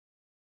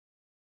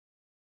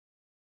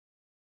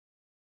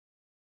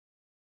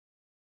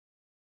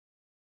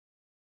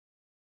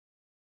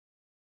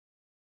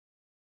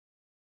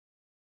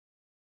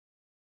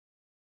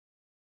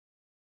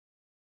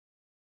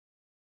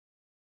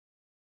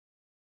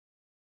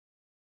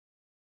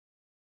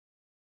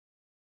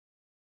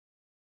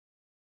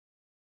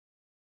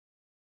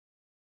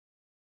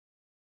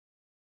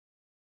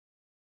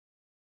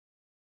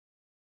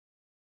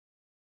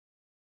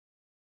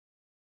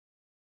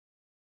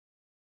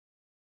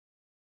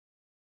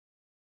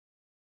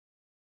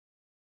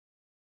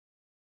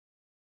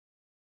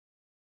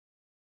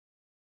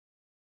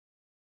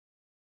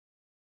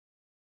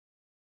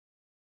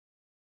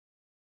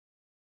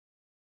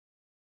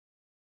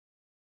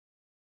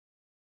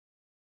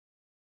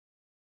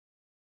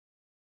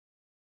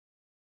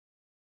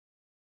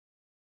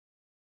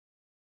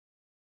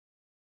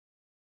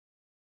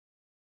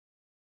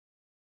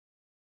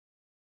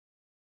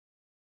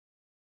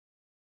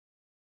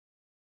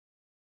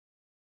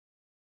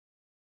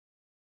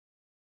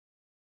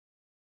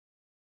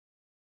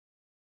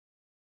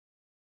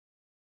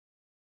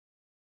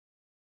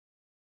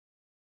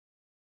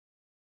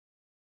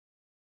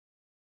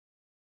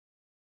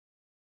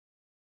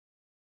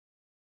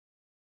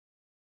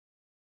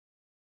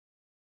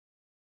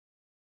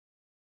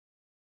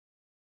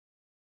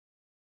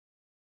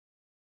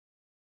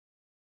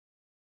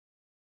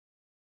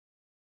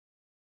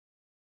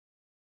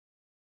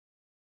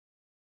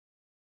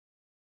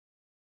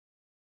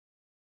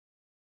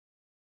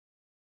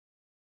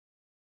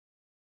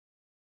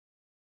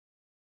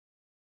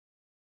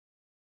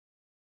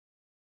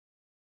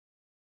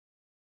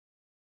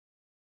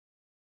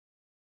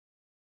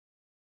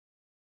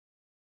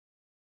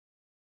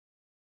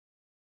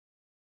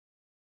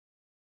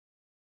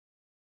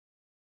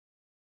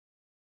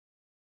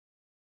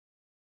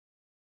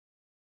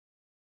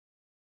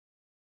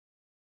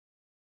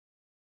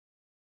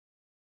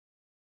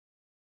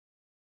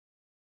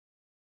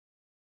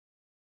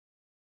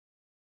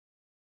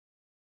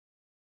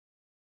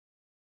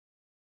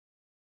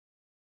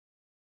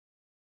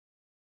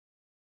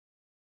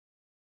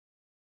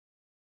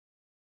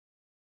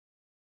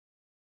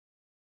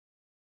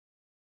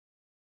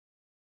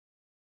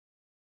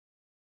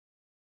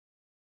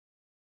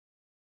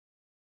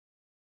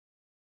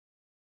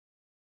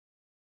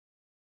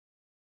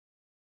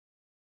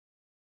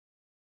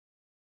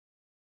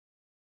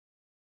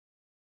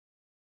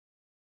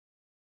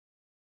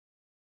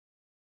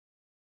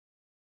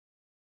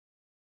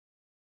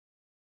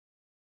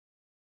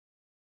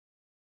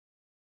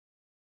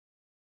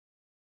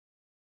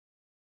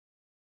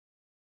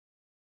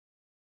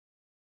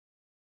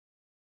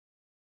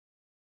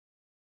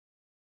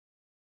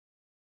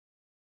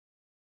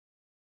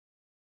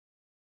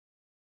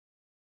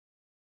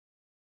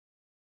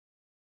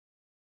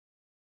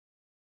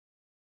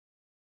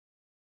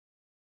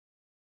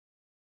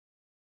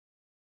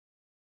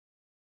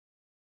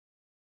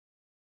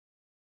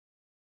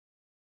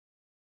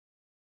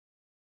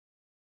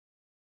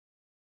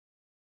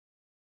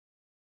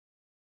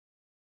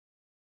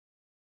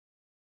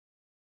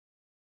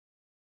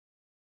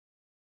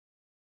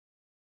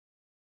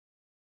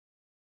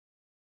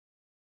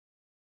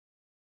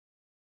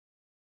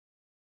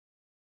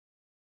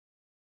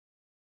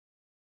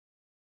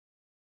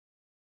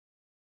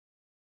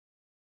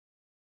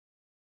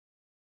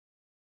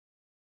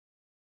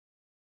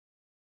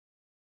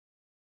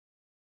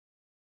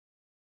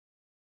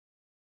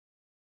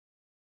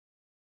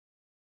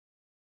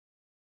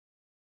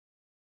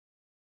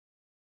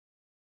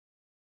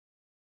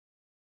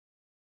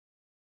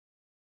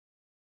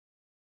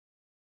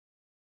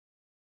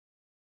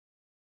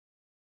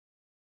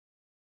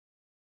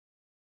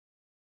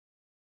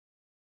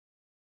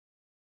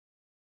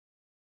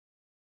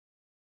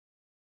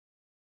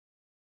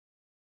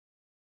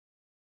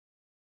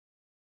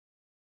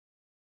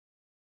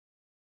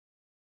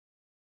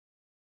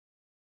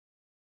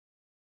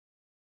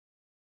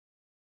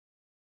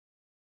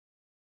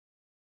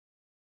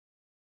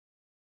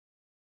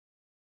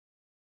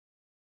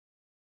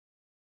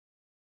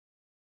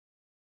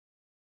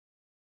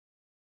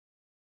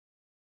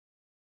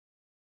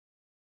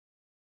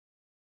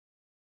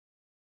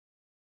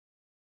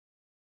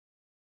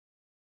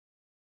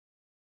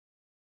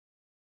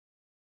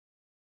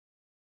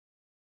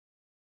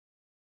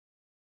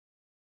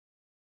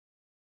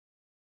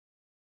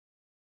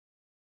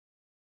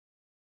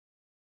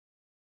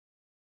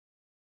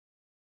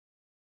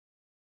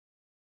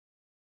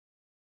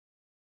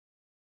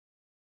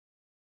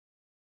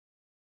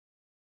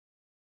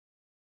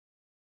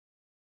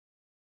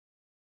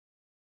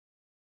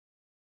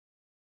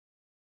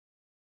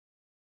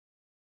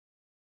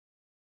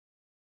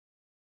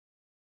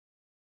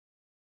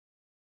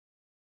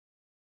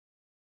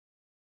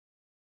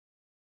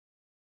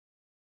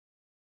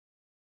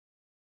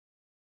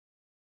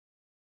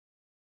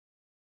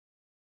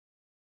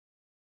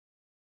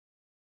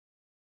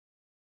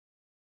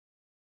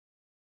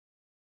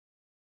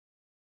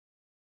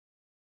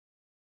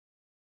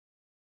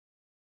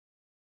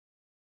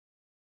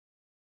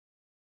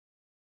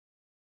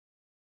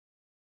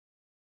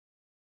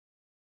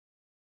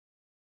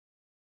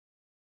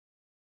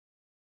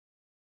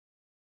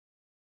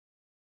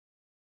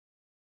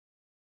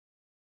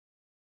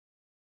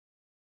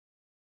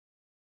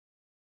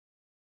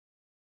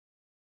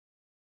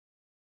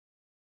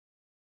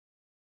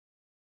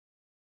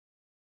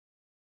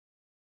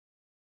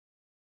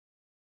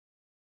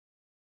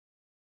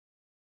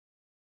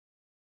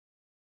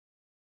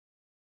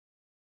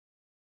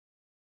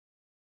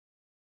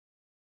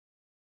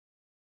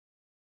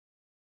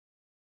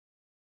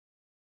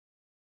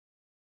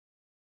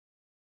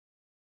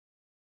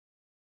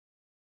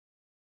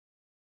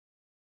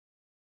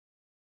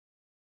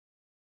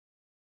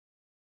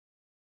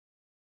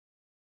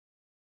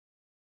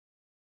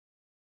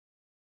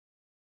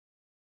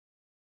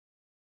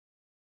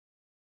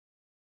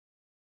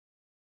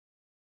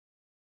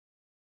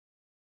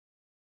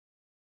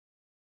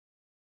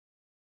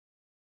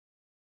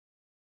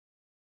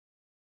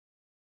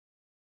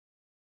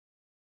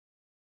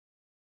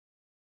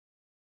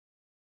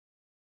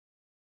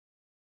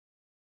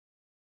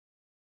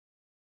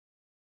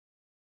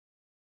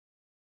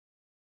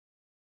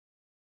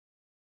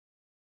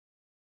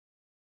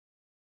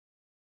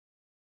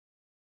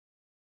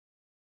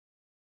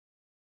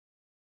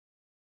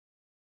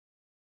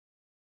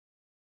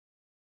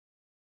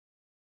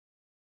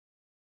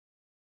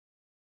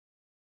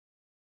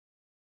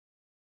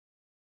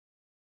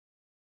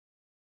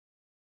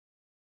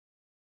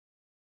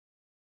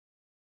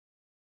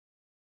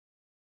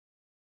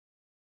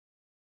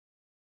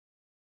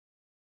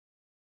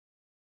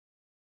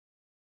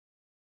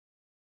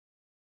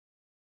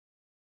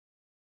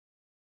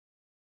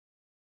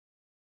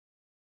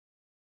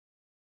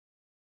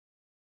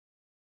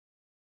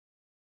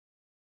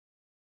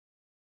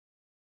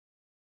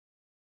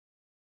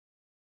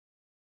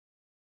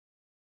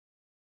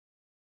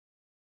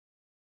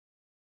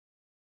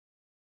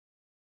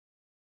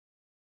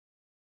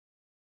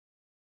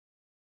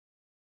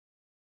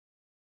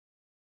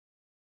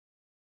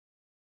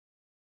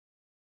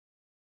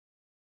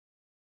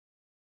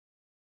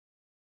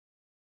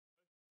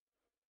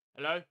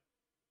Hello?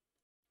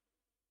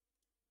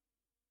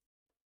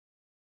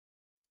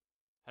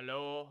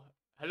 Hello?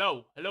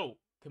 Hello? Hello?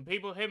 Can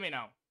people hear me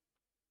now?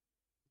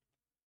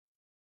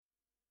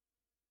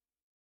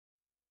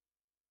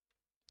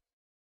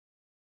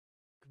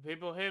 Can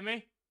people hear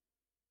me?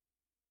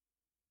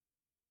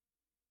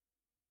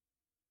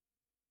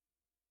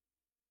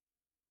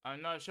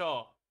 I'm not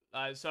sure.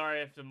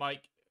 Sorry if the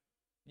mic...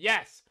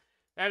 Yes!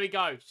 There we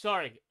go.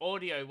 Sorry.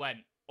 Audio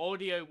went.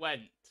 Audio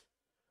went.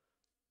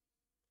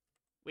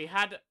 We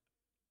had...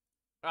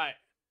 Right.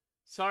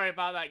 Sorry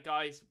about that,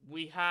 guys.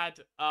 We had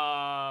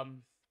a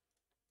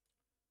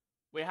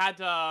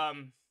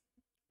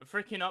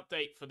freaking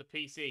update for the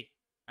PC.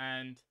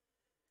 And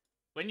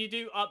when you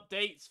do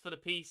updates for the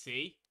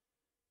PC,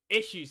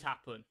 issues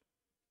happen.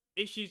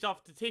 Issues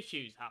after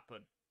tissues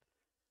happen.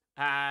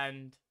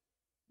 And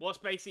what's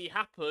basically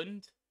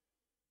happened,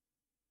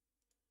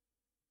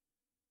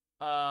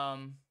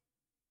 my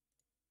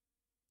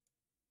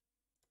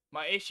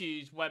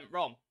issues went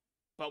wrong.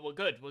 But we're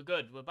good, we're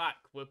back.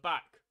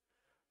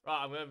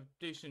 Right, I'm gonna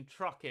do some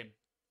trucking.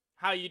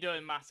 How you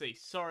doing, Massey?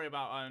 Sorry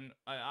about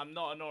I'm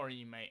not ignoring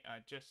you, mate. I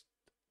just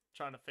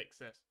trying to fix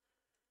this.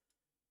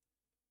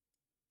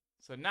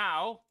 So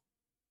now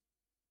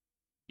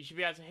you should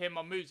be able to hear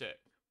my music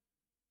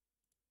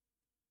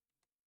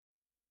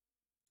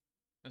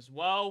as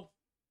well.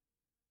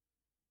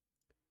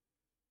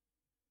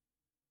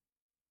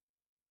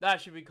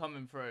 That should be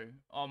coming through.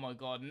 Oh my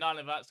god, none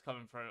of that's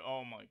coming through.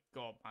 Oh my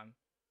god, man.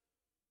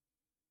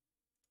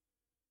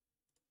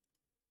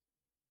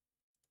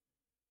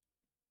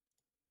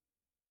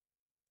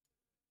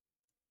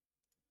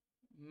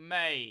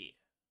 Mate.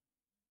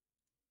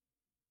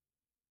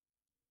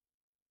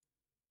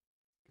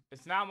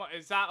 Is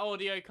that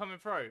audio coming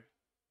through?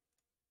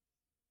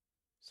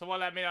 Someone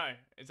let me know.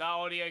 Is that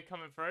audio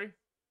coming through?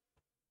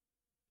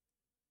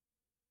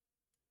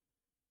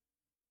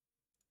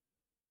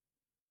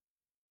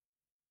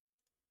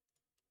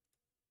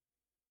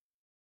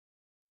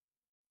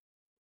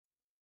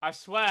 I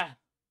swear.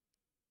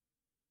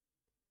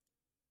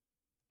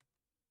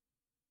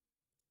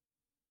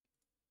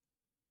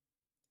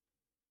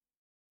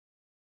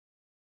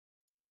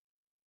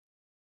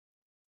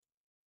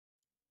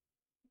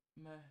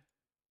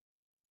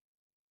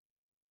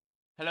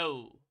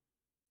 Hello.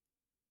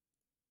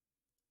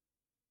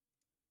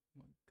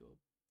 Oh my god.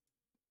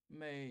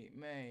 Mate.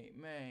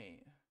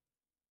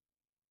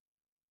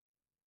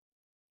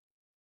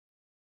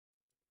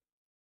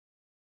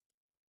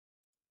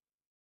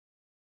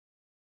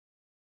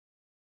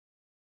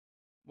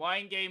 Why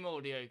ain't game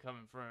audio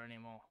coming through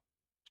anymore?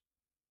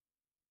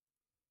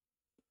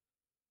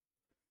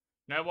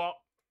 Know what?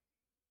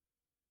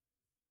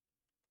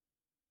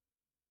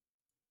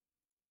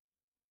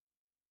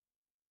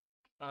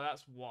 Oh,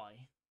 that's why.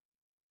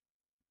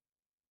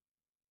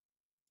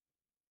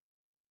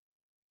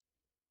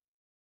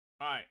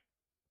 Alright.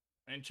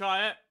 And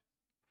try it.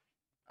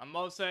 I'm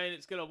not saying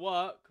it's gonna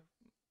work.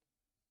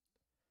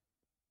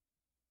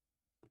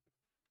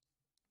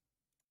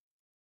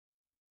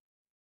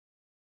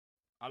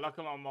 I'll look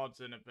at my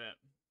mods in a bit.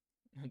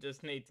 I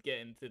just need to get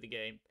into the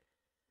game.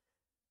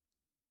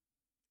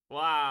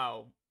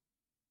 Wow.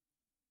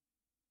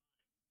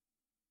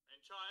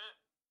 And try it.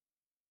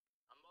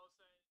 I'm not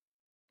saying...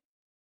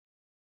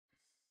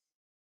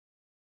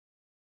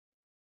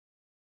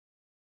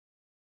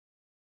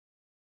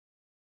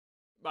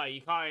 Right,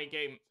 you can't get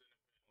game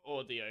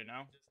audio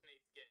now. Just need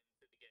to get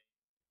into the game.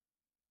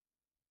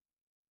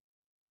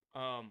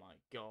 Oh my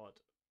god.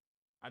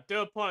 I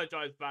do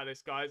apologize about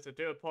this, guys. I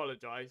do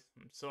apologize.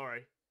 I'm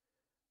sorry.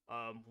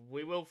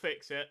 We will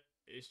fix it.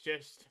 It's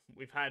just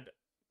we've had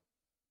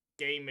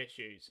game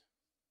issues.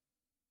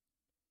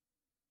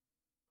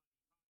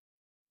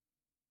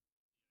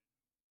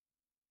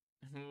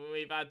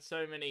 We've had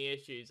so many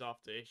issues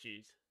after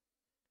issues.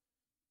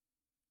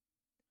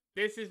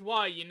 This is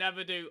why you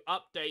never do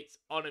updates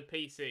on a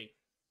PC.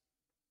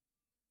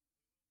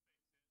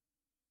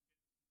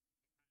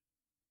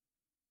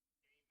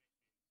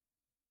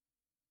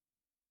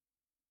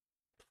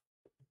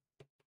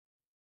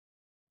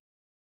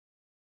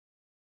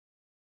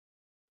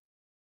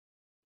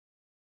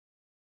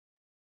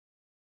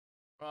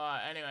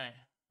 Right, anyway,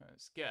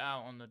 let's get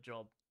out on the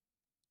job.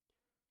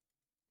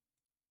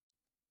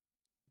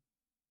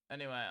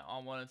 Anyway,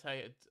 I'm gonna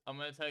take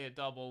a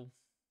double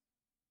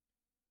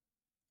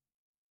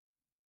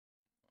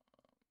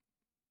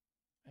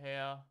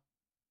here.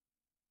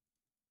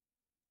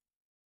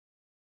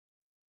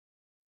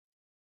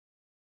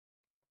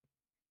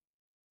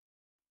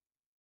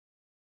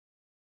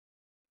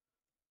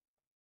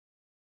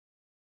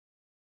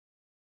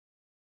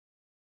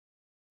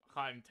 I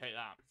can't even take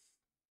that.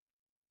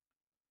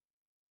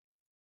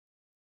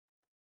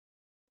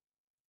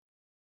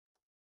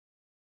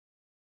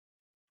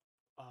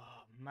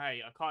 Oh,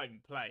 mate, I can't even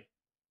play.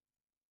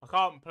 I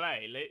can't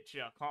play,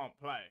 literally, I can't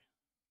play.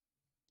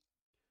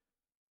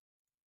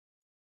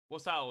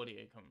 What's that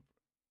audio coming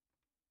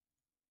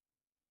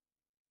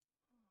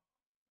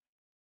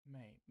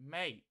from?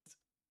 Mate.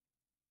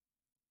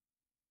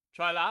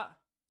 Try that.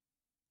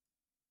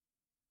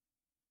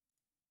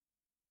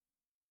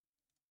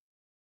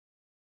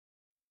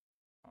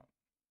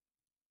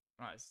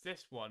 Right, it's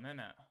this one, isn't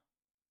it?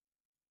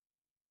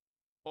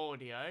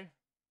 Audio.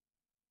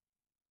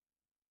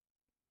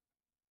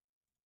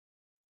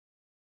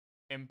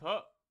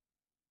 Input.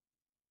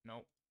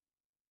 Nope.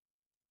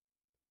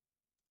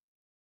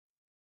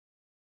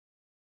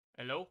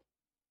 Hello?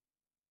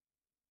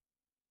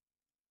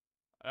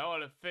 I don't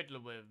want to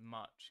fiddle with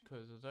much,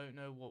 because I don't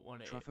know what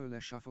one it is. Truffle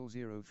Shuffle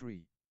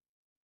 03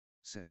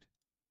 said.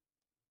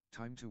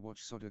 Time to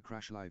watch Soda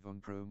Crash live on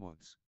Pro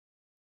Mods.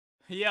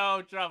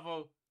 Yo,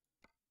 Truffle.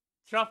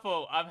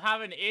 Truffle, I'm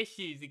having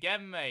issues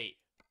again, mate.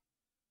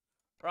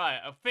 Right,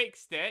 I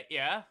fixed it,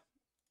 yeah.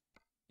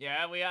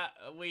 Yeah,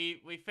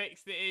 we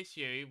fixed the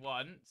issue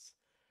once.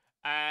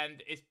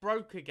 And it's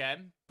broke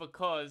again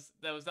because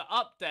there was an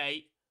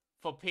update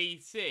for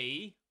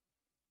PC.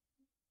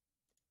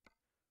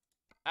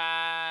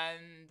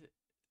 And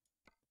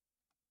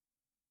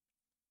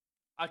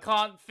I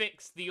can't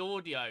fix the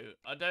audio.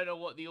 I don't know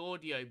what the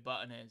audio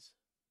button is.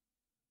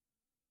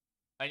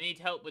 I need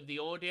help with the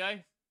audio.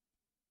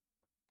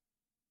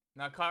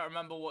 And I can't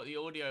remember what the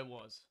audio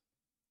was.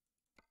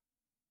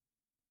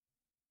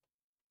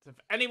 So if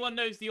anyone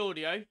knows the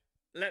audio,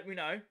 let me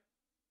know.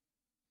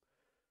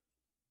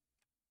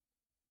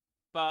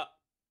 But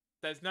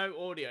there's no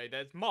audio.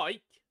 There's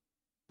mic,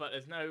 but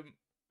there's no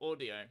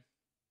audio.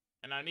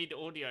 And I need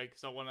audio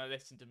because I want to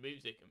listen to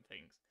music and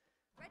things.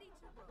 Ready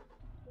to roll.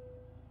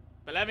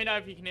 But let me know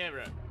if you can hear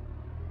it.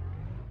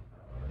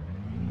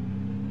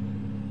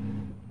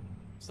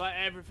 It's like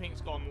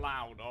everything's gone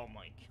loud. Oh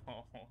my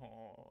god.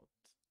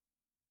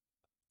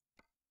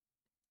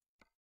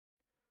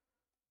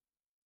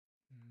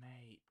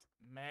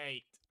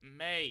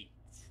 Mate.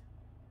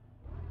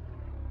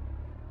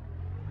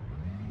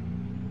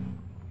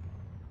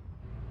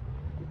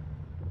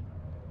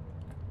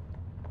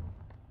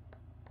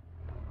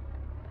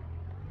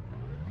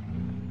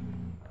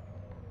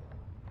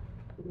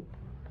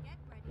 Get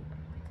ready to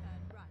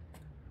turn right.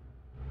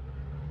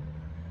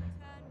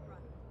 Turn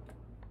right.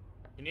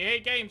 Can you hear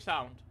game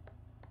sound?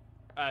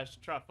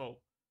 Truffle.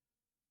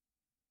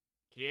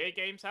 Can you hear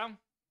game sound?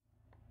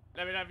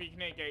 Let me know if you can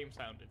hear game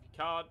sound. If you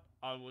can't,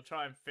 I will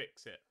try and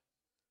fix it.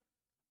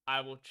 I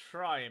will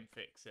try and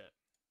fix it.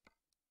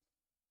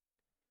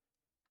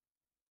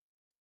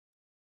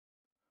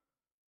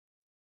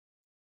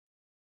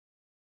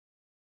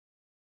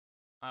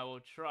 I will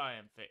try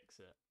and fix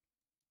it.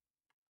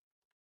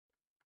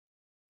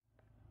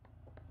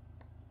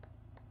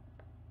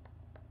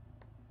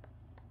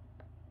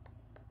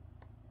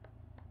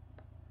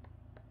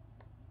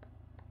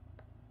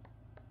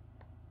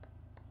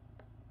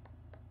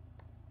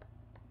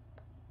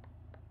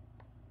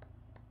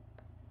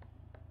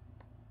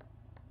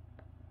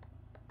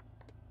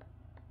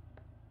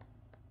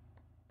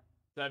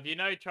 So if you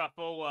know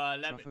Truffle,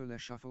 let me... Truffle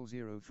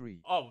Shuffle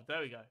 03 Oh,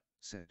 there we go.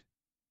 said.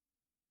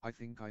 I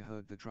think I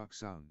heard the truck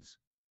sounds.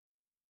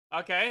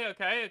 Okay.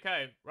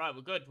 Right,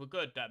 we're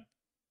good then.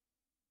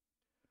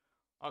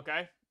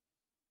 Okay.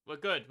 We're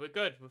good. We're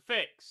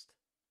fixed.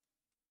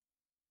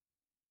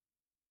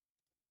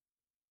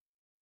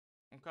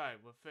 Okay,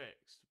 we're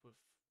fixed.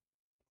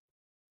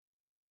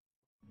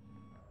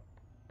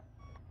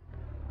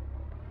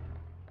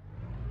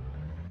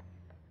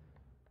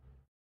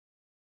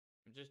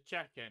 I'm just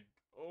checking.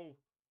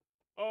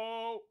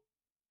 Oh!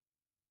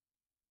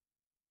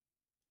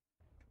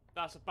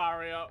 That's a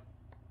barrier.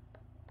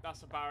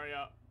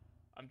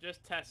 I'm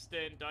just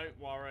testing, don't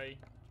worry.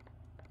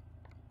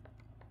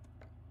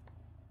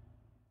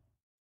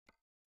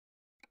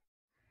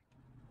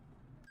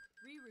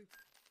 Reroute.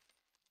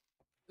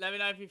 Let me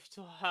know if you've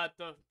still heard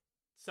the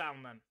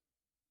sound then.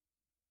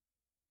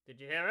 Did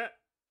you hear it?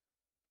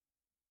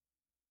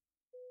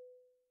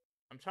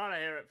 I'm trying to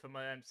hear it for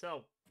my own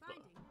self.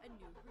 Finding a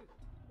new route.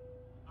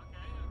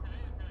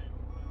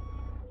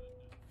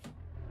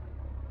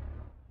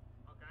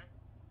 Okay.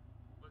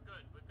 We're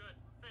good. We're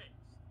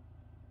fixed.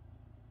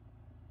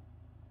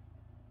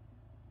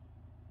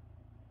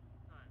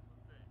 Okay,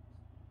 we're fixed.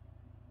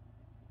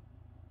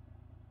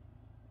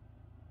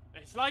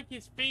 It's like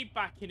it's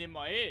feedbacking in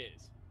my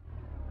ears.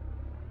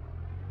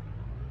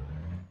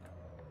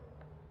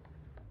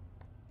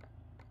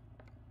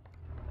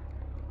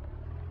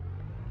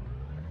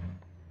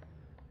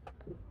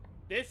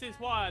 This is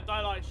why I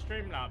don't like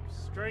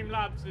Streamlabs.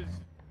 Streamlabs is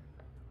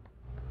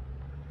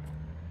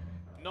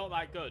not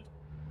that good.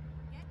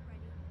 Get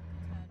ready to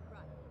turn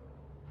right.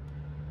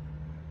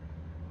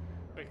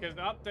 Because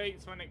the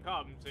updates, when it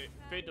comes, it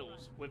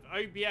fiddles. With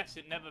OBS,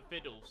 it never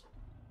fiddles.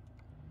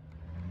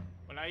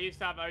 When I used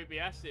to have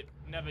OBS, it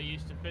never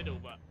used to fiddle,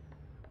 but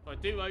if I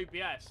do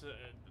OBS,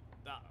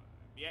 the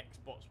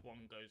Xbox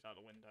one goes out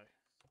the window.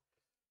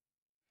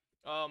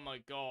 Oh my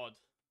god.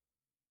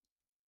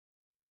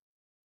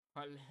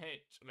 I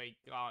literally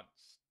can't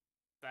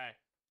stay.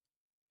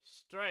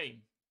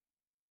 Stream.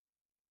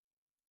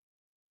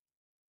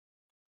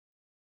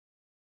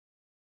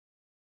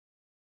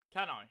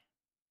 Can I?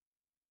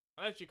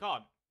 Unless you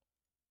can't.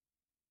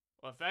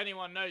 Well, if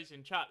anyone knows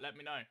in chat, let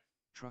me know.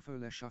 Truffle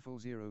Shuffle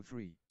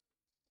 03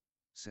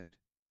 said.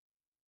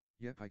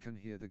 Yep, I can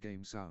hear the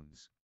game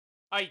sounds.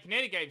 Oh, you can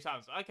hear the game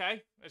sounds.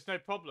 Okay, there's no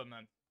problem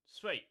then.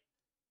 Sweet.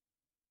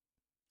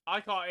 I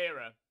can't hear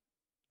them.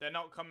 They're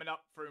not coming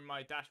up through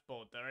my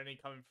dashboard. They're only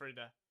coming through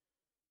the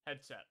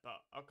headset.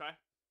 But okay,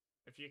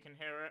 if you can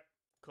hear it,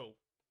 cool.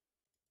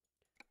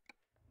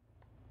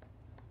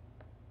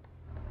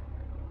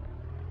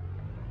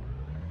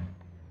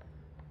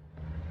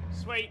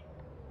 Sweet.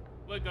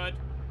 We're good.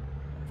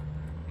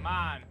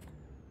 Man.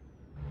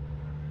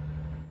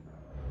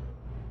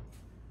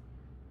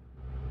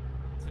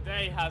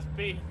 Today has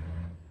been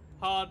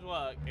hard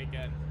work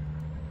again.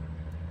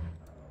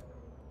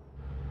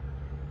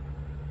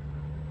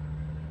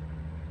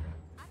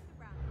 At the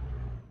roundabout,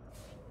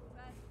 take the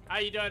first How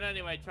you doing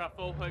anyway,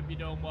 Truffle? Hope you're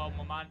doing well,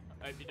 my man.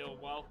 Hope you're doing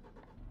well.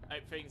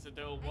 Hope things are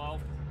doing well.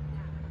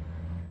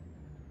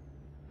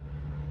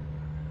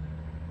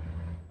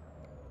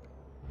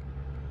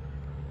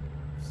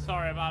 exit now.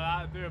 Sorry about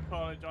that. I do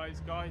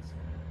apologise, guys.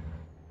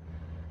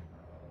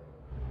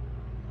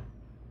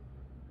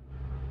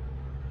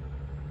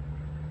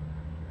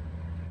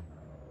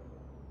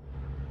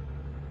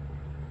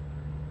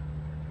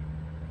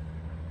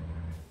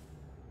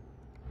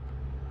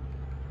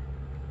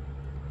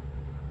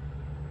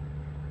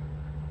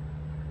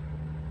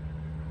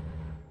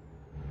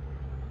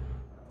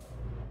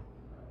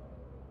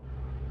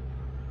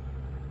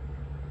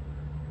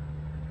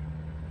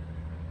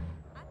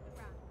 At the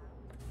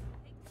roundabout,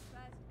 take the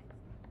first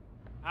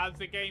exit. How's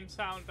the game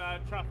sound,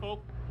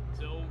 Truffle? Is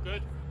it all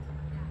good?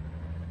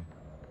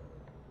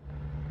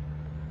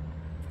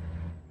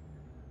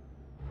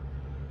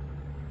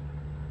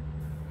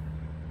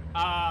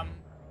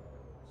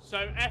 So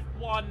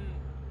F1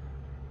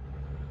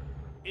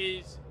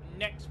 is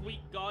next week,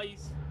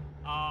 guys.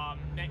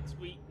 Next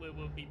week we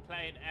will be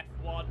playing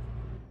F1.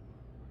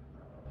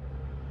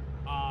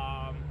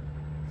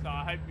 So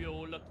I hope you're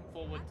all looking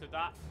forward to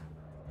that.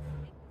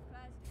 Take the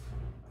first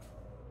exit.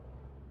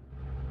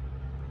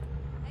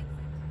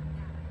 Exit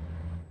now.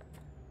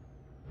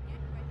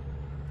 Get ready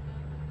to turn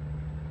left.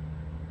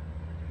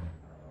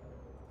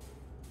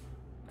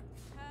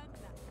 Turn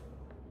left.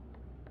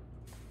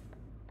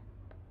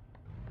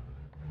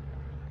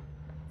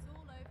 It's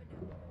all over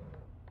now.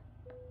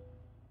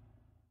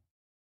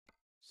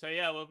 So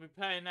yeah, we'll be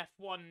playing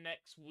F1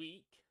 next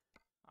week.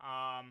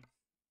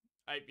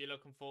 Hope you're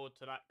looking forward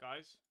to that,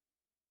 guys.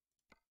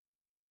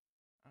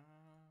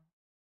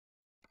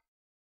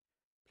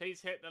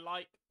 Please hit the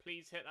like.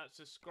 Please hit that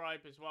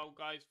subscribe as well,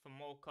 guys, for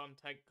more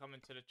content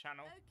coming to the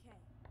channel. Okay,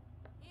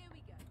 here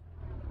we go.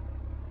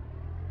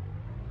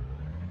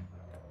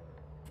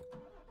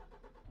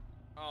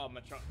 Oh,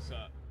 my truck's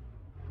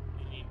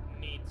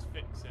needs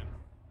fixing.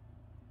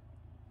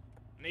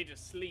 I need to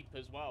sleep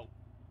as well.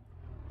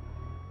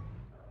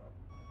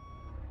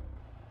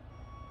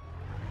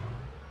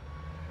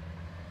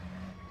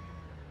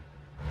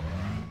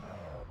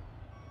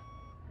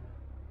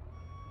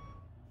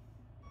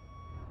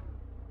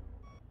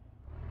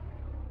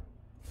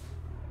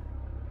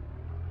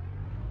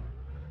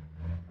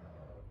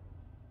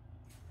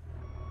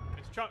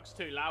 This truck's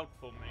too loud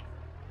for me.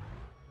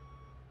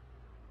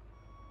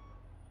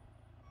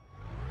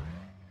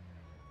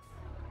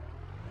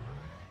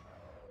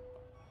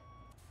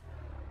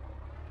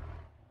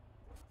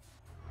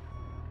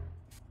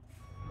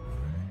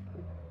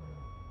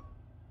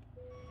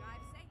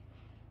 Drive safe.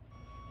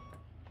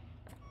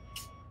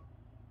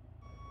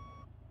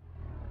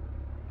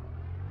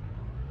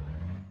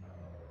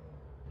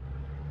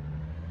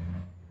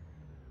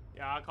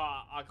 Yeah,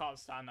 I can't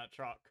stand that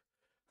truck.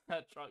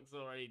 That truck's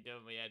already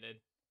doing me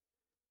headed.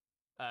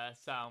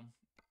 Sound.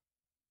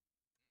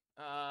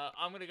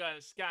 I'm gonna go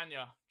and scan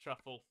ya,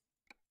 Truffle.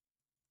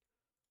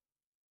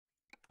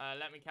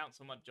 Let me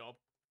cancel my job.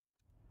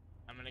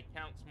 I'm gonna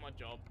cancel my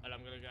job, and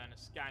I'm gonna go and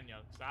scan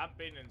ya, because I've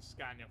been in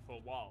Scania for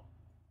a while.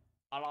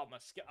 I like my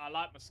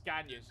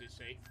Scanias, you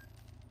see.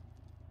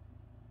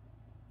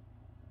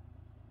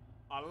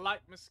 I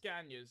like my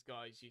Scanias,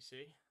 guys, you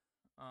see.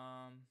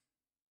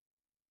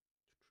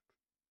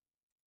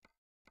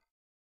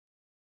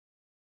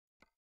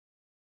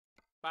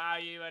 How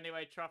are you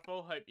anyway,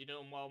 Truffle? Hope you're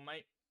doing well,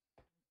 mate.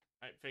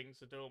 Hope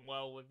things are doing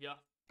well with ya.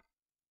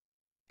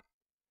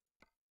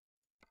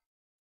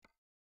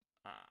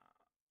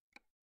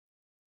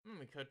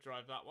 We could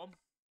drive that one.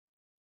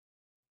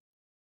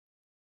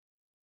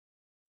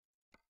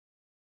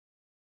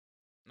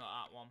 Not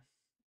that one.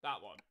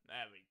 That one.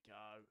 There we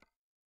go.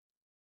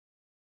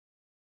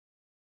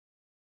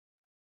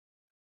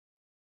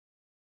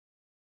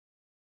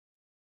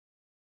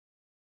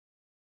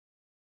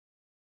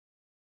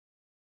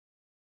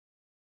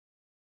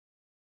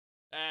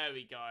 There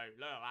we go.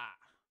 Look at that.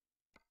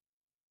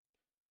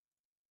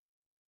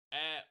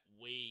 There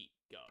we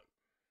go.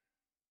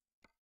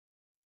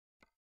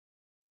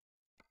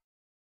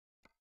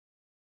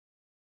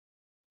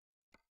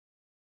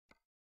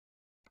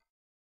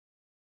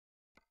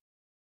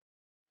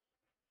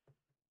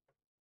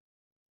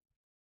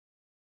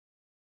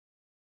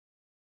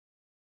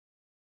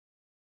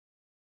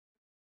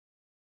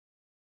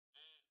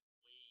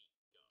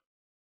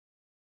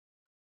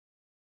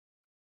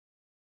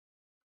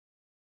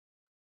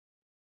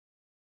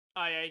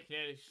 Oh yeah, you can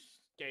hear this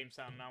game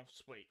sound now.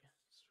 Sweet.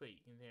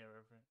 Sweet, you can hear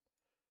everything.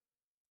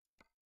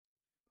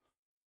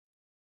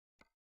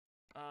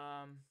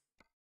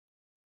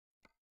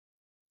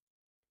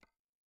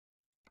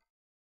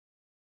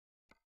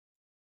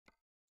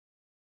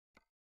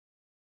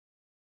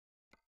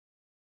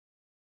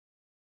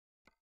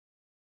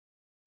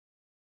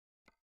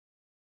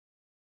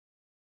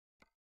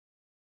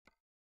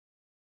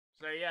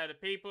 So yeah, the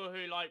people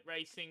who like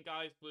racing,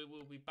 guys, we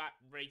will be back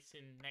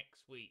racing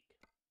next week.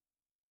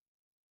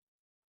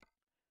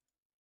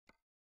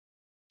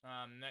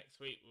 Next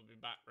week we'll be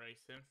back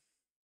racing.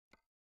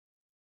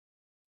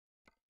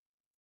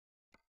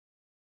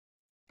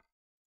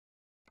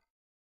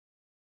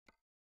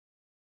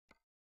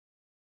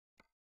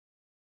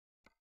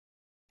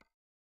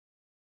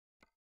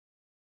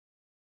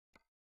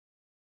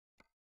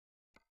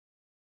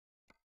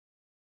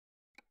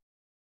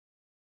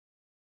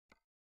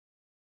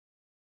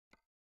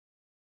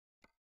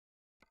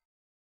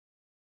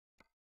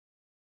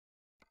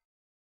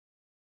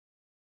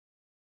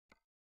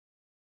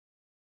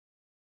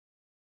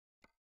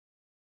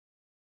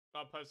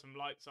 Gotta put some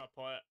lights up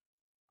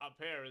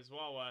here as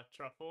well,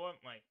 Truffle, won't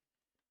we?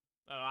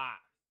 Look at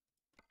that.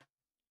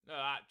 Look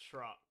at that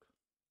truck.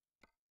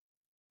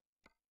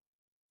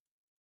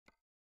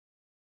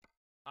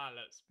 That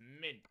looks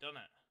mint, doesn't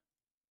it?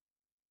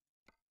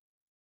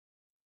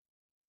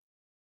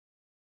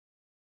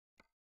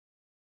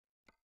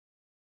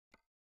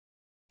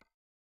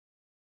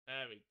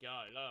 There we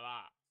go, look at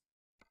that.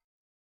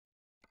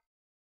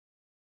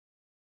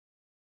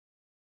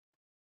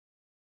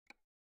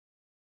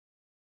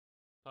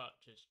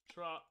 Purchase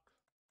truck.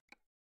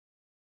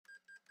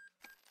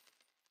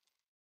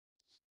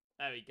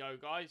 There we go,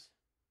 guys.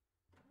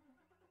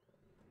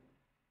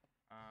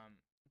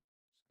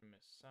 Just give me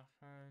a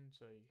second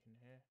so you can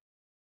hear.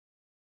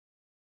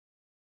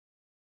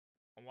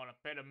 I want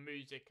a bit of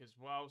music as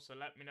well, so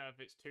let me know if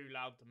it's too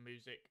loud, the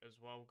music as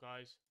well,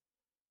 guys.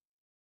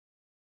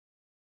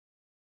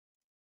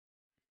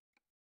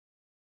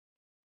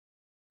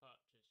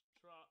 Purchase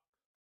truck.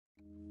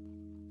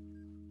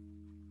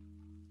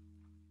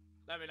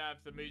 Let me know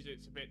if the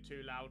music's a bit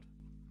too loud.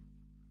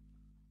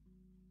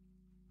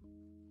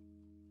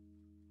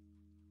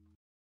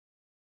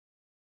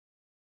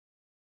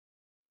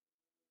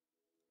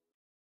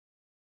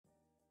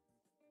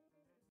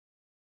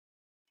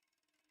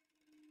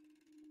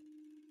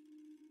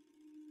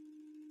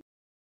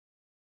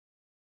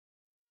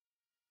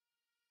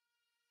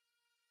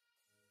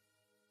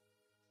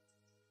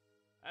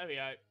 There we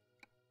go.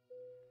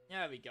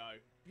 There we go.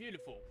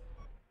 Beautiful.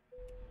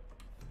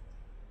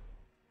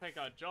 Take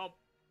our job.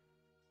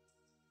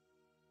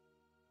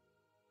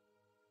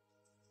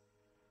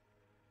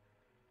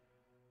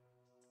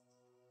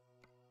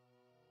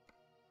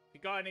 If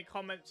you got any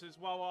comments as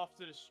well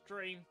after the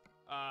stream,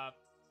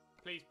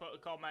 please put a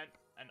comment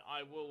and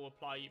I will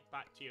reply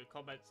back to your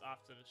comments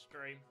after the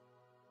stream.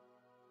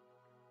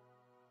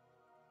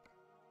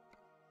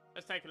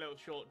 Let's take a little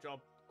short job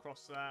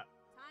across that.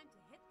 Time to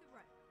hit the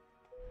road.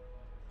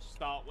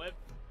 Start with.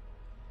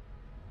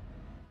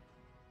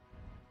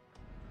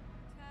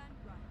 Turn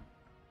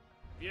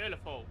right.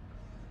 Beautiful.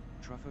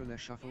 Truffle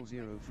Shuffle 03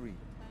 Turn left.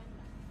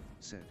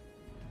 said,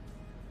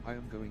 I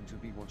am going to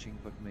be watching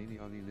but mainly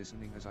only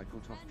listening as I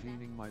put off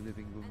cleaning my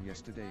living room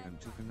yesterday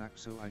and took a nap,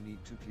 so I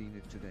need to clean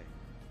it today.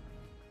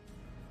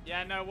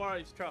 Yeah, no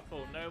worries,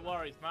 Truffle. No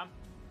worries, man.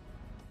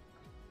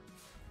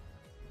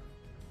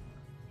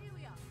 Here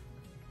we are.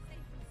 Safe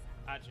and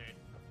sound. Actually,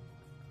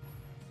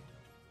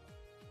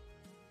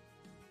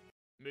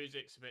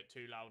 music's a bit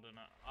too loud on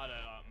it. I don't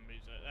like the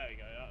music. There we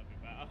go. That'd be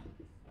better.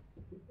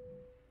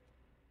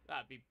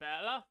 That'd be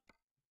better.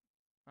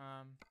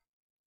 Time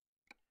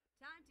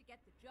to get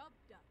the job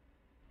done.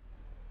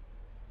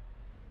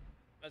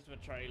 That's the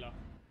trailer.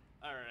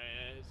 There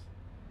it is.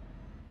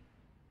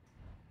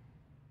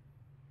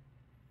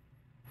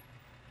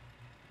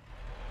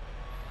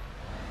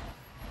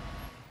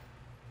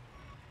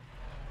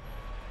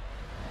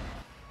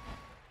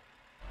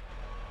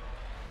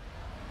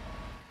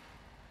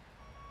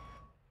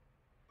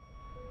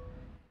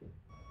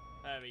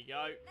 There we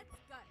go. Let's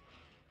go.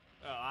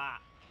 Look at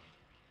that.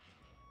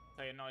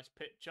 Take a nice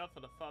picture for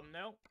the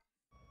thumbnail.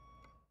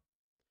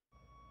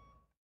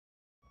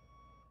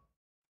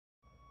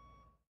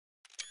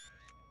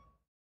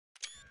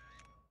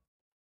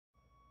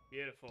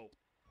 Beautiful.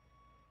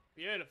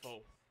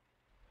 Beautiful.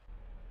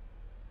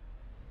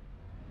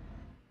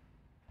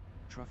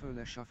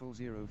 Truffle Shuffle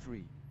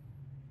 03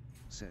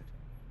 said,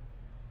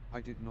 I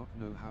did not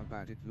know how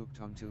bad it looked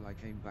until I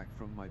came back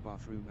from my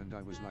bathroom and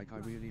I was like, I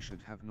really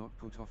should have not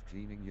put off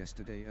cleaning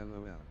yesterday,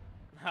 lol.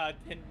 I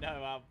didn't know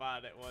how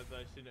bad it was.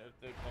 I shouldn't have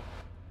took off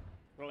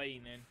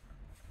cleaning.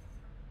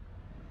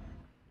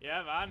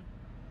 Yeah, man.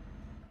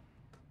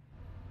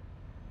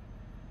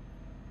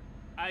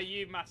 Hey,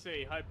 you,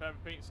 Massey. Hope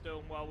everything's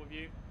doing well with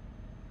you.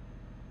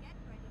 Get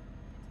ready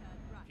to turn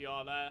right. If you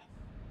are there.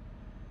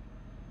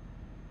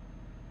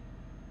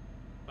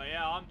 But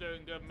yeah, I'm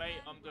doing good,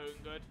 mate. I'm doing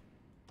good.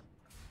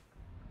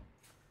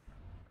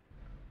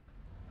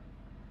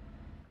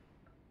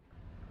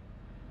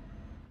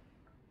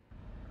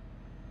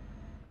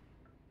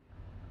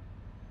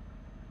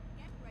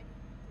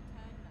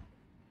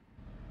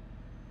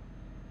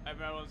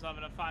 Everyone's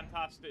having a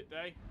fantastic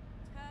day.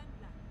 Turn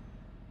left.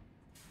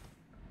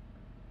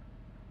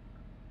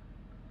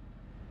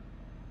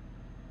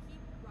 Keep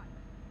right.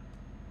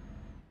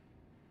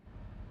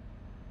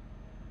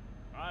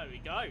 Right, there we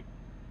go.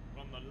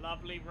 We're on the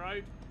lovely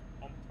road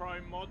on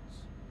Pro Mods.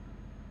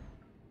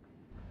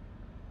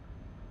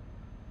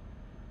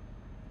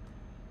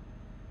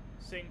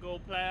 Single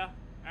player,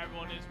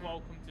 everyone is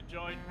welcome to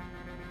join.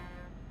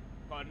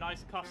 Got a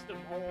nice custom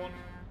horn.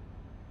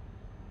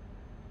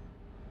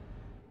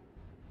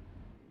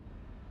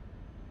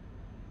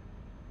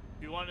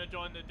 If you want to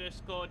join the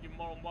Discord, you're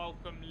more than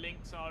welcome.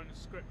 Links are in the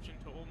description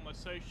to all my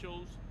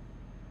socials.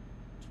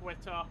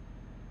 Twitter,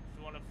 if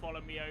you want to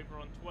follow me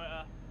over on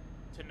Twitter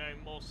to know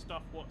more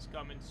stuff, what's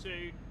coming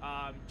soon.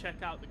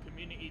 Check out the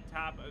community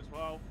tab as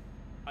well.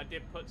 I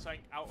did put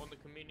something out on the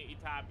community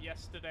tab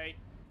yesterday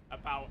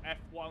about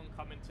F1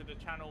 coming to the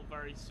channel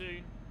very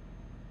soon.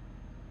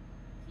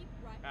 Keep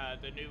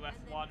right. The new and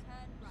F1, then turn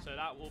right. so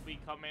that will be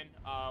coming.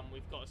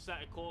 We've got a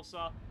Setta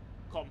Corsa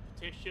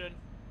competition.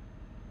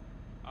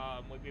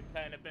 We've been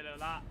playing a bit of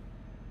that.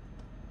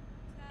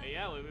 But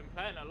yeah, we've been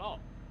playing a lot.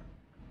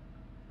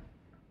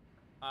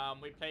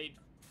 We played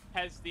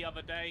PES the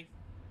other day,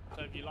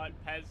 so if you like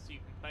PES, you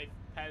can play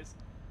PES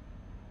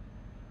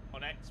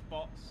on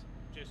Xbox.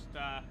 Just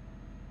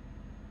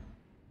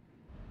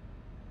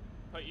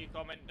put your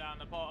comment down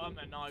the bottom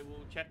and I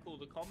will check all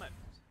the comments.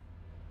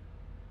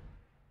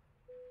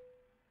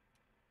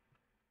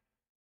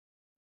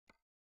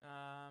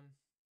 Um,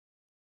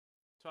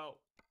 12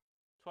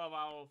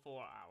 hour,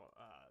 4 hour,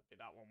 be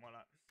that one, won't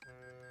it?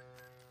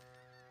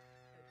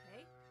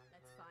 Okay,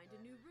 let's find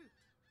a new route.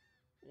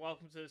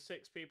 Welcome to the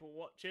 6 people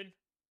watching.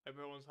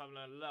 Everyone's having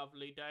a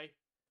lovely day.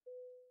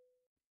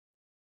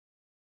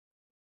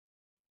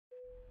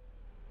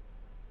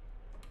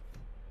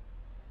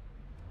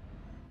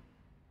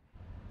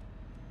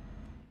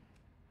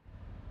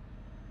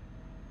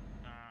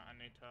 I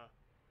need to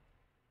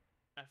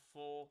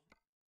F4,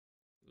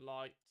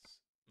 lights,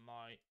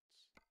 lights,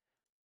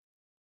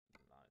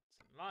 lights,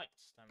 and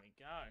lights. There we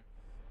go.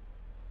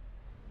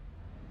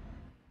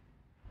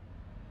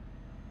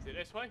 Is it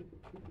this way?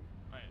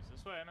 Wait, it's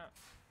this way, isn't it?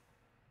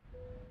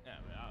 Yeah,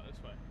 we're out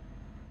this way.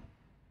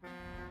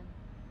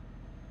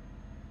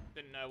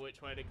 Didn't know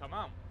which way to come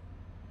out.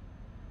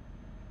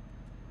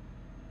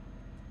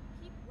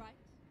 Keep right,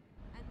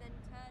 and then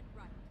turn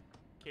right.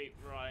 Keep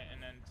right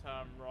and then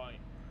turn right.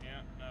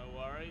 Yeah, no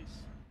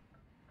worries.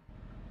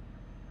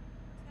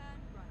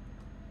 Turn right.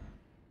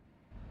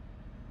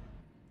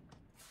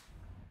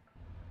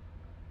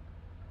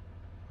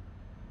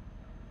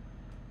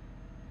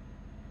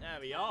 There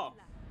we Turn are. left.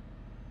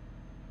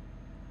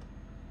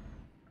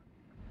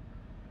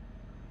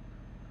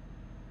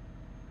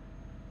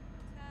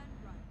 Turn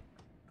right.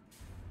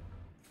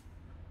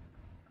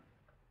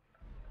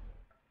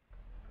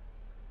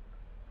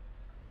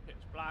 Pitch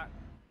black.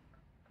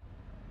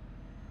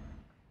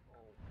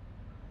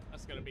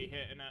 That's gonna be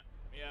hitting it.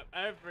 Yeah,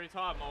 every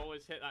time I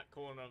always hit that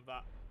corner of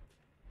that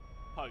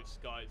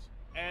post, guys.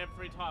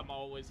 Every time I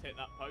always hit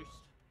that post.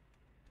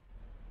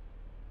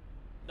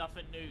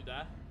 Nothing new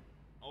there.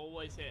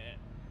 Always hit it.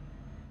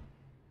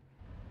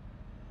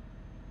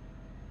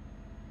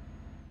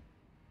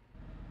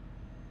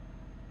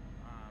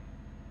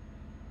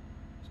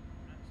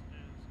 Let's do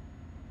this.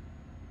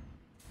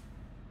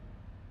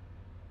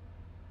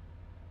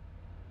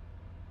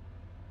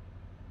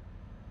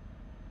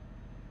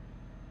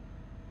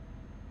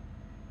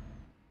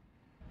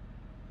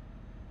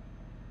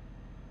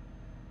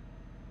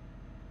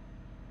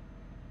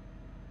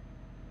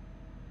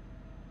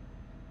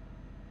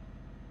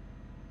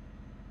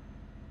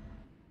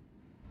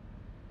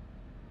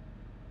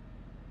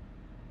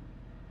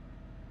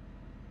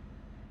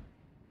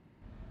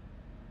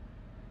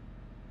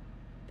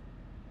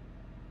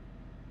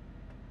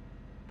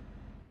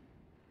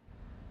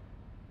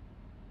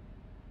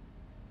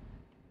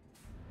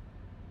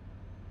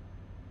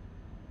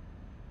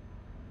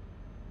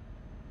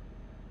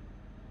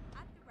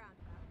 At the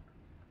roundabout,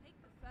 take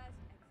the first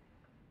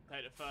exit.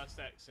 Take the first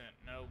exit,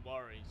 no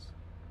worries.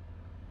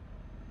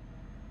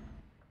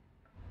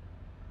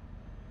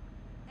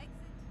 Exit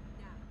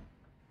now.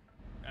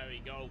 There we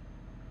go.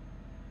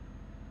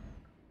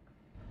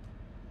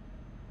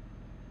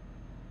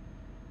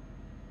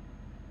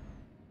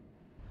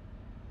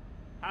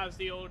 How's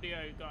the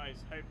audio,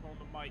 guys? Hope all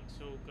the mic's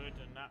all good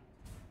and that.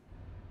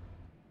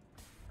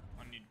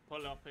 I need to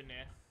pull up in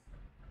here.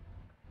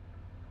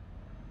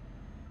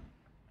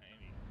 I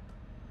need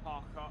to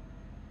park up.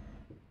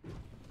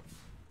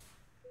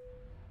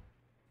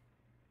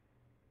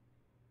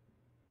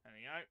 There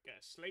we go, get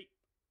a sleep.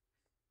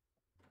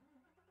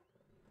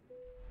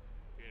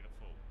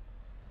 Beautiful.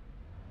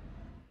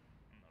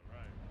 On the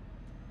road.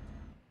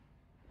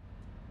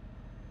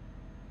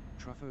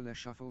 Truffle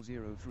Shuffle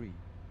 03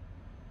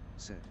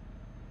 said.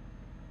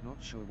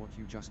 Not sure what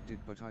you just did,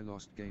 but I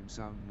lost game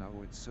sound now.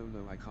 It's so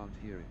low I can't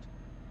hear it.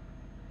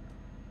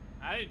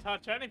 I didn't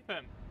touch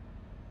anything.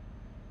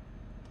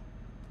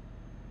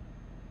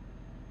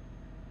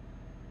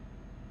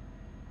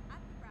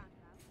 At the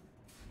roundabout,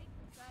 take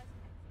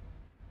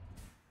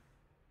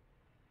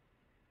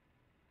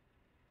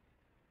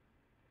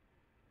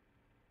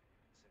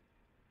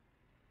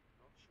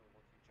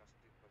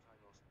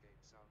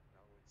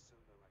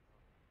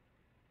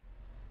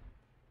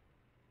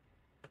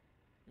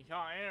You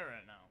can't hear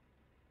it now.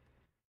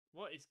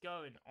 What is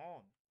going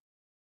on?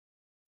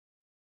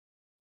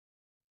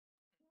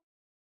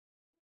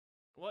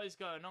 What is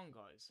going on,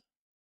 guys?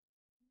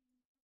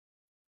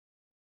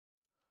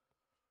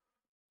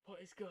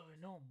 What is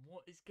going on?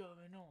 What is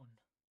going on?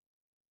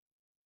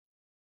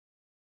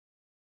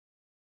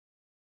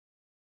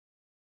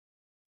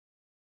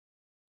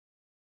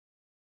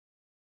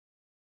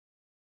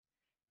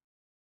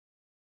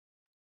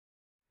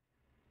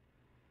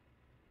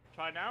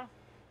 Try now.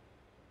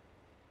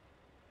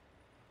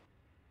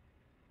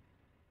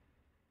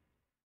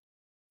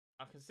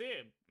 I can see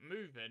it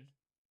moving.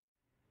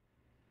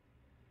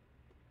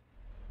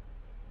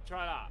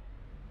 Try that.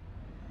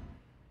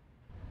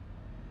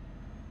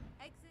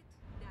 Exit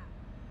now.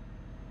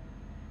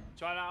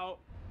 Try that out.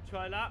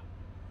 Try that.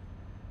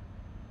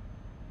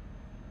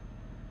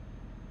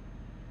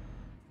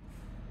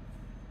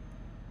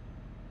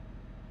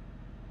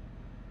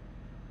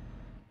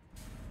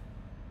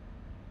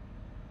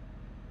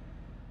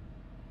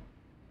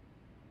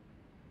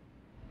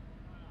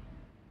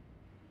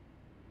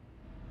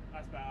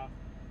 That's better.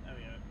 There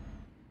we go.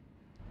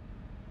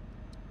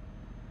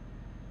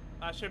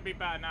 That should be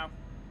better now.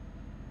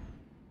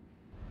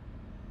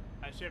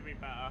 That should be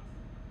better.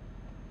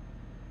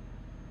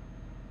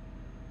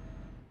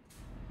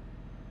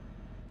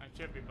 That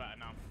should be better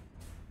now.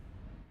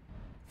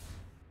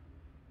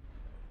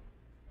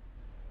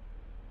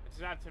 I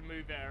just had to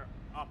move it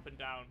up and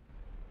down.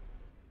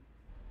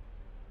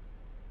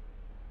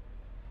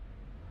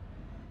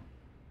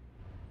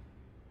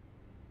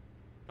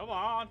 Come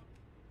on.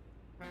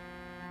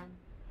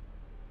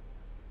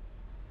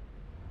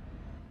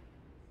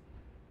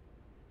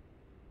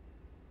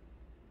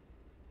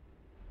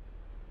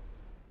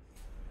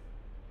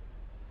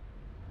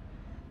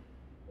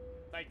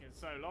 Taking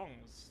so long,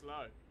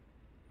 slow.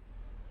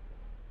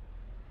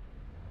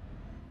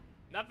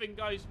 Nothing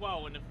goes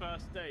well in the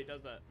first day,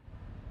 does it?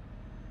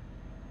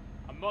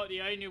 I'm not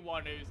the only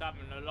one who's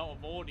having a lot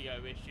of audio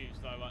issues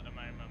though at the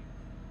moment.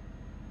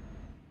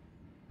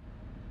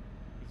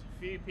 There's a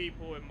few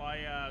people in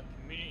my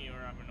community who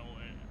are having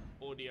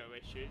audio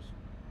issues.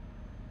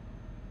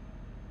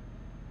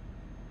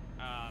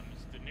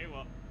 It's the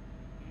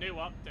new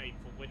update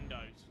for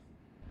Windows.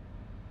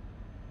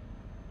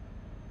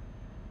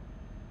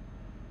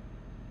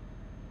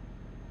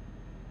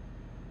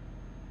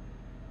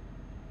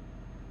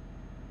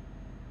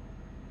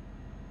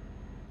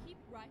 Keep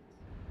right,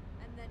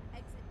 and then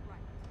exit right.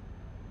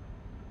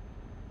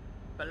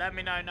 But let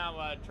me know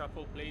now,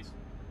 Truffle, please.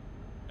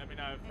 Let me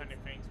know if Exit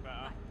anything's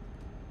better. right.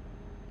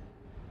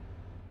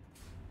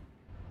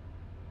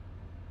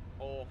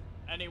 Or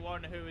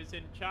anyone who is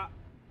in chat.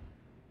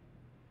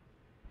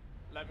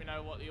 Let me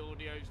know what the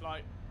audio's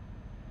like.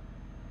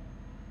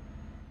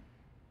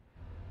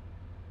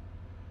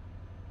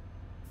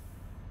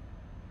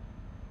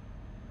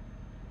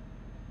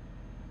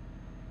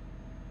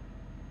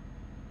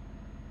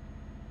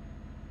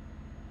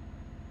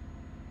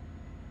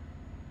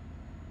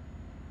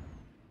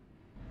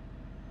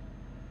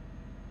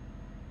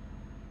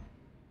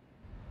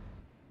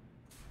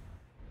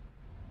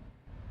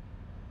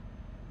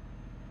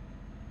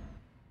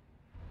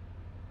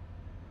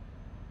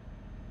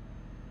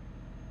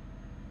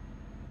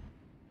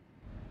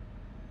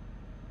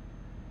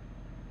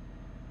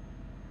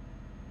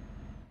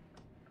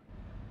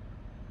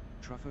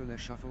 Truffle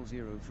Shuffle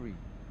 03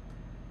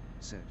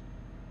 said,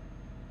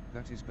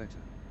 "That is better."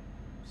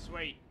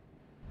 Sweet.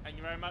 Thank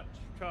you very much,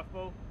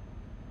 Truffle.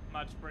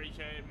 Much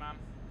appreciated, man.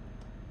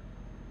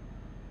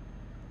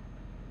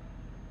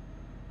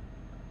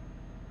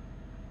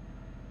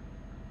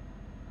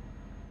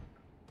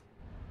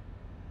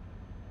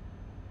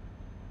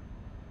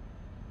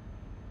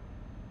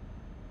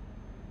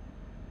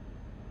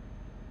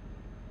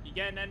 You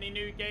getting any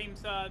new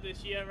games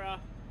this year,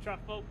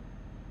 Truffle?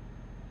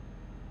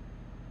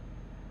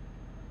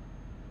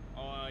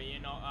 Or you're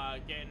not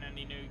getting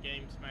any new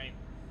games, mate?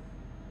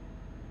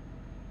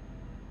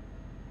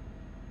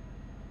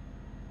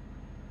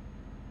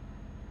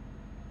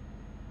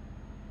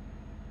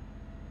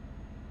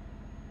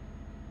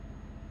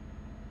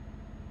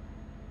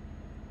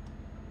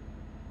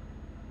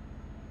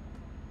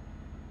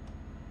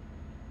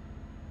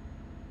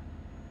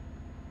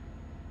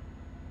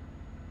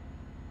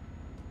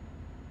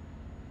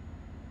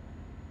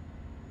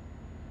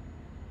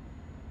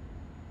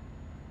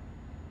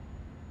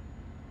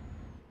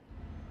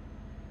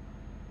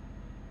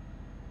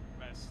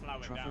 Slow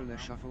it Truffle down now.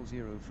 Shuffle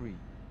 03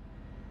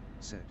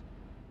 said,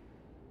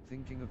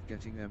 "Thinking of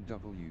getting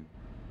MW."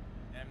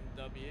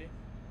 MW.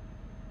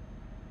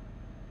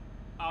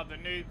 Oh, the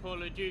new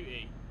Call of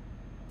Duty.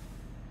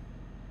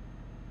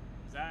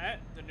 Is that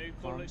it? The new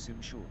Call Farm of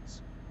Sim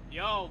Shorts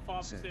Yo,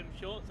 Farm said, Sim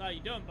Shorts. How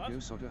you doing, bud? "Yo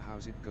Sodder,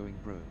 how's it going,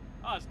 bro?"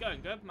 Oh, it's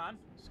going good, man.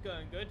 It's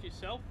going good.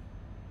 Yourself?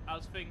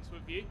 How's things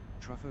with you?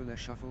 Truffle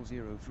Shuffle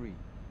 03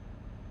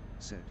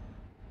 said,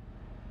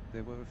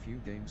 "There were a few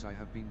games I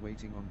have been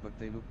waiting on, but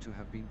they look to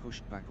have been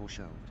pushed back or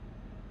shelved."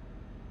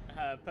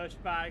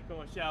 Pushback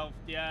or shelved,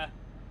 yeah.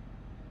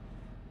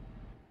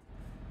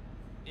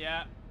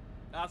 Yeah.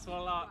 That's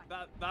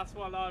that's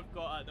what I've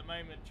got at the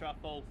moment,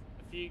 Truffle.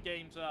 A few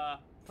games are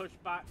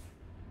pushed back,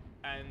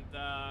 and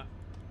that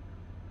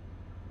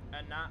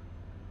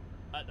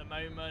at the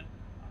moment.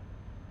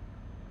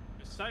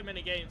 There's so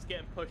many games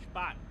getting pushed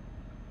back.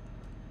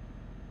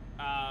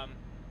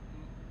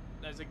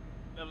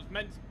 There was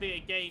meant to be a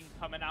game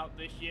coming out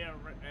this year,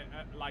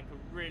 like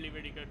a really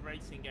good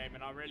racing game,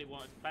 and I really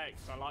wanted to play it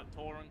because I like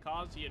touring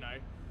cars, you know.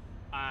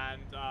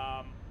 And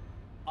I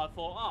thought,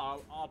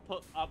 oh,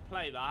 I'll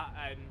play that,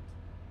 and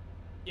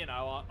you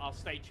know, I'll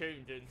stay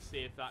tuned and see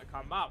if that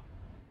come out.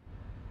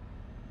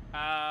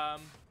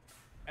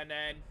 And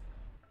then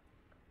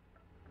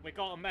we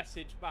got a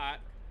message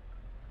back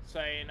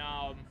saying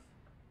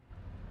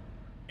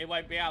it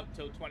won't be out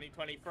till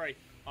 2023.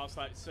 I was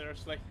like,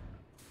 seriously?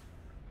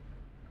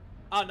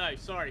 Oh no,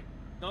 sorry,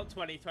 not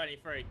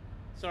 2023.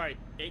 Sorry,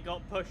 it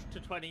got pushed to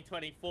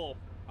 2024.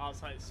 I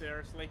was like,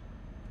 seriously?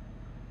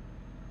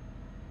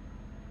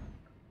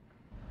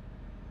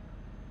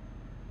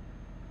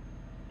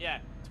 Yeah,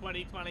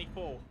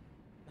 2024.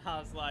 I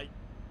was like,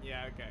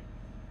 yeah, okay.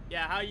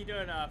 Yeah, how you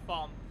doing,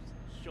 Farm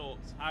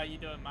Shorts? How you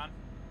doing, man?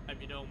 Hope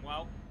you're doing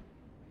well.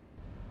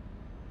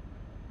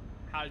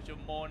 How's your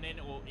morning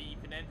or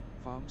evening?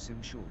 Farm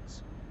Sim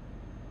Shorts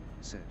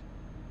said.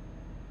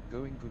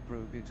 Going good bro,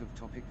 bit of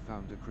topic,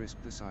 found a crisp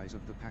the size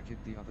of the packet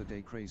the other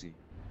day, crazy.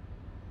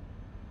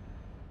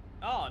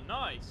 Oh,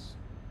 nice.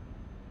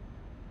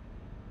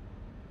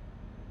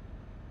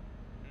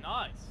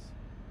 Nice.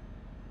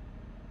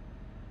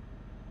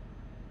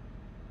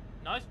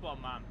 Nice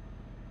one, man.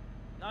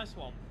 Nice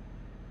one.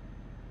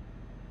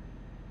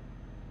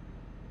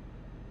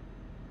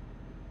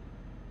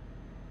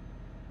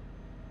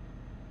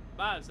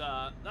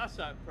 That's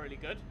pretty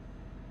good.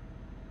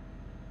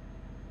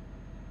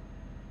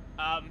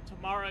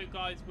 Tomorrow,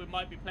 guys, we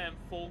might be playing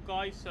Fall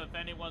Guys, so if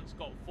anyone's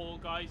got Fall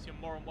Guys, you're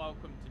more than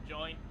welcome to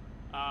join.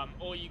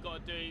 All you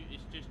gotta do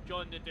is just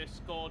join the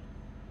Discord,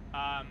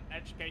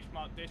 Education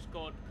Mark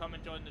Discord, come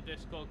and join the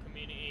Discord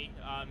community,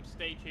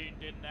 stay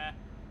tuned in there.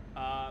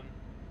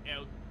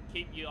 It'll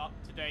keep you up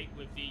to date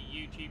with the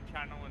YouTube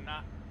channel and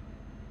that.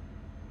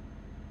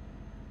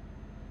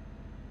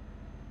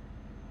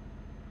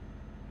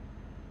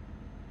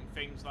 And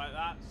things like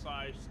that, so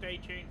stay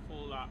tuned for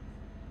all that.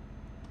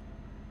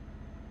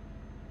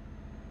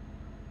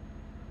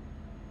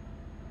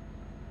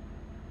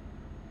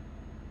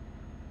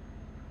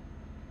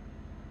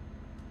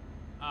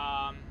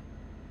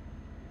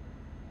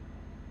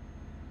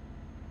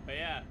 But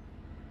yeah,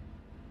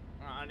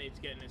 I need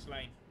to get in this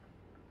lane.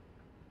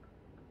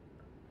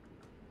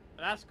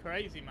 But that's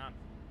crazy, man.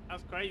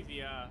 That's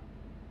crazy,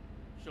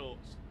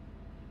 Shorts.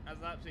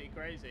 That's absolutely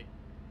crazy.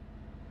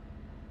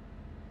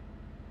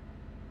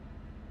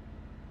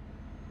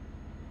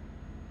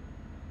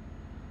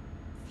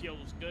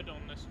 Fuel's good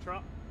on this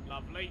truck.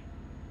 Lovely.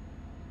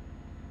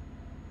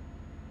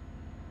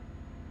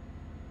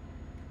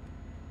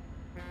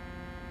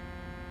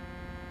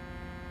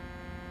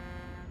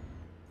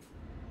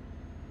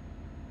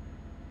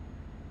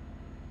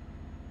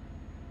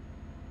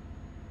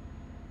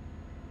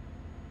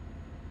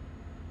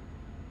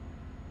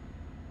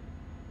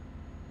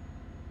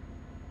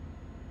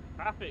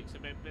 Traffic's a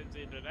bit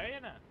busy today,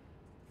 isn't it?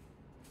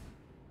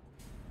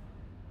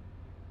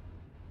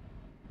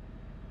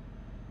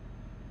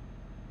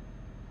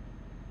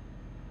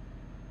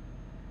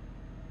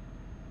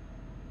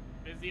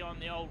 Busy on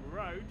the old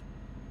road.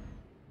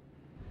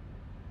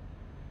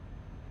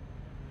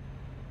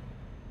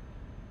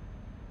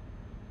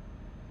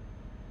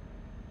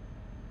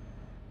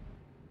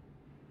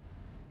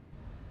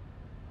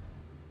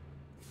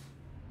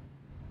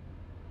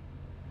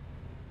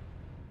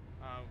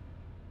 Oh.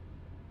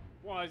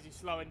 Why is he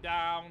slowing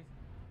down?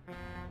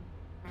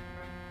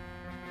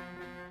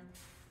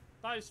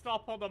 Don't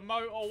stop on the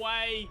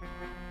motorway.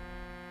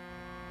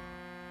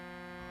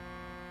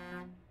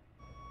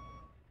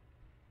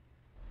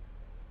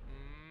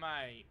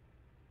 Mate.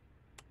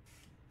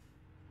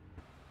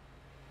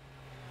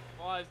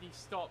 Why has he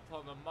stopped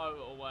on the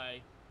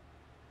motorway?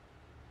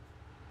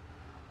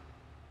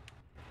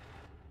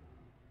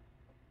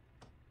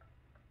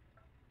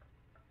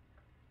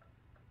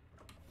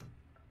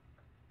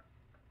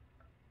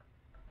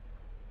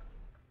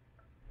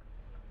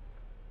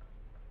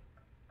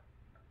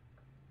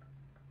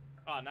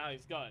 Oh, now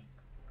he's gone.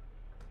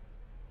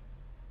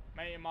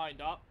 Make your mind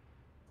up.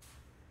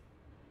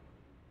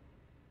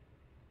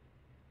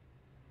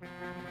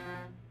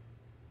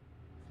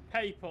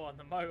 People on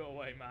the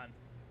motorway, man.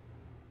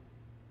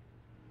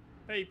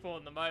 People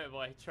on the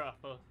motorway,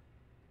 Truffle.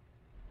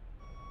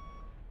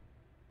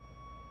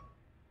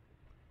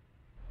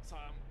 So,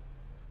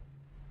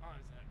 what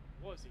is it?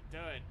 What is he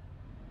doing?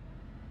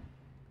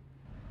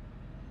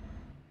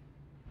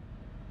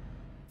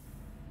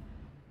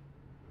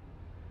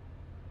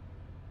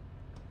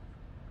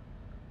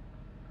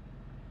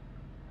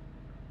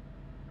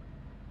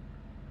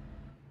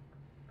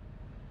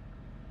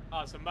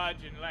 Oh, it's a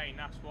merging lane,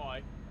 that's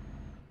why.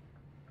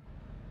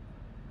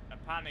 They're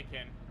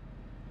panicking.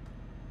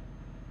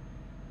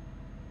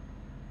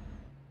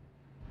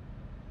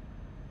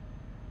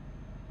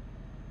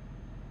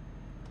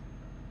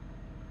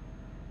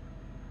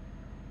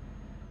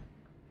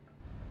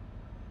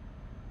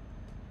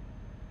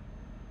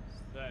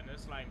 Stay in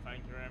this lane, thank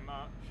you very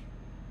much.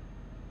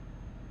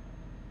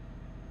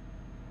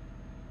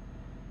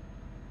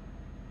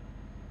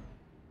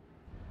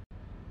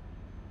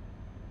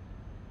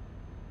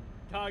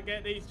 Can't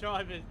get these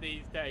drivers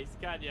these days,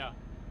 can ya?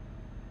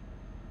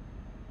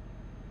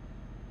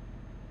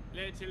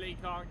 Literally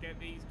can't get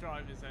these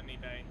drivers any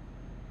day.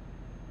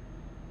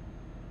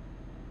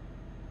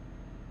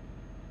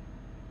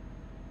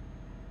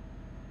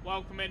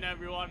 Welcome in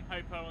everyone,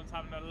 hope everyone's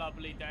having a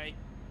lovely day,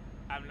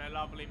 having a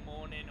lovely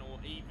morning or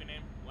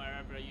evening,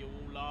 wherever you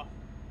all are.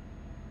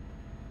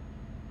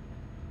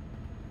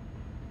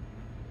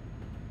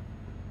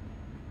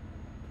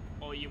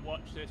 Or you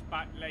watch this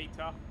back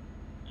later,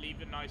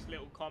 leave a nice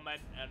little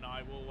comment and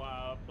I will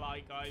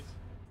reply, guys.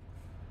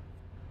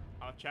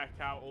 I'll check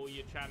out all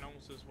your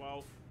channels as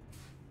well.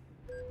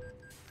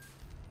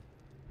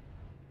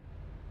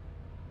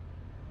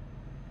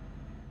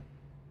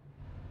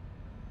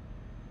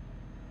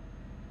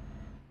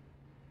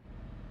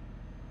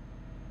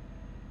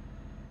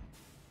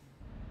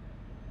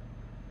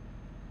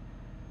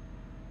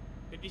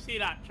 Did you see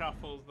that,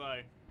 Truffles,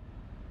 though?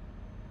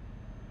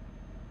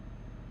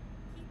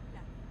 Keep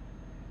left.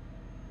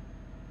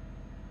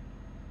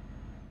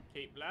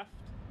 Keep left.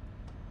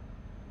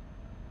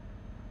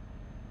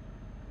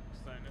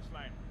 Stay in this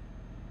lane.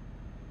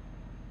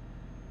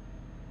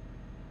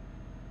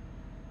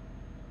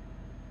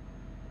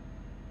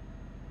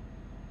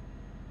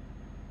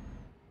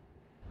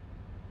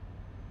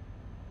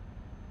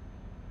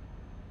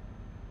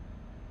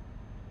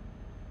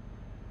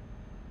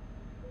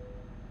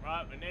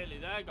 Right, we're nearly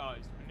there,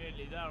 guys. We're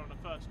nearly there on the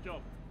first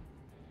job.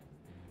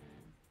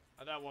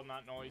 I don't want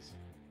that noise.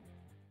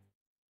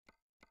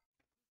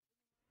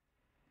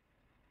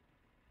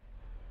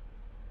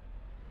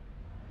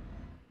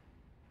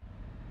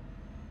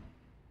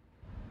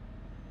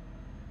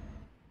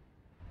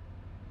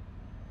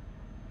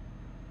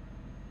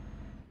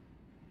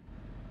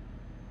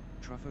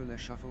 Truffle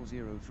Shuffle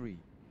 03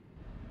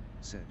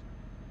 said,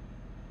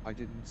 I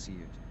didn't see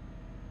it.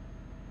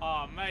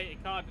 Oh, mate,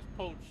 a car just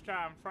pulled straight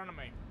out in front of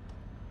me.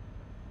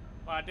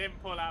 Well, I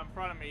didn't pull out in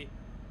front of me.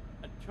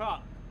 A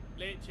truck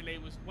literally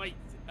was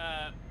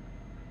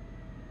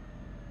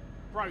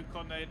broke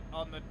on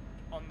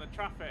the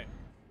traffic.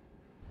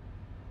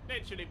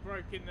 Literally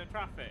broke in the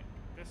traffic.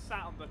 Just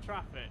sat on the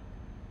traffic.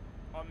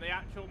 On the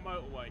actual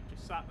motorway,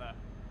 just sat there.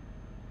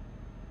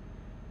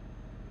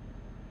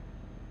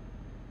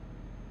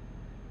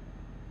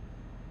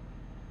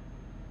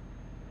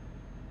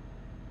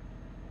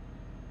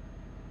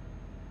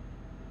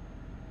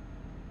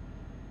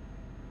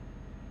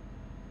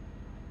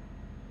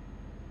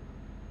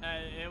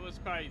 It was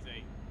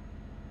crazy.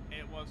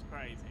 It was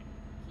crazy.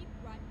 Keep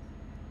right,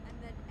 and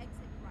then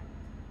exit right.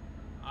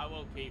 I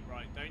will keep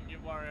right. Don't you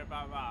worry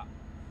about that.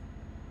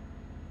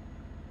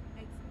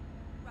 Exit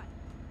right.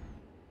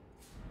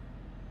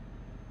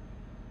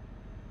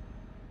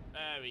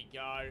 There we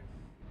go.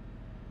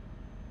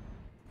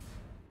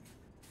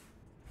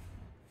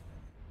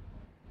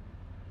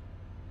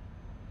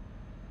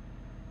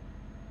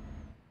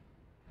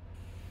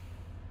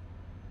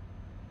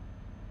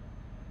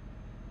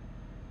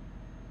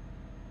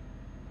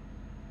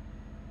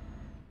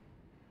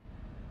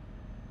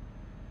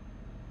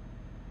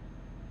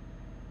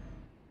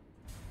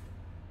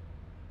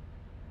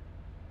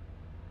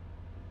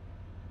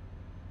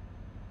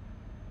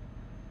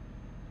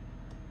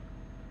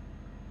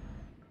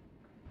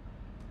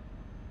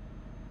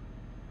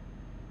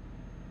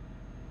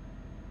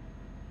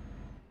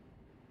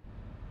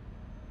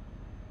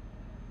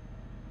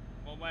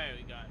 Well, where are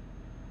we going?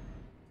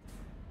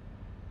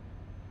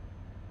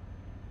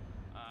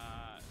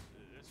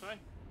 This way?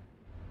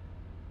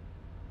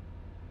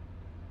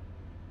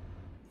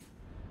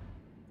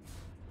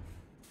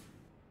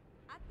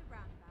 At the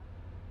roundabout,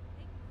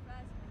 take the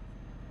first exit.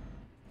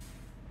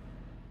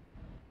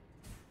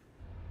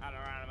 At a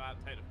roundabout,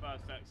 take the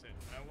first exit.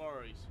 No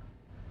worries.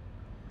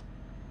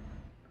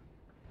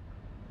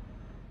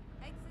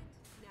 Exit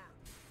now.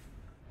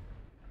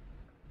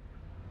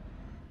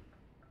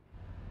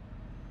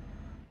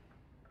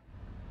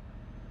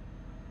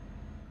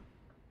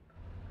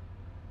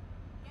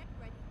 Get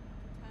ready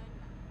to turn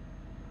left.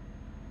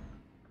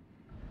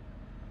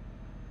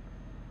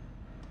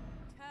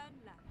 Turn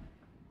left.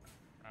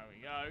 There we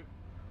go.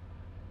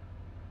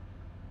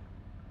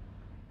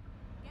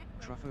 Get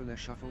ready Truffle to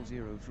Shuffle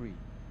turn left. 03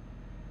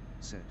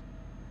 said,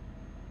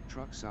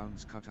 truck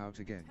sounds cut out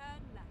again.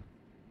 Turn left.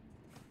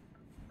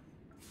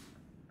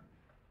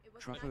 It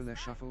was a Truffle nice ride.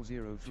 Shuffle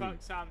 03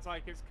 Truck sounds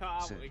like it's cut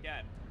out Said.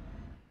 again.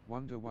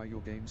 wonder why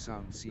your game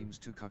sound seems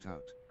to cut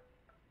out.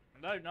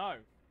 No, no.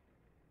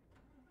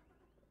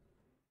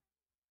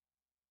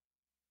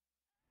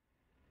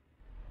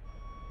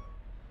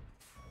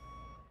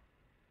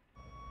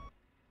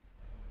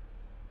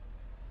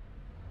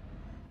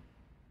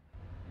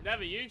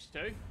 Never used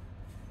to.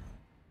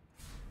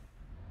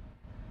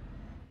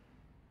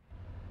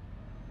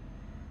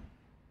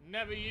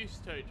 Never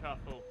used to,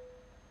 Truffle.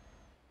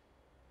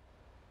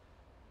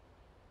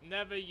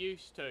 Never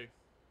used to.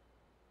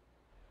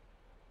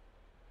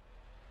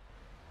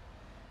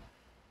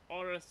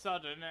 All of a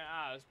sudden it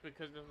has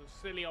because of a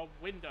silly old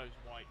Windows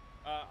wipe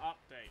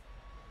update.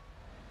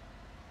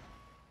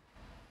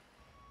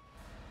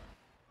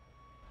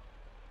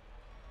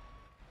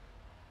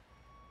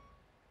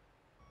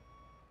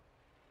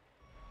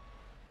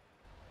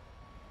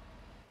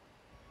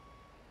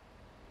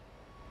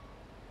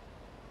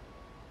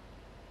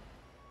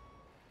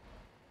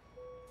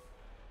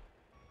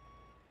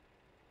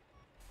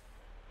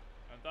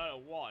 I don't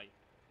know why.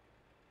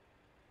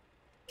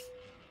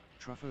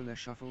 Truffle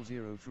Shuffle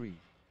 03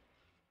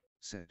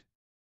 said.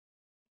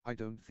 I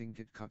don't think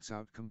it cuts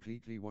out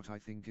completely. What I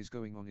think is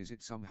going on is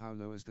it somehow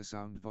lowers the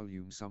sound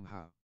volume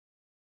somehow.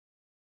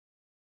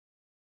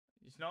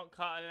 It's not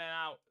cutting it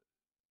out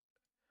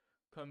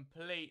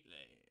completely.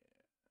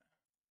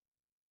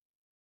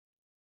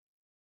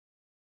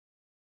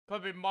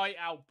 Could be my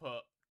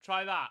output.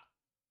 Try that.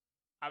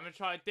 I'm going to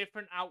try a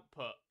different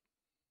output.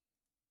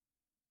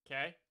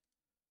 Okay?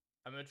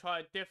 I'm going to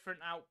try a different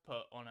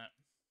output on it.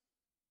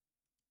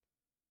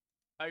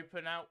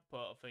 Open output,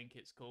 I think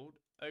it's called.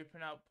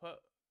 Open output.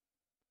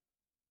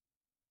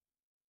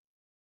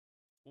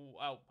 Ooh,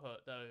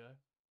 output. There we go.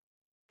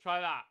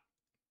 Try that.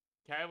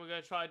 Okay, we're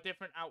going to try a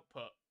different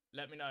output.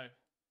 Let me know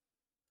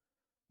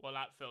what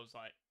that feels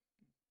like.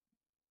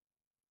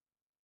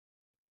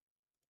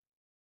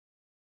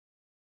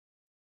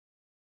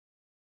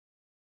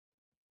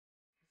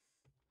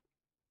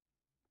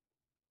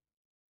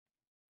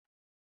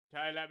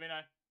 Okay, let me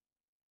know.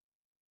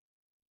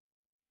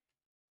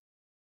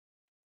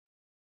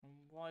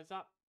 Why is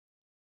that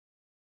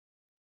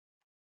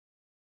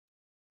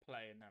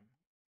playing them?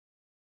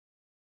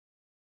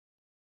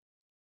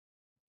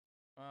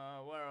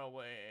 Where are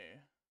we?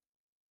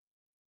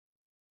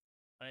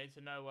 I need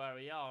to know where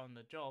we are on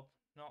the job.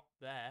 Not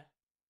there.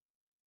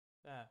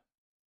 There.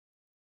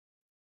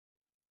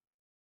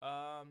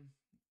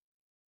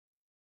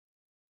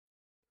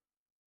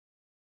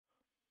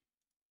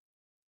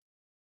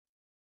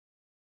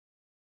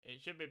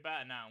 It should be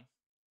better now.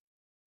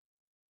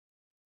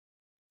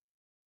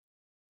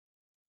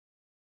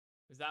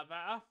 Is that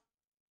better?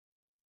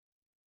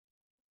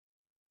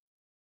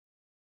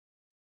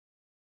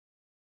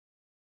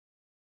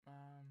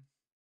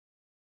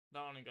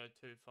 Don't want to go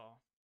too far.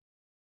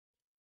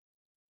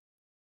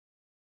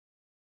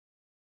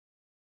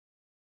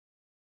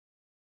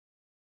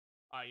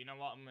 Alright, you know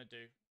what I'm going to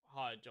do?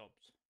 Hire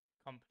jobs.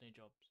 Company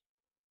jobs.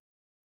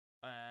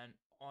 And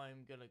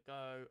I'm going to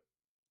go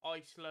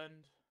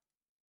Iceland.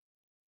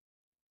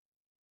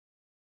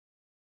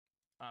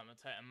 I'm going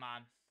to take a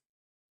man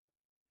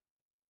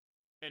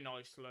in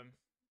Iceland.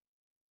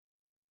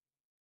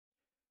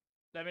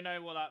 Let me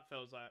know what that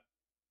feels like.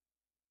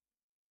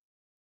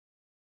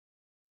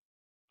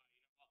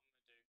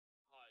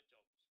 Hire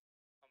jobs.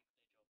 Company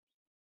jobs.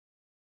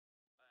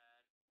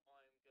 And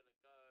I'm going to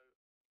go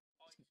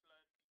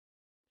Iceland.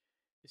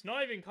 It's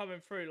not even coming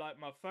through like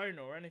my phone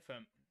or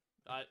anything.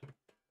 Like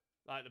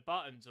the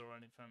buttons or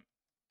anything.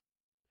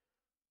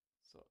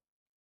 So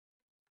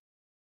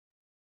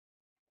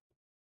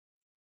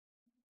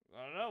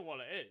I don't know what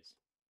it is.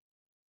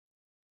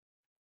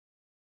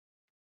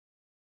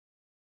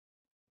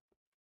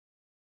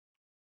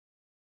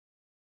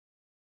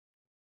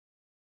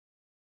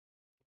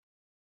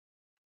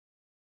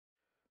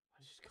 I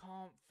just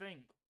can't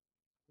think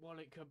what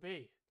it could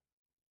be.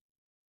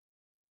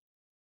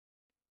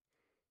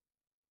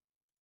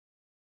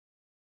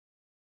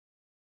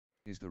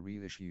 Is the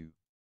real issue.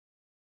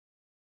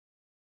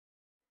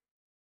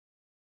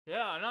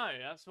 Yeah, I know.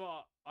 That's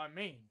what I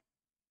mean.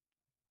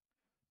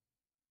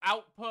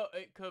 Output,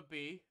 it could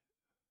be.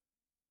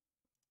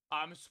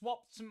 I'm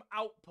swapped some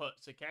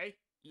outputs, okay?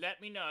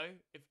 Let me know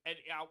if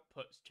any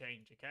outputs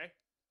change, okay?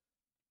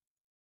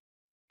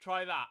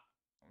 Try that,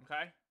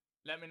 okay?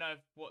 Let me know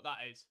what that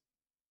is.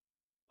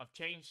 I've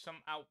changed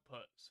some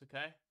outputs,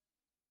 okay?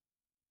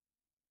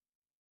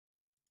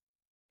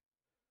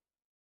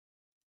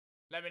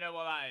 Let me know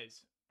what that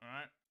is,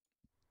 alright?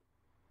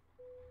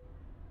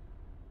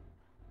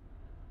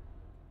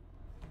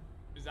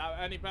 Is that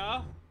any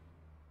better?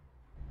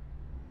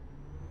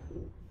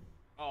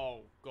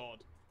 Oh,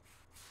 God.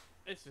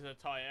 This is a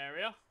tight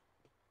area.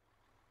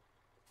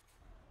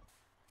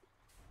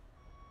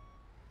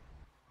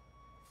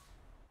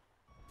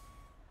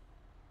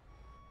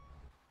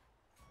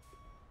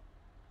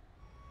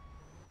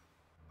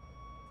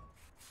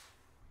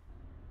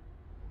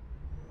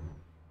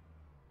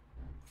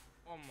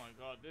 Oh my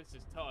God, this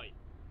is tight.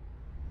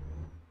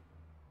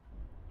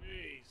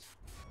 Jeez.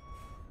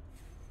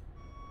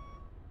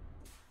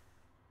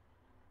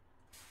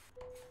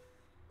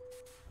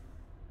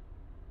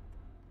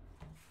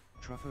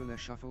 Truffle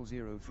Shuffle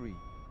 03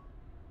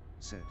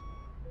 said.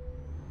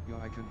 Yeah,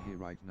 I can hear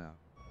right now.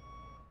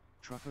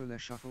 Truffle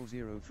Shuffle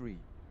 03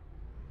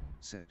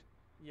 said.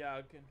 Yeah,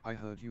 I can. I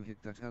heard you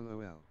hit that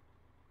LOL.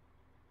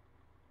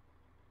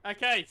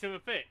 Okay, so we're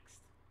fixed.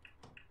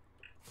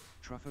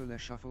 Truffle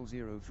Shuffle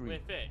 03 We're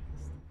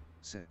fixed.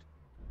 said.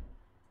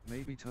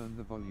 Maybe turn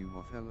the volume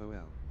off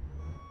LOL.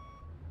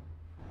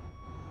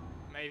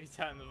 Maybe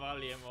turn the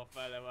volume off,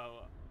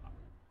 LOL.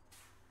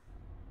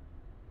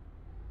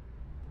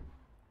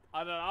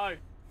 I don't know.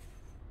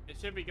 It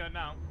should be good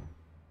now.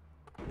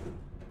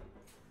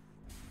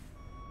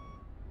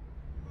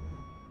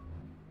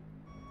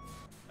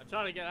 I'm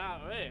trying to get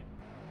out of here.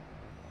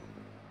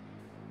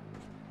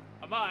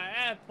 I'm at an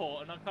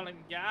airport and I can't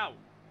even get out.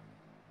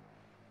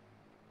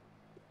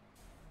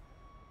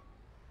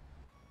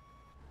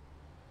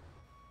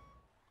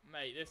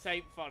 Mate, this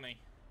ain't funny.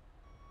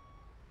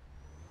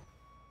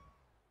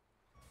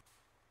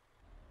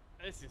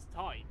 This is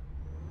tight.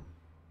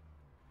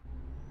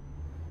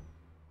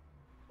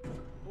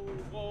 Oh,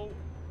 whoa.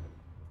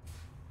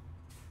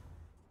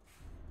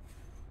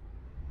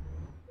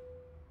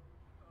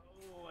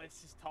 Oh,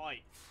 this is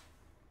tight.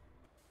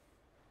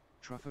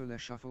 Truffle Le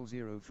Shuffle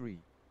 03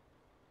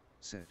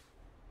 said.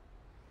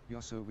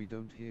 Yosso, we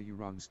don't hear you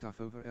run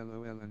stuff over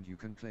LOL and you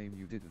can claim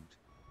you didn't.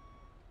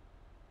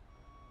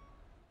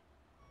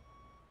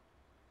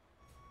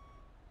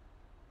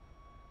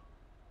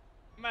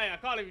 Mate, I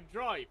can't even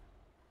drive.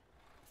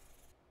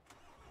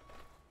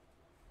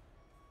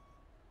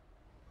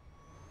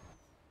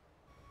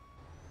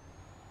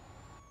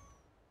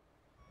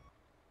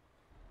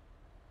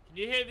 Can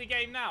you hear the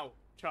game now,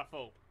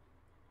 Truffle?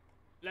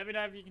 Let me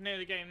know if you can hear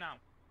the game now.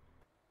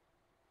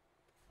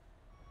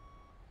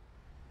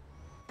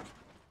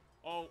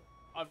 Oh,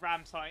 I've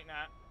rammed something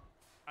that.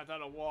 I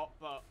don't know what,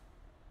 but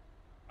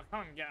I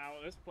can't even get out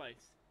of this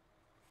place.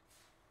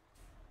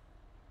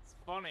 It's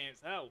funny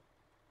as hell.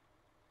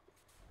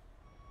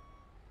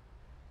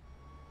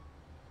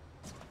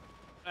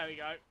 There we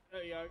go.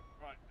 There we go.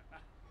 Right.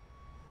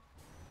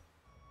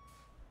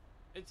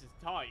 This is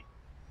tight.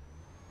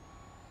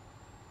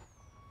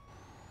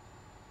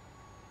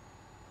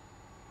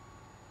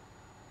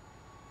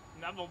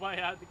 Another way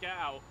out to get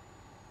out.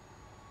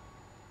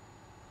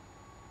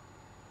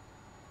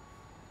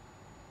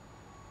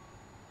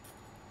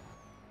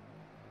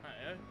 There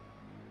you go.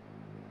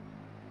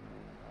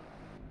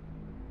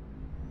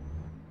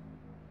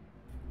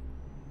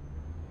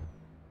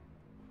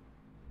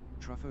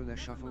 Truffle Le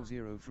Shuffle 03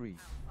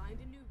 I'll find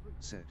a new route.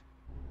 said.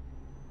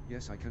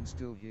 Yes, I can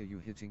still hear you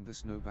hitting the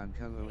snowbank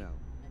LOL. Let's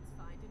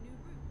find a new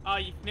route. Oh,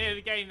 you can hear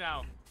the game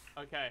now.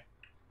 Okay.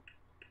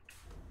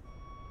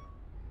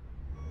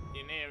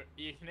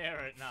 You can hear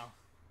it now.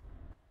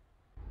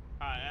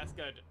 Alright, that's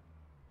good.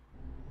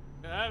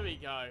 There we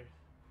go.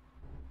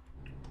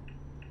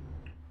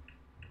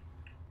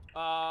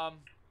 I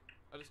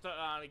just don't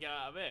know how to get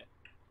out of it.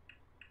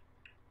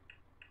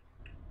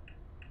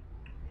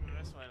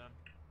 This way then.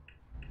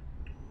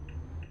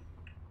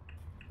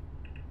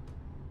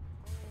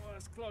 Oh,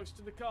 that's close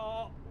to the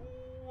car.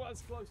 Oh,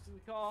 that's close to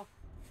the car.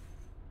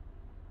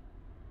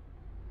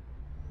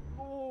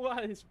 Oh,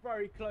 that is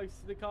very close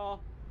to the car.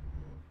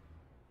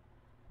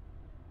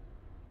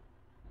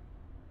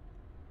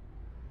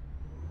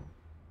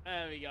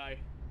 There we go.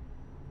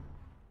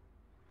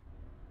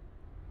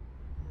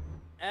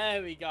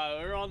 There we go.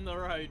 We're on the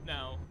road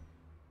now.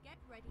 Get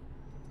ready to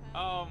turn.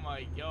 Oh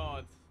my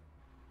god.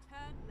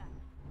 Turn left.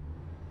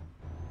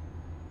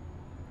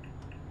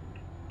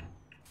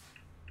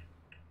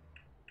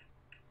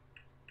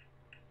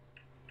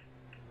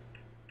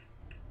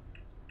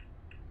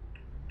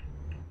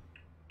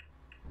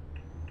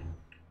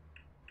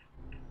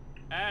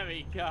 There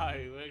we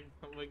go.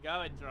 We're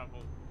going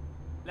trouble.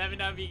 Let me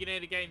know if you can hear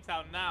the game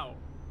sound now.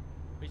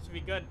 We should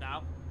be good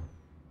now.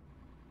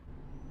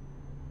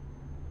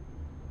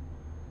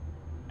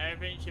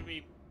 Everything should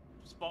be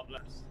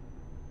spotless.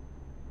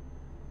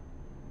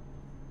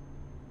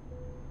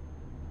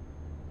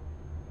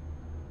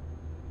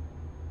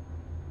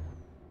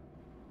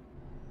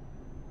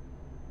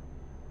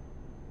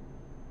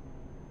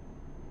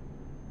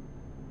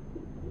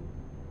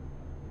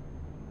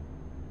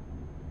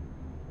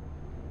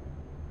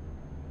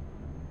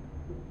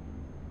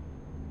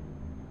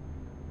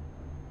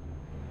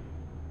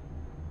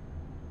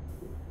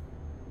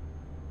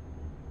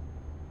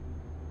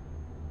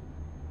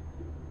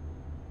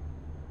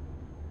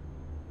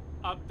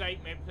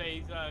 Update me,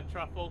 please,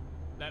 Truffle.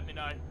 Let me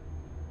know.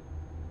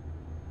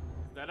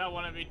 'Cause I don't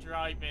want to be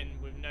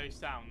driving with no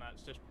sound.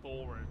 That's just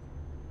boring.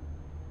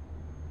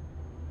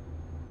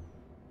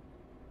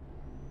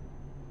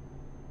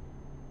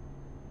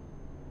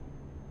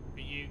 For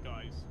you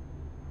guys.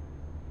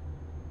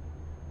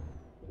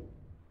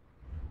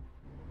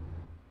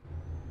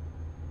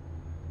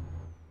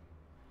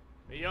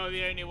 But you're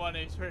the only one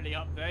who's really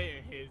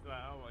updating. He's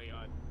like, oh my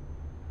god.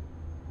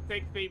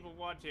 6 people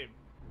watching.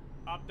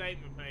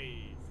 Update me,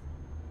 please.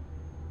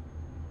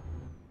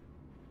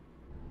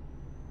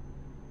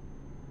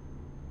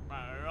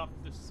 Right, we're off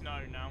the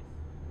snow now.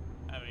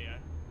 There we go.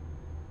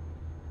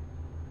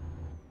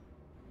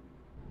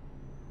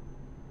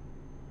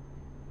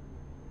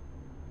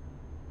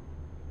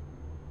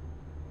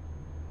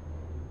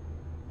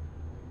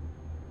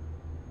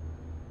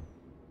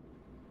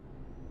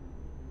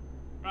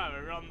 Right,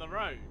 we're on the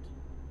road.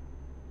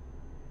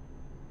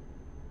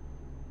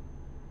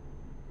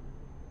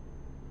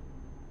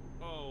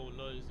 Oh,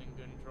 losing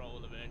control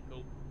of the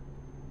vehicle.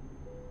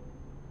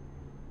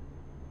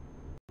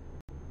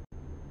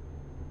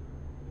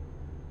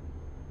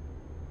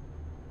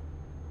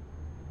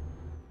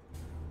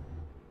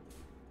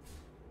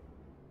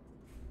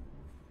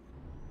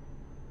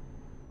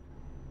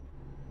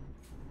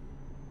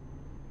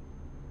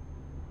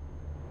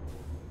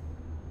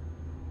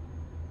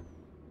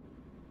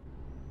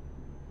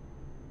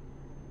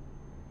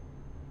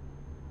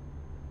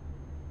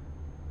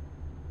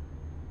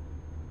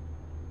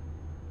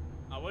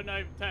 wouldn't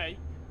overtake.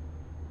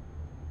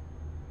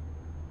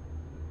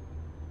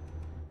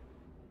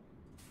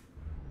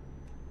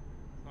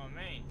 That's what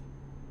I mean.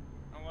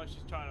 Unless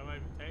she's trying to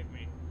overtake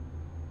me.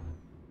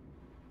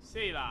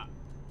 See that?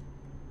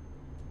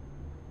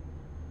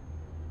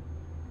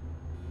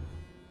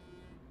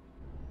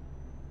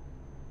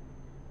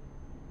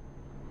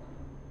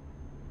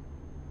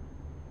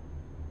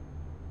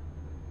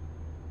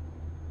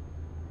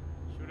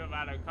 Should have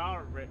had her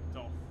car ripped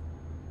off.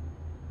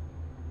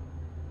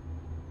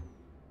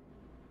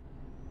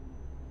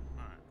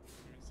 Alright,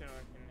 let me see if I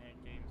can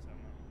hit game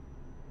somewhere.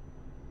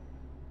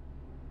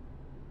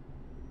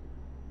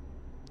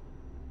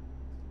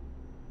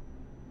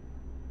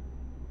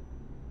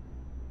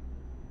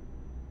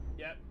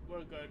 Yep,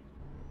 we're good.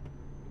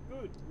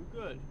 We're good,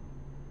 we're good.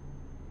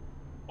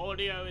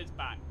 Audio is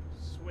back.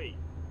 Sweet.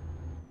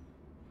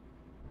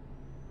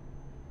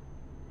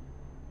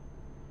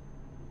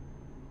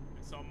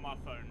 It's on my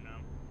phone now.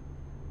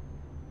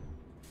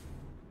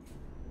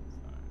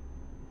 So,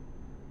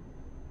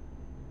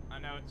 I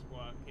know it's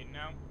working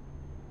now.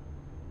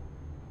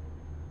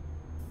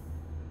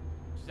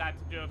 Just had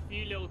to do a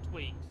few little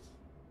tweaks.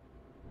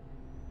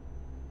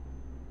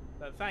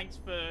 But thanks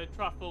for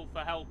Truffle for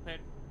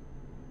helping.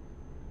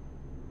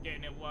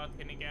 Getting it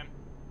working again.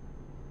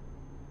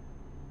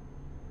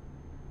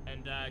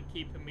 And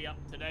keeping me up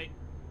to date.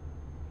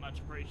 Much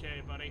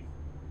appreciated, buddy.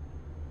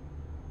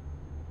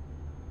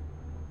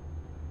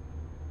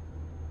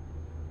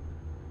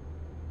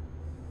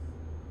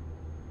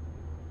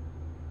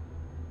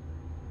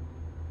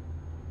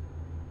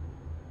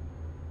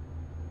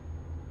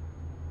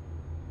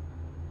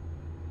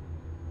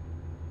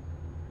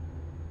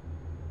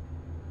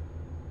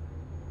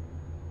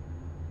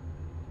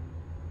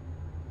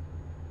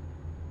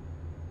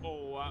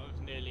 Oh, that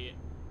was nearly it.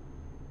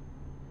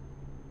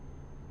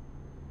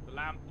 The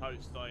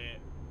lamppost I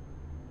hit.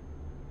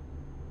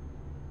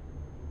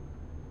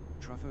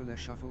 Truffle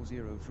Shuffle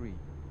 03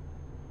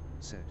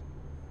 said.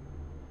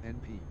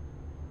 NP.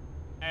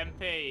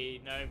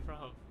 MP, no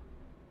prob.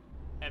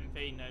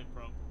 MP, no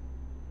prob.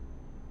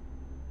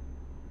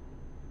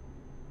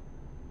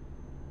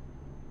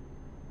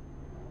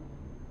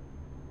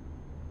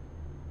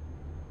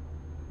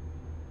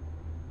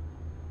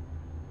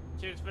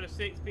 Cheers for the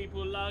 6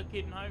 people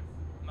lurking, Hope.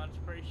 Much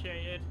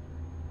appreciated.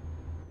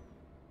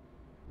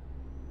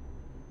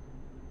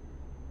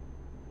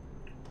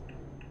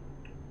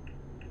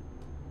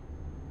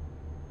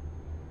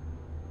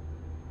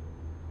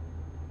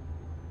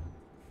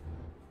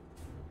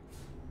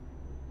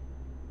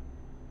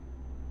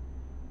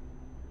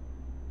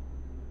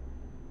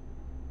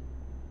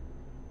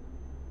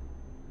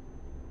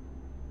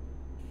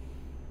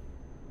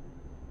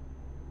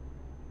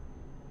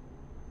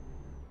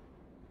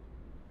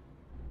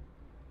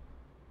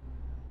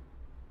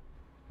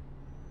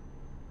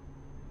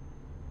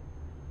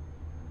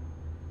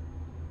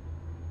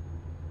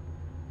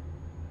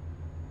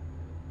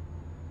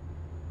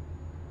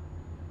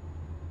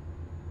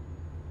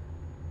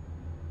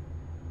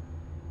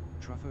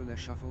 Truffle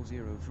Shuffle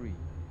 03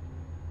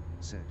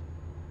 said.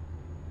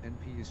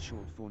 NP is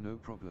short for no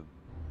problem.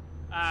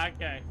 Ah,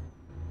 okay.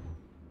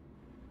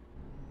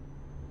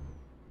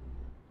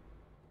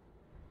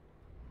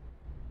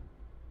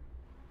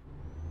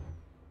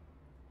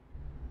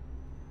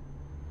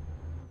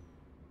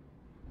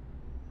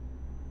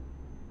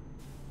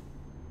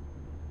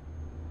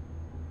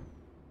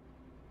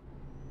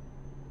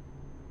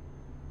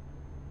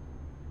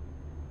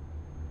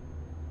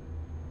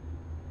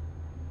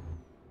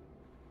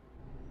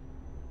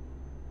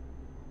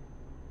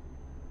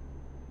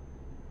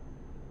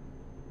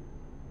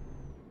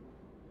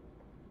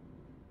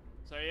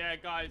 So yeah,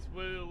 guys,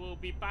 we'll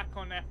be back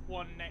on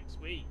F1 next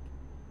week.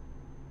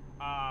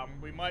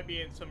 We might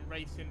be in some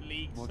racing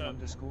leagues. Mod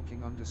underscore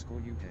king underscore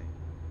UK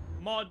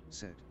Mod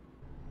said.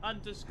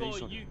 underscore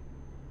Hey,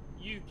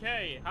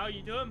 UK. How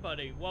you doing,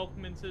 buddy?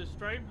 Welcome into the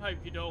stream. Hope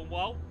you're doing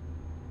well.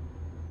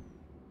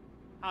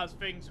 How's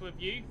things with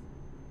you?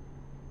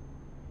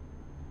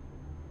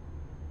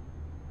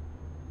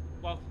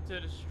 Welcome to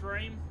the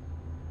stream.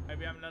 Hope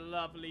you're having a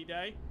lovely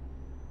day.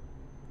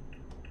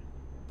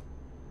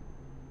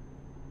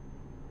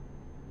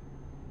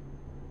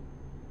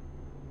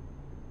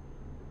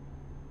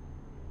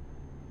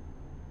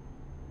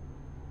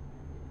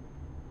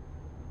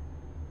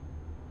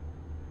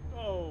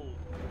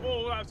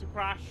 Oh, that's a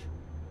crash.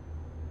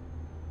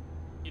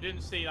 You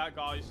didn't see that,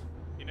 guys.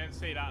 You didn't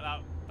see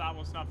that. That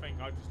was nothing.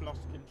 I just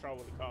lost control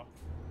of the car.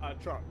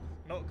 Truck.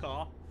 Not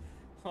car.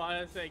 Why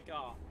did I say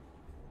car?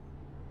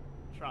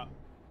 Truck.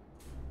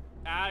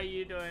 How are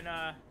you doing,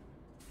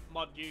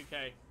 Mod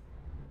UK?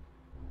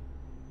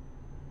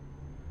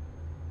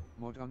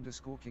 Mod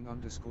underscore king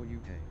underscore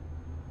UK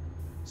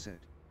said.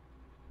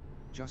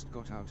 Just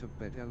got out of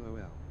bed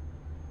LOL.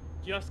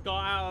 Just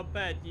got out of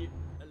bed, you...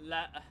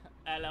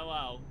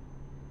 LOL.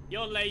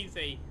 You're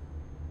lazy.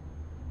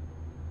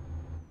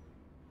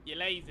 You're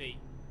lazy.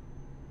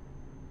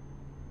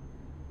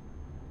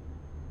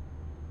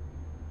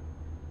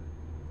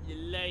 You're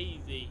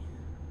lazy.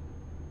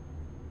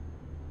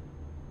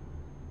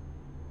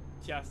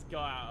 just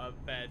got out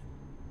of bed.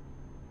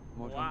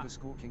 Mod Wow.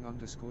 underscore king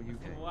underscore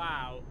UK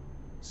Wow.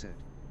 said.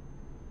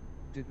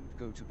 Didn't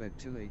go to bed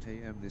till 8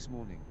 AM this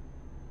morning.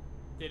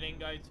 Didn't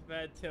go to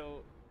bed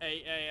till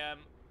 8 AM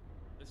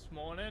this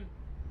morning.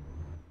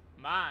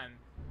 Man.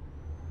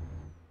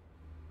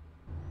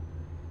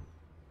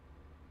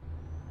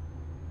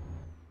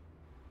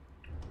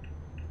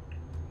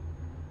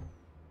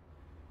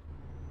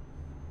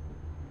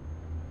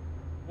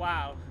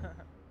 Wow.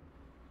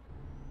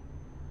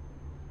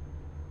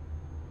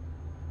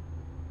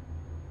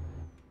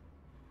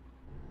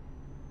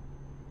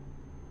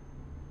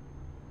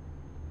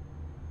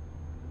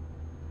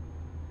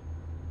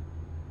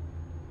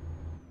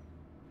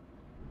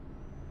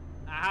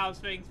 How's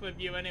things with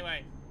you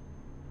anyway?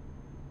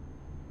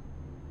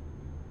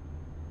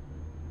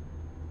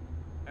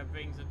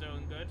 Things are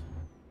doing good.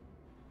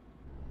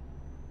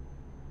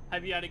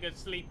 Hope you had a good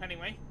sleep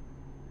anyway.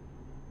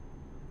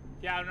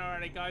 If you haven't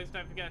already, guys,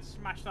 don't forget to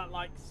smash that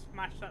like,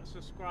 smash that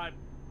subscribe,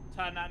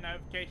 turn that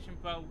notification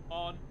bell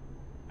on,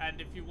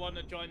 and if you want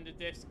to join the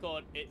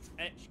Discord, it's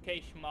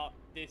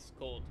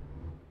 !Discord.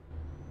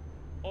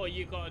 All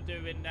you gotta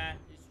do in there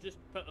is just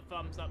put a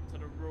thumbs up to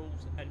the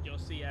rules, and you'll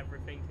see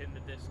everything in the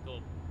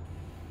Discord.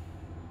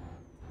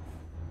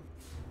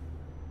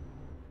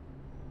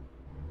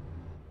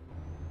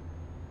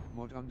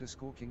 Mod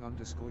underscore king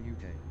underscore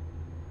UK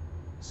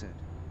said.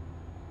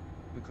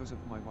 Because of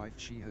my wife,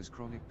 she has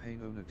chronic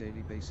pain on a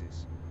daily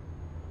basis.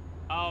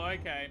 Oh,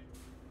 okay.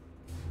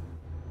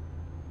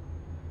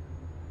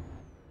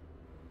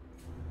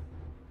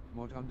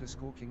 Mod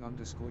underscore king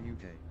underscore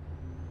UK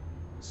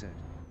said.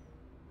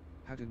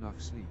 Had enough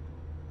sleep.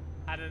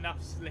 Had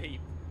enough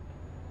sleep.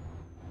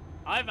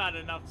 I've had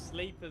enough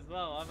sleep as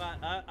well.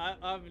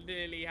 I've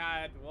nearly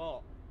had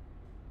what?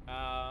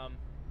 Oh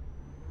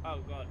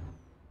god.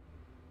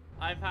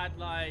 I've had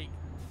like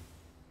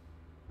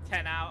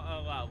 10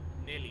 hours, well,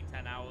 nearly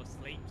 10 hours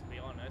sleep to be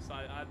honest.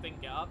 I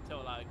didn't get up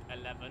till like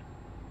 11.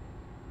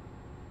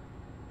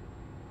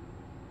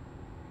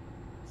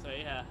 So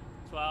yeah,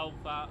 12,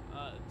 12,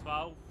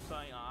 something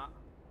like that.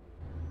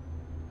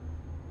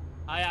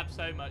 I have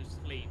so much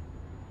sleep.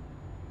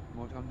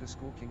 Mod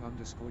underscore king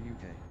underscore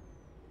UK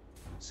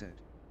said.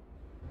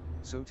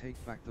 So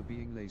take back the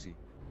being lazy.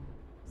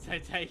 So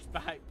take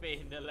back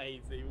being the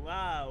lazy.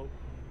 Wow.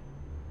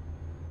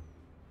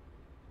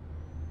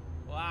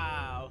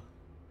 Wow.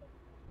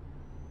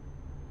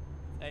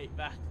 Take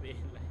back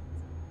being lazy.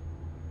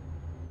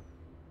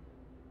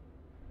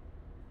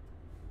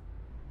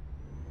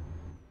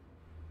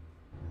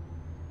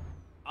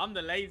 I'm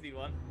the lazy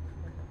one.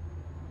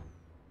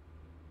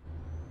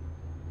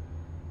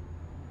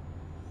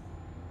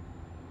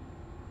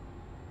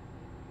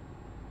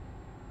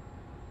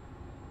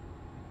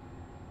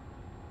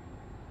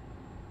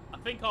 I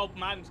think old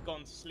man's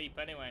gone to sleep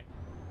anyway.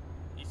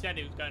 He said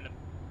he was going to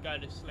go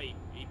to sleep.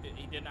 He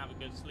didn't have a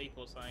good sleep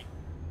or something.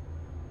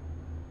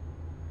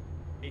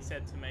 He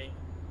said to me.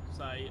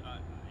 So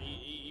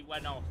he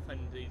went off and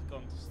he's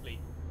gone to sleep.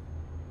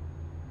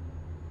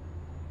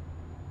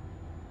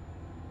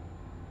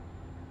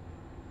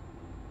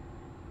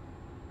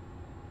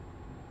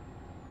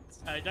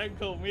 So don't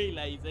call me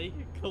lazy.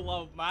 Call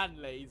old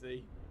man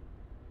lazy.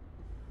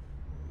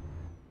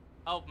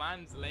 Old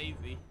man's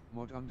lazy.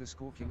 Mod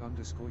underscore king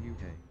underscore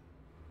UK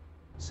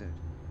said.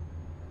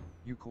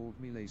 You called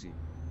me lazy.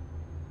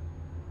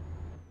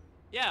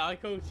 Yeah, I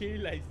called you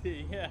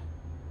lazy, yeah.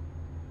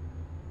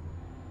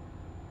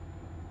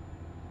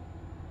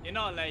 You're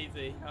not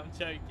lazy, I'm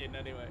joking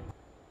anyway.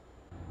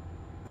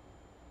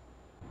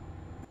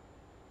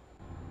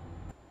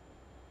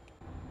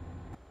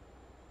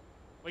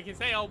 We can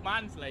say old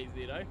man's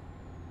lazy though.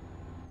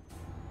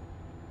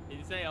 You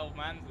can say old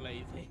man's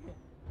lazy.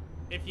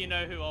 If you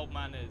know who old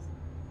man is.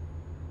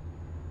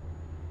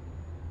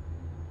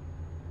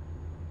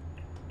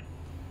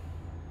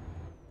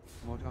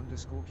 Mod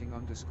underscore king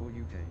underscore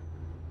UK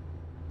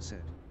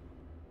said.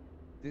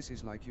 This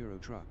is like Euro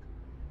Truck.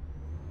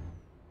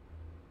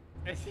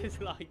 This is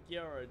like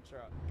Euro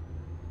Truck.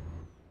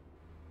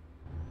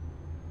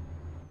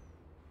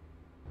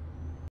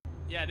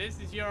 Yeah, this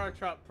is Euro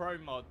Truck Pro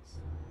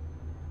mods.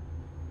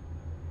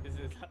 This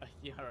is like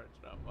Euro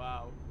Truck,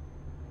 wow.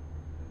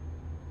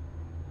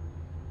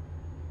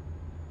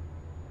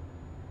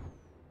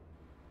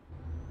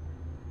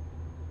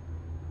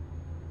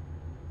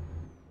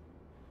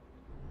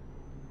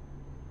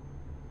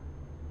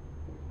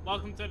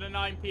 Welcome to the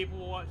 9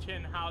 people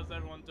watching. How's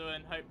everyone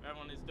doing? Hope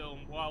everyone is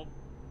doing well.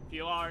 If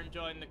you are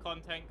enjoying the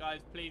content,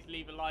 guys, please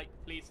leave a like.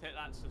 Please hit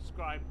that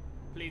subscribe.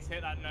 Please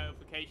hit that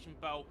notification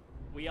bell.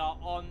 We are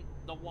on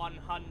the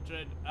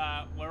 100.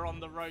 We're on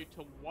the road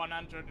to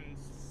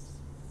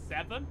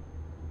 107.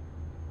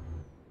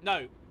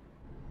 No,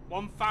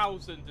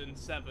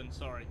 1007.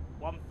 Sorry,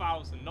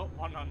 1000, not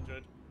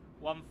 100.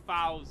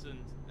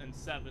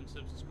 1007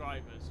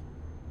 subscribers.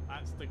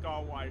 That's the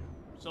goal I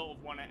sort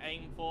of want to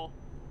aim for.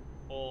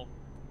 Or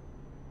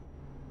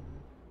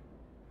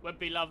would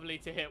be lovely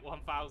to hit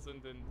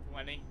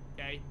 1020,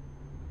 okay,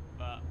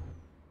 but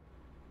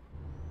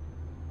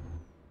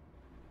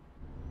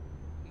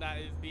That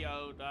is the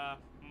old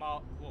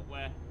mark what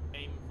we're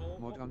aiming for.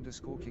 Mod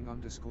underscore king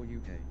underscore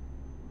UK.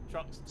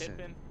 Truck's said,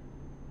 tipping.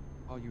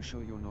 Are you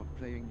sure you're not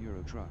playing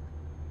Euro Truck?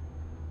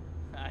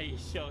 Are you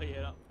sure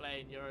you're not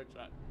playing Euro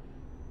Truck?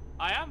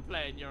 I am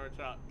playing Euro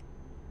Truck.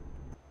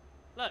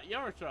 Look,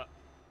 Euro Truck.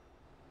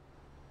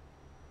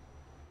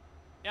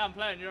 Yeah, I'm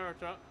playing Euro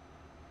Truck.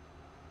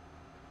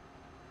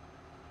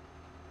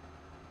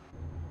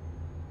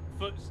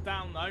 Foot's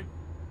down though.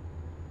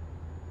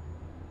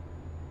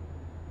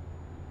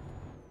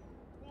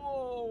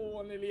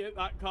 Whoa, I nearly hit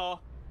that car.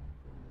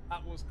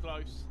 That was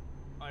close.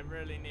 I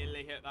really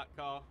nearly hit that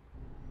car.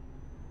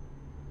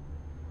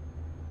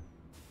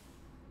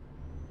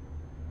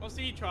 What's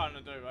he trying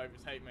to do?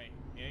 Overtake me?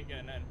 He ain't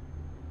getting in.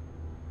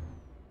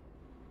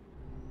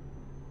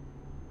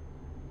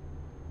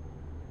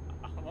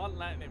 I wasn't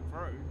letting him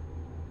through.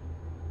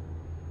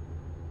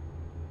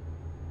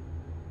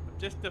 I'm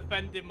just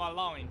defending my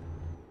line.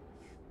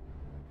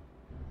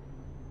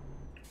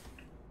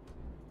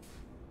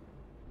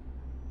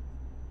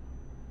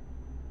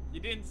 You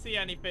didn't see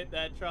anything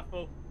there,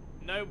 Truffle.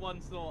 No one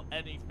saw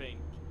anything.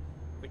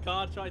 The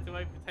car tried to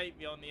overtake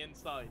me on the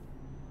inside.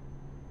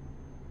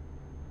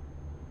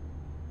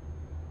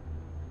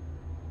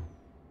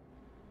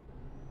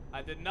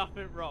 I did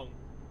nothing wrong.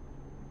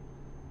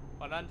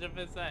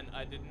 100%,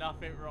 I did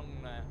nothing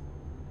wrong there.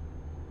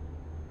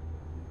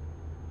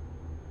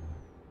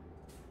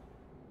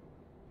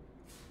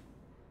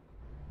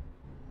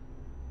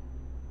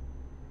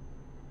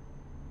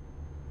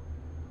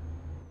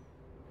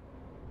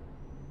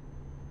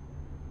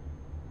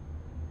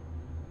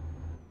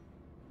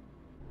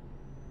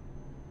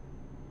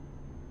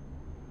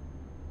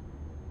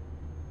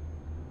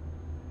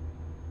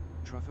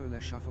 Truffle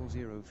Shuffle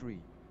 03.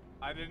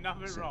 I did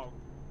nothing said, wrong.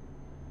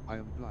 I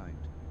am blind.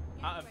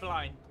 I'm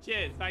blind.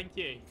 Cheers, thank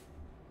you.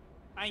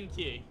 Thank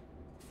you.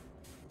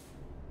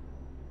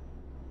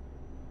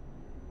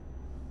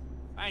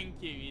 Thank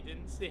you, you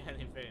didn't see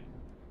anything.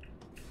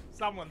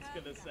 Someone's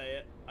gonna say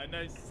it. I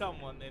know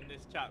someone in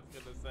this chat's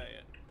gonna say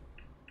it.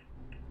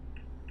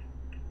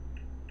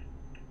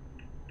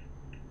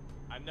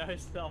 I know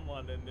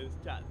someone in this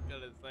chat's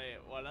gonna say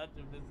it,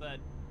 100%.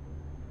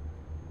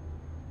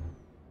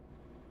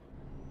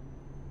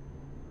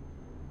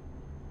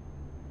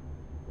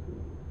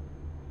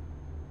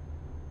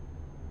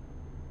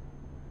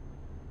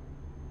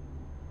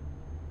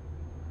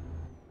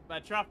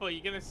 But Truffle,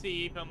 you're gonna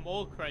see even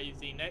more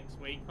crazy next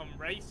week on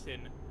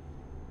racing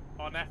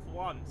on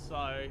F1.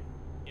 So,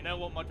 you know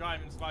what my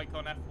driving's like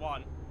on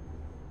F1.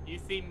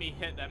 You've seen me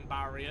hit them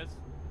barriers.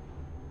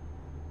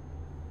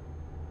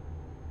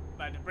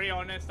 But to be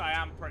honest, I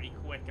am pretty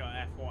quick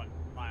at F1.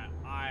 Like,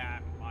 I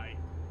am, like,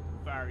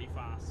 very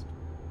fast.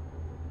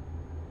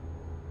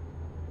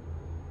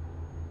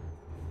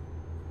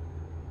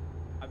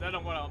 I don't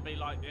know what it'll be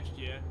like this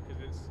year,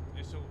 because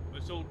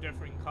it's all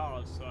different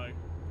cars, so I'm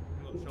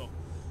not sure.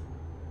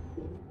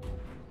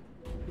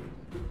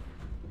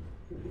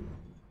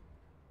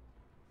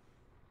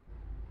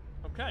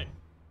 Okay.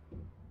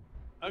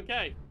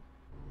 Okay.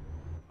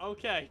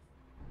 Okay.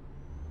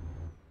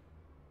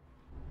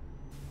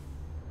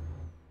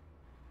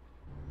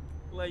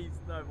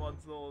 Please no one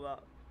saw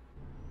that.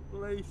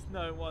 Please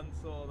no one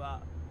saw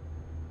that.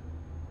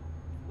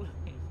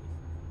 Please.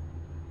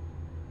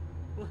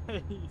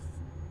 Please.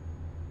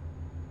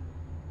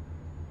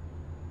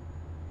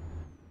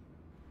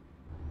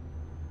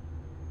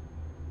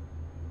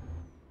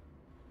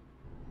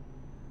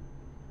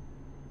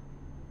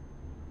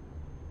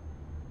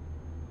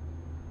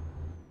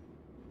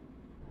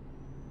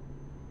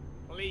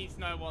 Please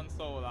no one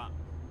saw that.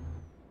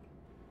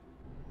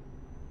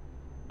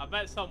 I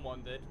bet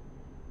someone did.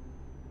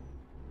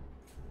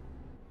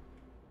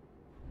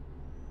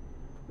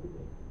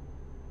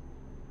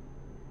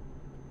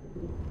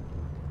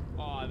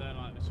 Oh, I don't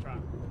like this track.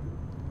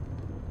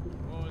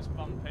 Oh, it's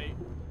bumpy.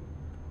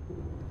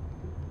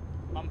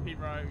 Bumpy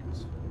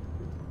roads.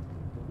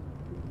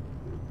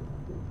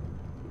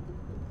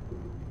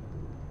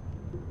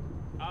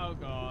 Oh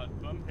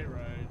god, bumpy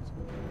roads.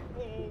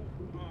 Oh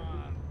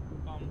man,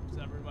 bumps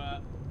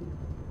everywhere.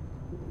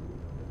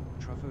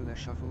 Truffle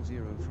Shuffle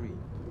 03.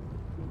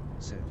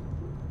 said,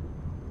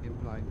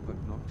 implied but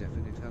not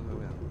definite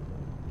LOL.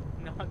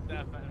 Not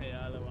definitely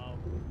LOL.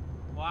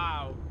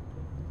 Wow.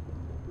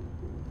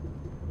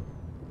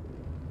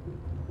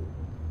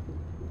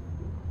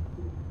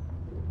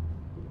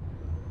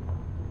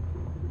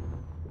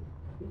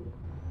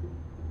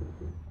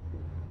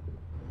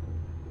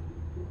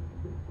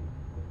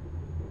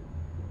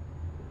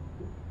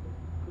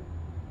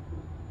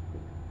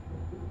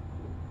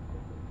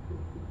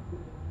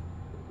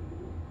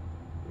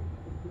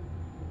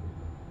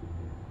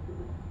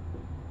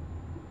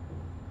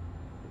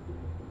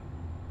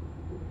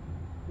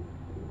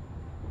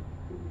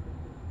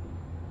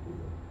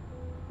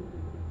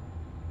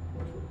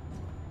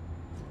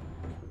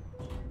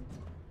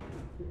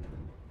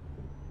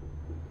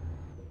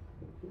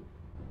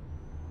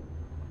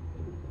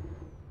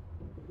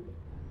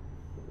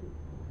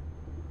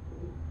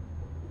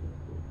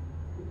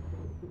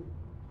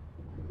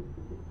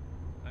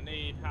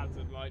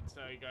 hazard lights,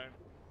 there you go.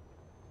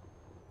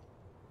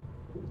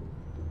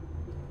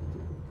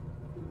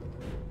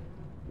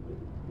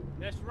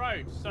 This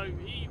road's so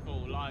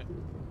evil, like,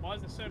 why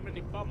is there so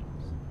many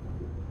bumps?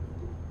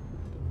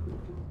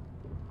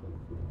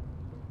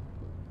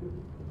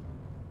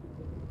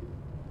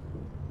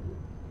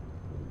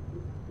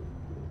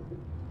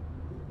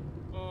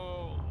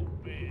 Oh,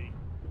 me.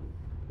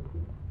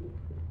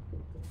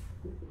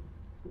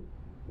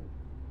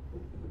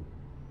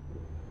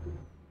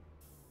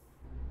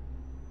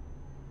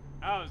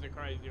 That was a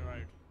crazy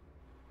road.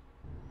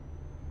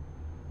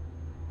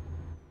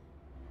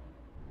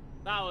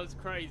 That was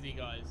crazy,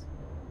 guys.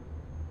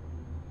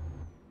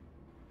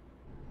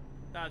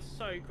 That's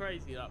so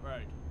crazy, that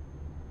road.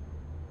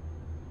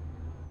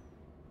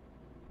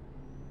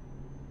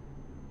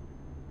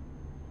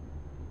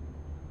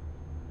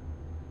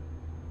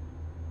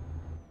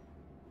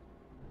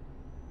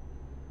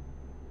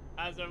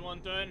 How's everyone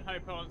doing?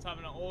 Hope everyone's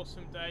having an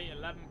awesome day.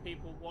 11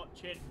 people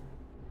watching.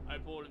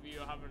 Hope all of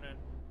you are having a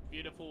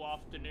beautiful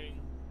afternoon,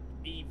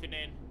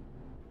 evening,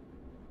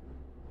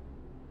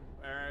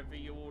 wherever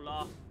you all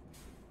are.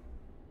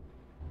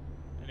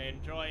 And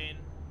enjoying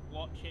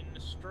watching the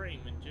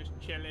stream and just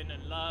chilling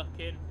and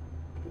lurking.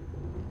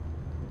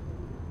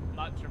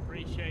 Much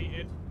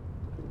appreciated.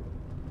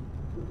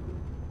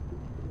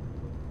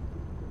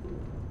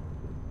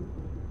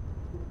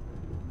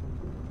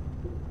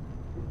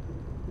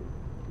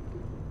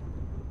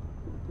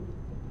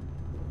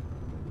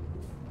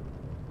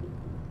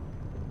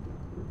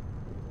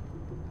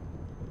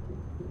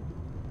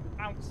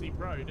 Bouncy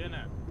road, isn't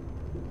it?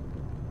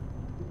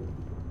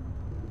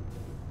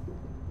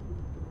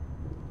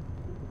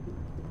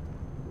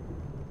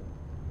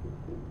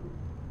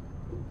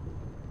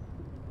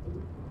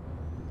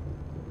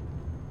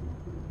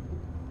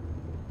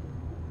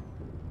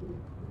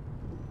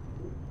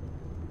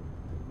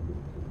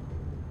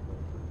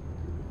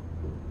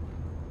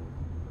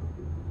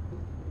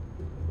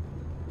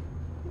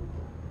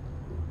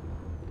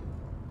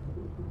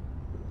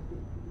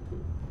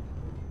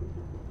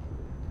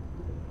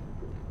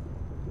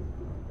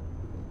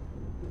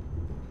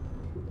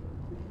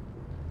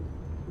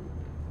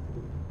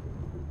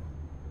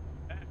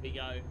 There we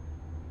go.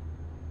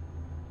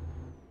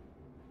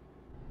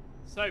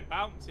 So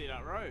bouncy,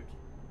 that road.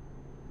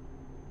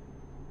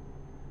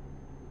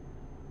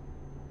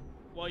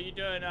 What are you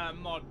doing,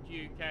 Mod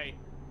UK?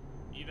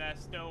 You there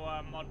still,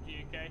 Mod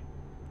UK?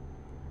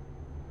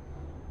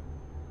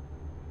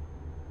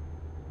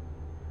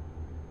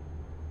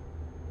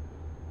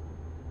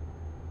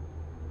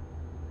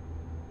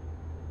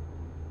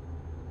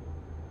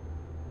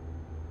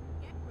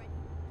 Get ready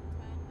to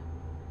turn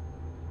left.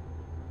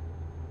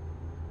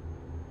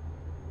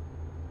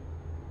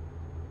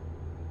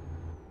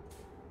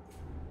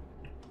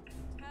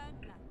 Turn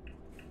left.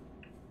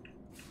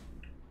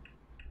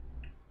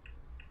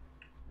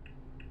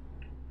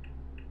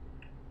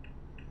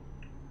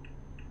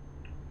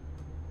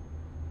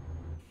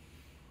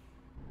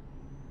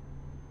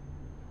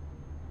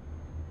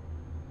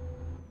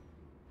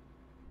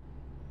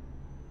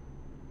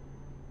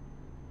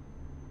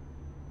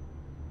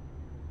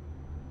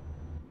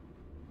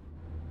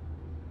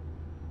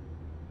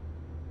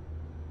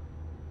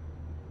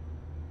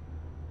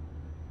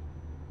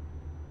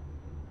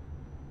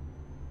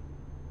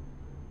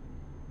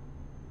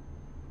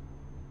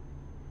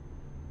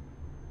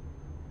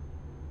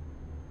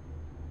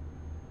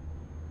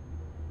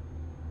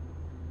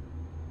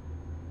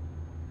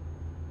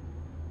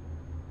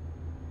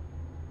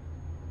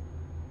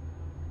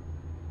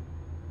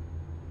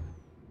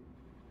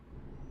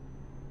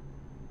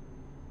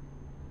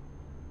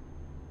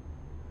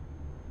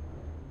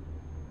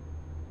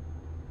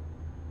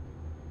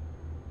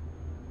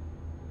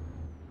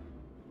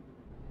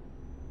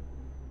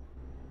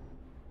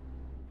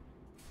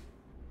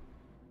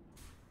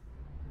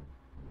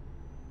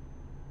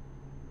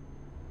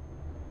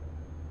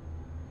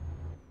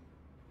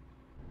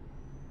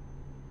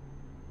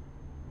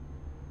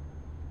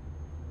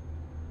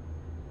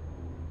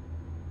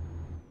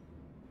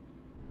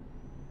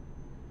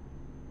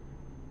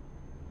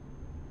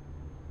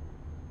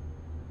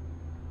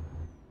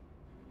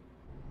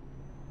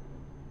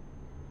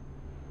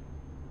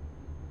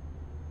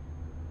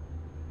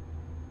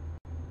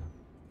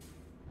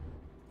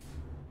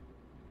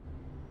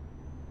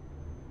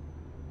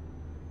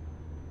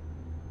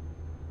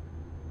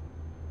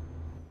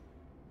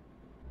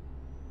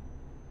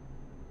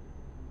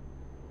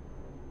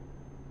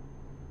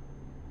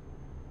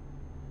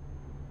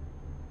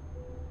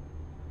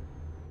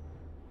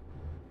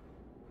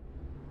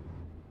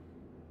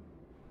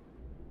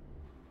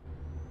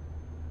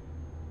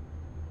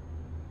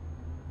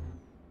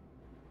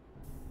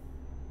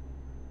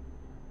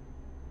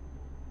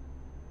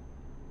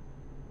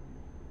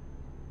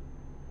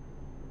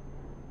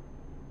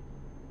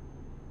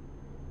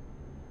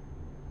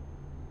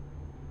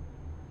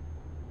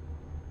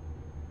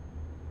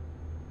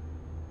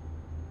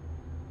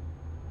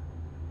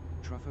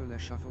 Truffle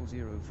Shuffle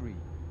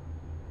 03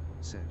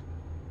 said,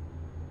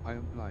 I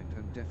am blind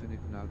and deafened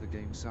now, the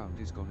game sound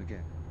is gone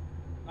again.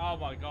 Oh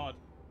my god.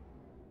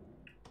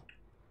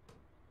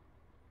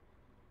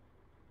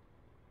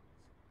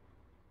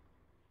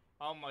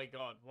 Oh my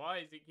god.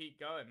 Why does it keep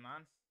going,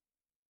 man?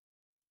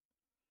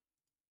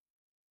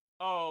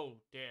 Oh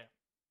dear.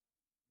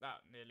 That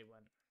nearly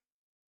went.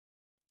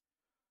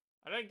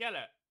 I don't get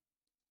it.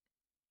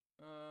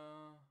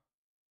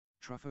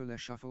 Truffle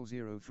Shuffle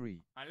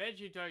 03 I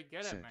legit don't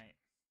get it, said, mate.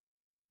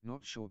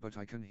 Not sure, but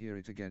I can hear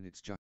it again.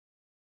 It's just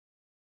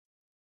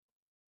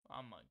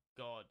Oh my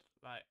god.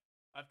 Like,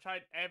 I've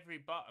tried every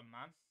button,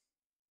 man.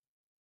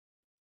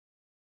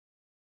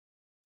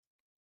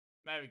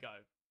 There we go.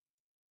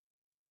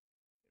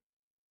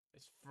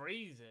 It's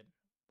freezing.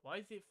 Why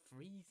is it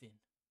freezing?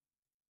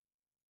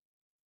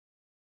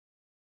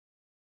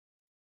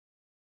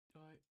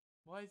 Like,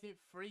 why is it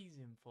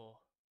freezing for?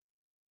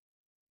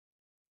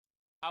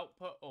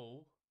 Output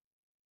all.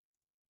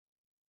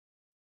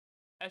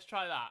 Let's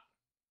try that.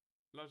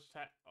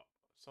 Logitech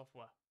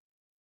software.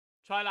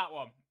 Try that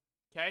one.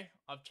 Okay?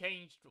 I've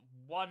changed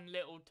one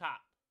little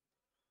tap.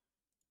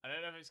 I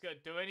don't know if it's going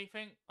to do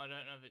anything. I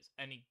don't know if it's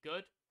any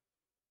good.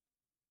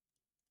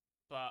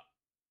 But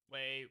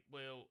we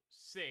will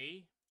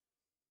see.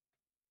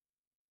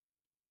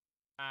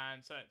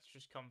 And so it's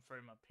just come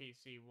through my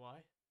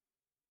PCY.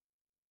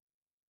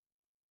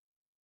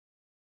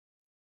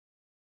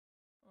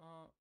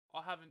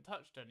 I haven't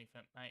touched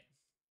anything, mate.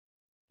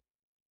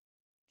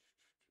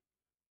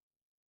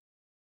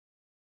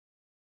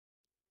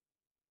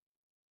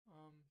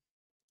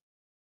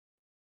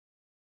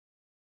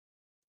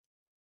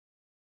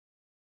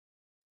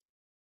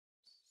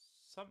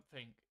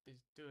 Something is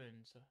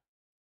doing so.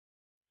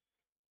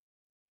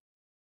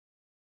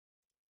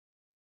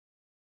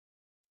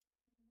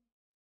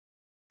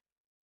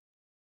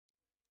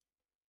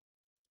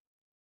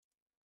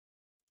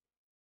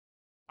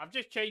 I've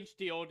just changed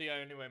the audio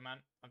anyway, man.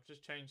 I've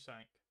just changed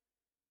something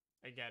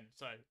again.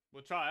 So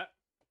we'll try it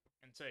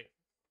and see.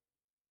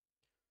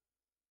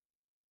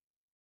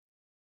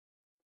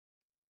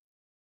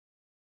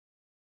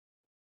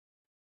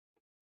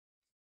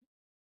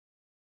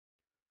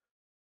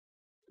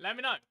 Let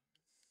me know.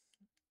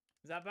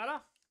 Is that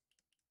better?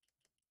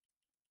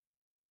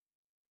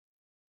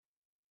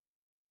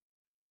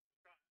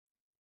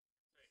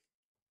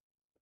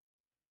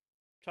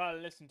 Try to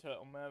listen to it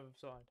on my other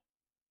side.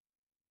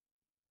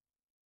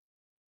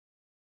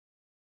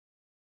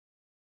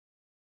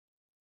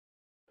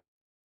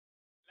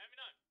 Let me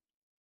know.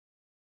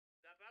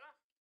 Is that better?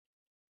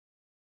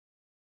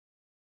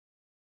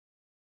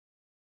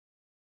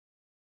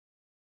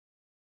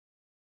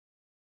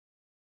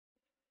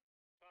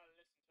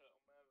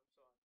 Try to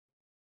listen to it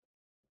on my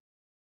other side.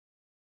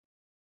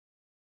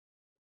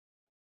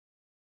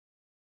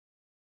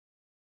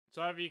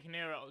 So if you can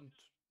hear it on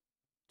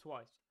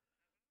twice.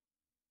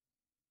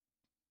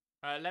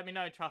 Let me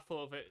know,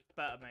 Truffle, if it's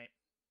better, mate.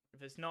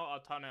 If it's not, I'll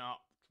turn it up.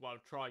 Well, I'll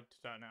try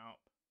to turn it up.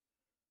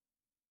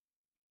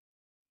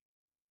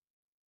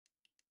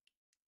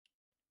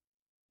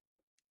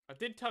 I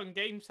did turn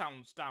game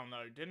sounds down,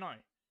 though, didn't I?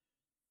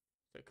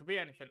 So it could be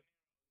anything.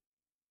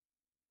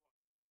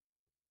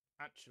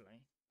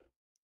 Actually.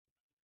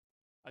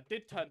 I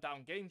did turn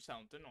down game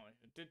sound, didn't I?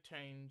 I did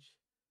change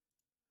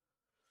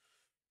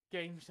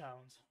game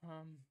sounds.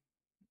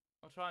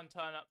 I'll try and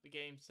turn up the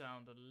game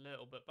sound a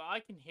little bit, but I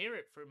can hear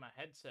it through my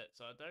headset,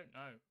 so I don't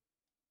know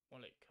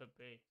what it could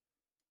be.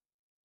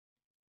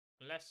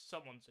 Unless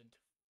someone's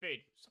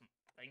interfered with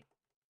something.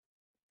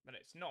 But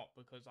it's not,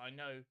 because I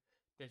know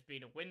there's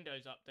been a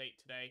Windows update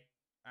today,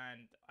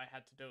 and I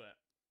had to do it.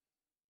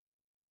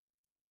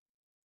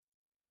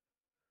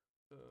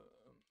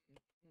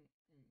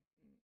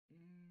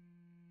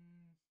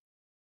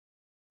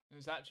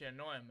 It's actually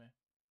annoying me.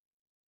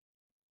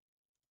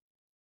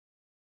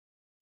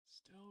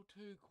 Still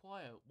too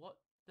quiet. What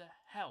the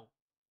hell?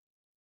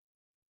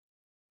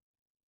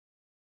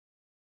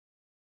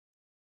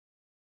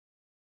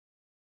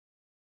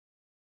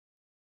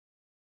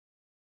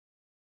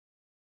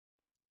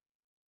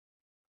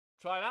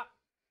 Try that.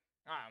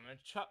 Alright, I'm going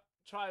to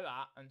try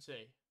that and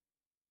see.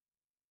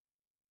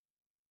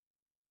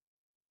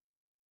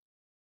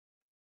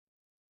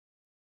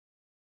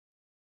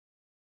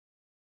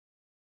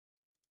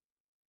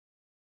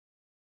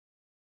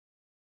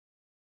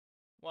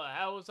 What the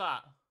hell was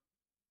that?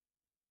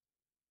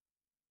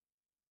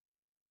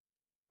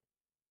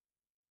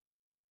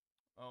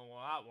 Oh,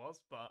 well, that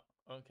was, but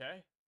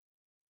okay.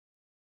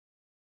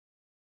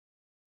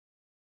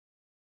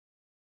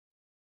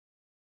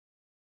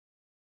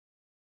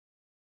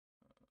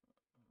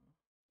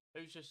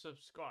 Who's just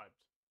subscribed?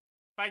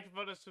 Thank you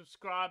for the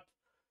subscribe.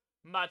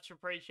 Much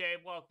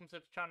appreciated. Welcome to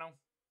the channel.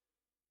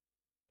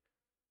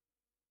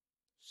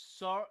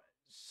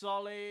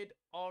 Solid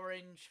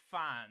Orange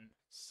Fan.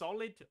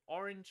 Solid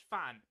Orange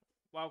Fan.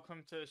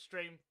 Welcome to the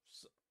stream.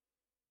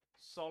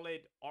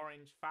 Solid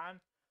Orange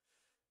Fan.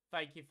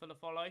 Thank you for the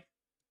follow.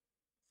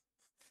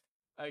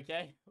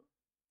 Okay.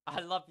 I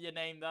love your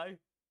name, though.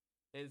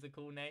 It's a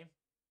cool name.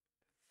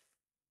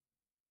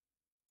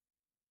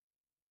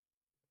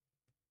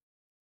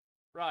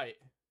 Right.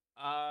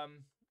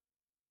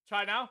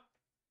 Try now.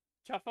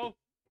 Truffle,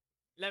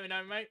 let me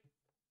know, mate.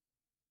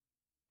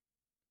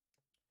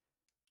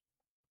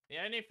 The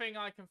only thing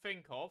I can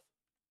think of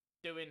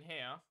doing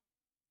here,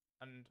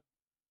 and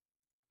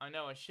I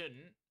know I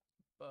shouldn't,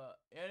 but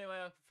the only way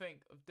I can think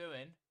of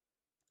doing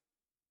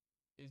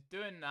is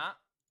doing that,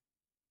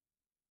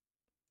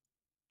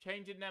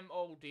 changing them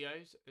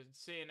audios, and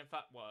seeing if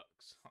that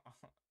works.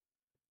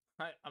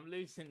 I'm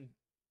losing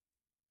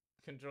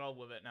control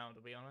with it now,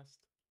 to be honest.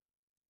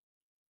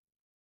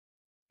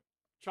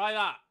 Try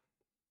that.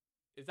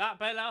 Is that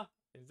better?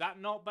 Is that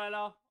not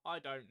better? I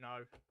don't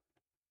know.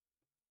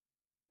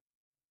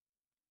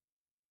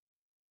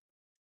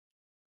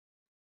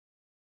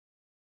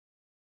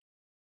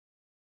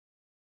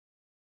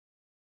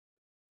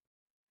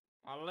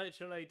 I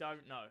literally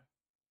don't know.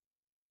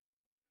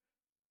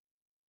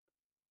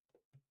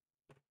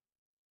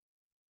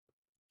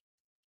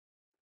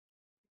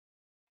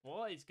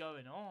 What is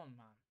going on,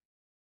 man?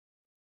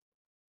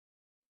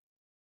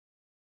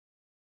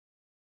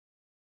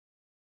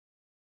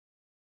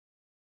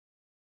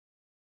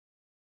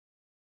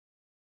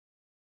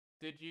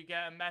 Did you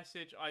get a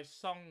message I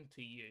sung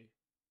to you?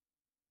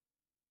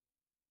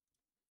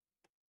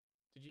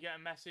 Did you get a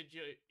message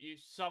you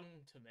sung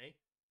to me?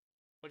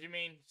 What do you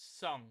mean,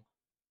 sung?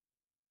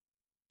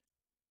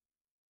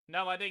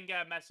 No, I didn't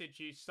get a message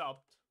you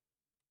subbed.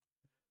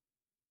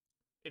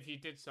 If you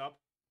did sub.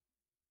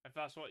 If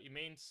that's what you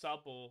mean,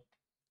 sub or...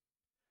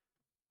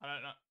 I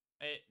don't know.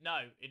 No,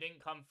 it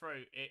didn't come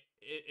through.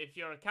 If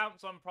your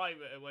account's on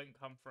private, it won't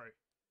come through.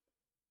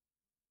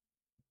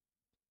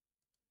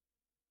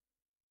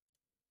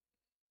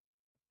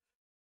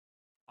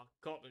 I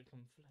got the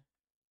conflict.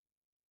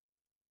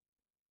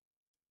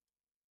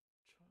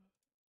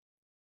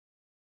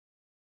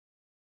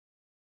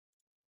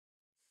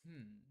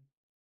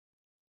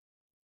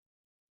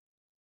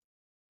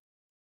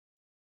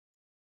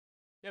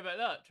 Yeah, but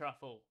look,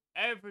 Truffle.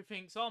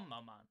 Everything's on,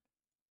 my man.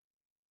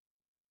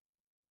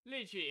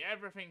 Literally,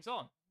 everything's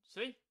on.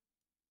 See?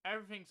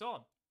 Everything's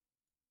on.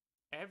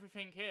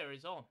 Everything here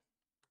is on.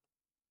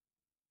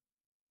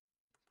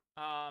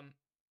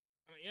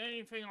 The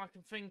only thing I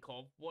can think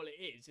of what it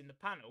is in the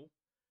panel,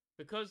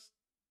 because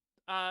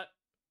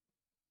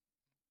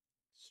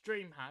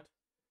Stream had.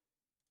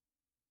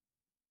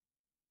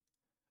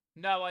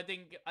 No, I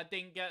didn't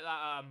get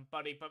that,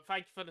 buddy. But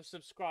thank you for the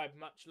subscribe.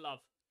 Much love.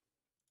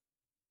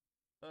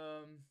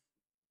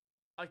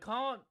 I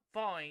can't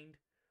find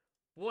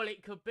what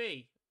it could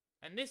be,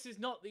 and this is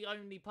not the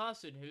only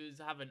person who's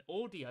having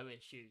audio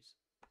issues.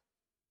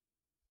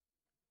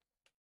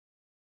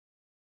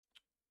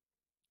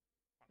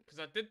 Because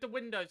I did the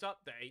Windows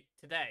update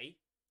today,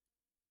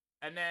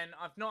 and then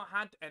I've not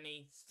had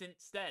any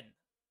since then.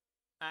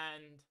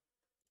 And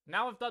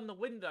now I've done the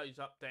Windows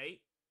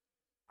update,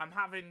 I'm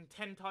having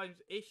 10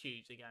 times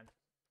issues again.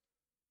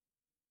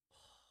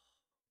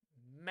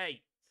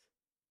 Mate,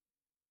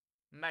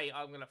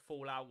 I'm going to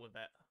fall out with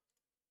it.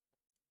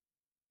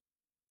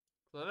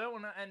 Because I don't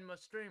want to end my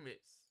stream.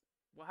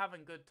 We're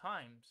having good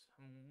times,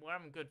 and we're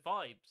having good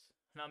vibes,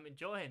 and I'm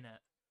enjoying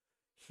it.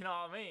 You know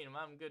what I mean? I'm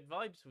having good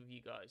vibes with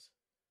you guys.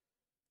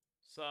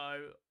 So, I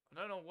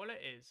don't know what it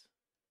is.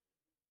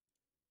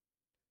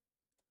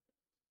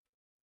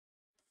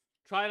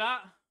 Try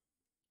that.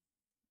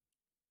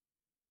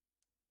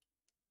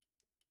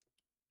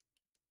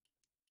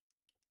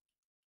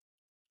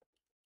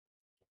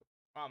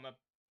 I'm going to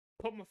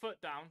put my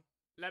foot down.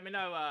 Let me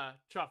know,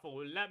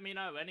 Truffle. Let me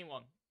know,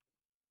 anyone.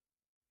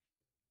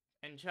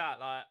 In chat,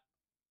 like,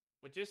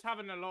 we're just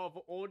having a lot of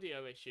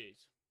audio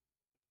issues.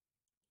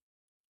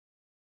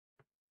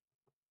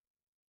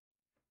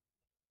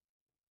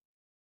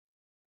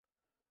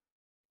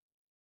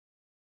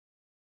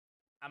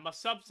 And my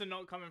subs are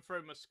not coming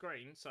through my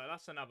screen, so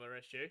that's another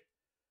issue.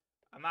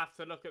 I'm gonna have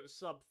to look at the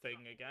sub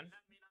thing again.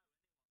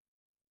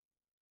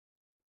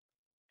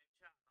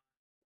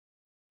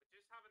 We're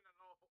just having a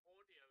lot of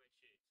audio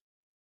issues.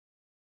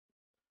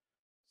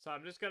 So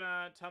I'm just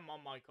gonna turn my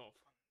mic off.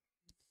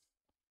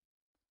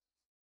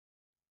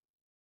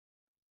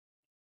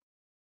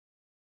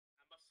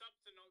 And my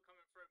subs are not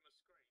coming through my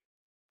screen.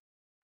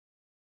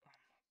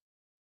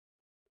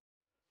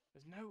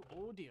 There's no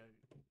audio.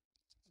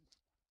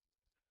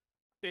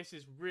 This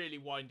is really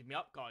winding me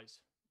up, guys.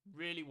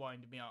 Really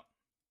winding me up.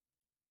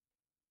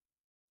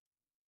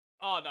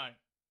 Oh, no.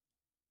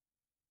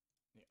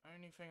 The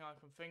only thing I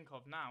can think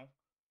of now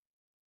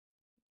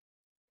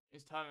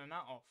is turning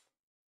that off.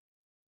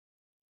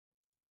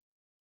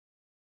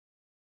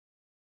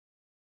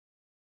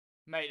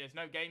 Mate, there's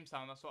no game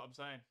sound. That's what I'm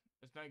saying.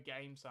 There's no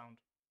game sound.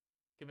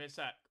 Give me a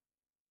sec.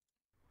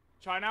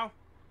 Try now.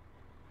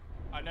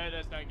 I know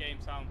there's no game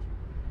sound.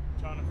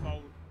 Trying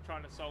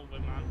to solve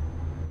it, man.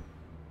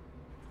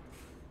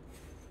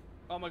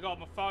 Oh my god,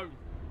 my phone.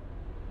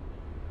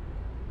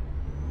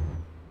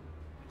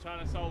 I'm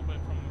trying to solve it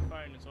from my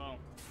phone as well.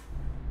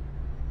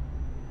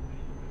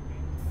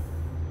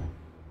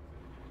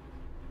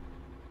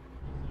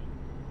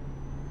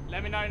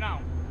 Let me know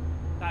now.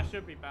 That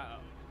should be better.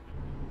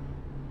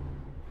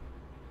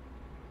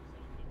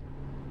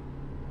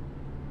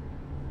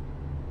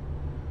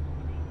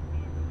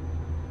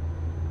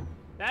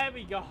 There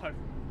we go.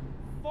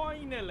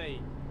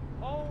 Finally.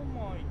 Oh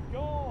my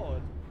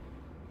god.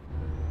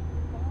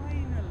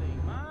 Finally,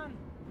 man.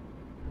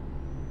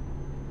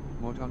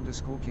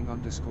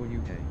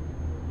 Mod_king_UK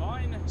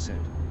Finally. said.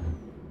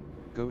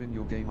 Go in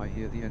your game, I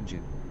hear the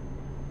engine.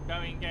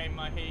 Go in game,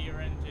 I hear your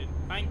engine.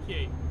 Thank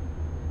you.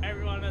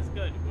 Everyone, that's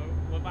good.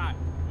 We're back.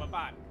 We're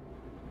back.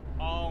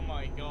 Oh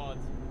my god.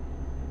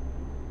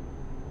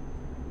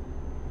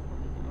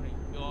 Oh my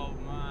god,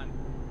 man.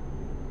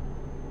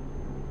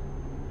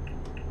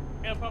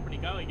 It'll probably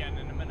go again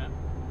in a minute.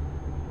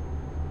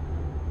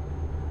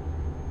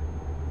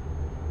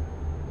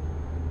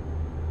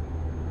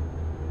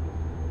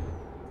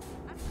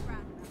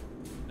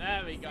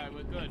 There we go,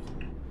 we're good.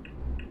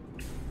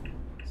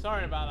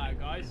 Sorry about that,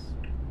 guys.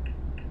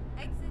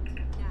 Exit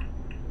now.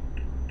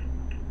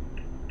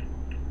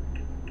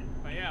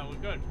 But yeah, we're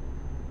good.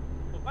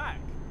 We're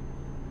back.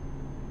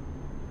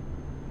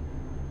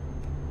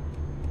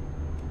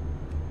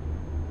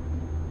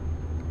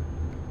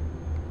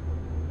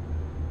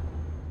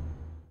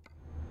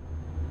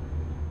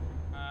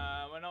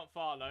 We're not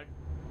far though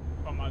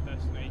from our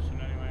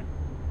destination anyway.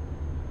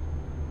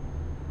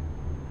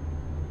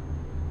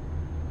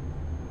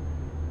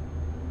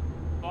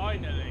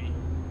 Finally,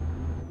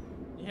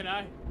 you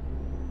know,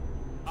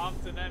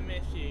 after them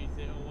issues,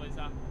 it always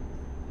happens.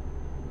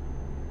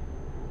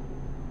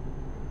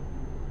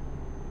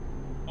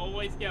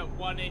 Always get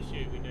one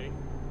issue we do.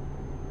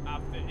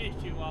 After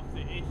issue, after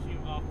issue,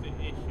 after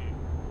issue.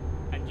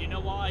 And you know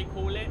what I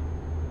call it?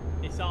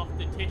 It's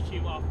after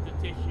tissue, after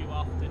tissue,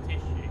 after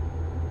tissue.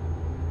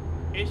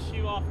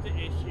 Issue after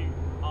issue,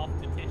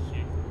 after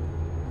tissue.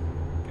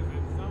 Because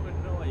it's so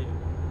annoying.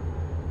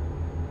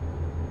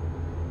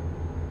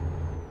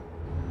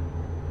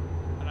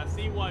 And I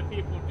see why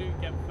people do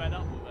get fed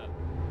up with it.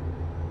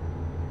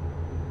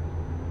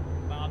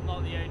 But I'm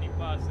not the only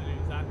person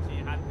who's actually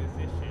had this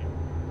issue.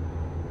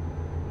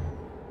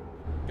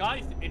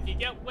 Guys, if you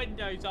get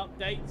Windows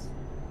updates,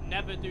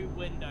 never do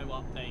window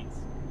updates.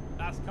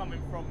 That's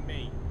coming from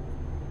me.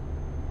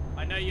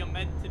 I know you're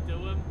meant to do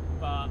them,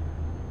 but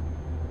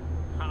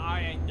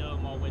I ain't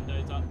doing my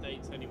Windows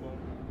updates anymore.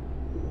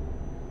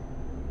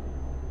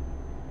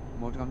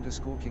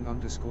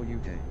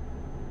 Mod_king_UK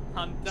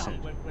I'm done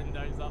said, with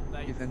Windows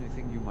updates. if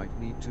anything, you might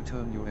need to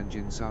turn your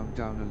engine sound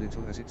down a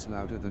little as it's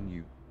louder than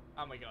you.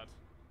 Oh my god.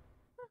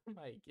 Oh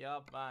my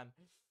god, man.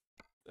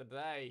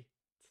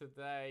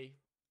 Today,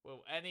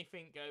 will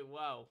anything go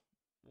well?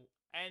 Will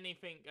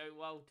anything go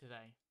well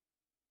today?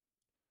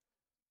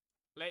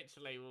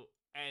 Literally, will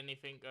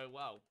anything go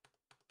well?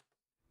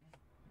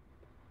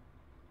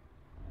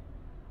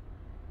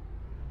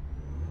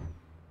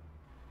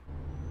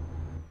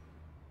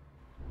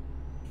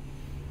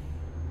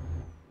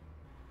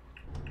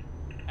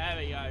 There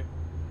we go.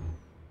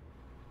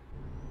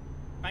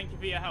 Thank you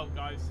for your help,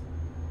 guys.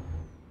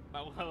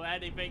 But will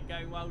anything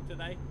go well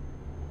today?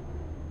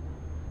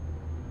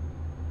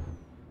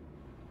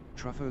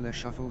 Truffle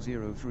Shuffle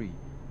 03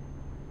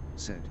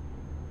 said.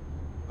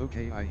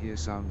 Okay, I hear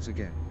sounds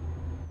again.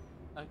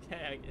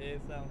 Okay, I hear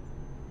sounds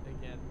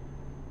again.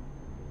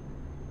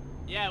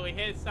 Yeah, we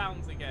hear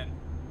sounds again.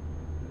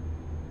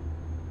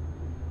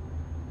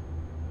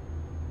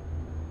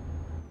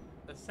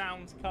 The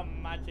sounds come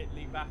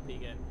magically back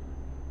again.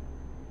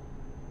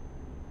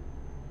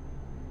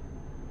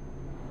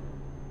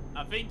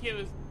 I think it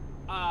was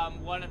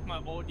one of my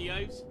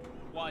audios.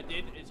 What I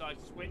did is I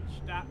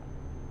switched that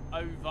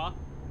over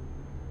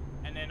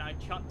and then I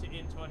chucked it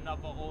into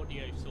another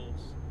audio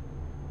source.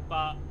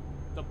 But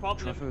the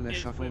problem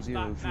is with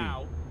that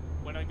now,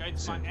 when I go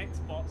to my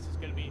Xbox, it's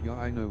going to be... Yeah,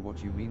 I know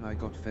what you mean. I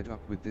got fed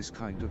up with this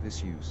kind of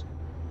issues.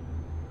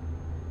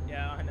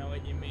 Yeah, I know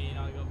what you mean.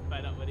 I got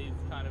fed up with these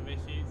kind of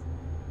issues.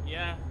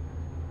 Yeah,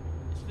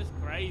 it's just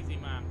crazy,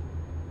 man.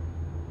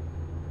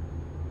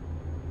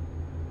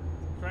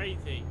 It's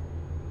crazy.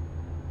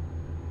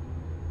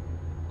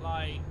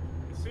 Like,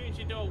 as soon as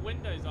you do a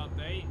Windows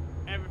update,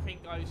 everything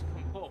goes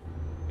kaput.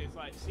 It's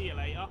like, see you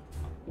later.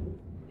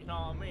 You know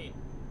what I mean?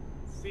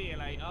 See you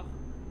later.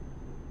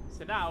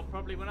 So now,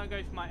 probably when I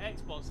go to my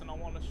Xbox and I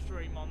want to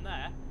stream on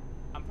there,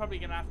 I'm probably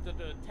going to have to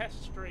do a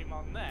test stream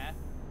on there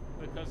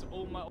because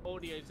all my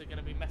audios are going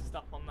to be messed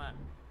up on there.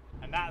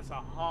 And that's a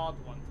hard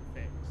one to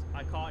fix.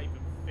 I can't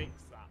even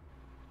fix that.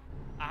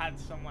 I had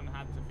someone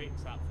had to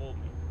fix that for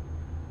me.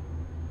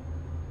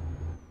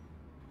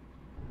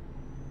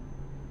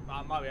 But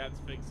I might be able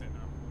to fix it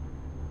now.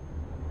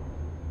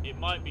 It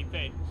might be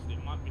fixed.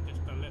 It might be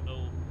just a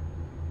little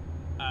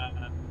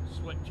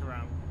switch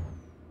around.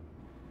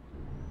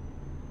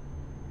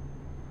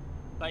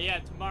 But yeah,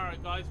 tomorrow,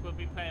 guys, we'll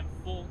be playing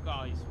Fall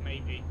Guys,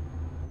 maybe.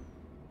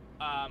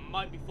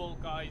 Might be Fall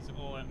Guys,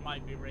 or it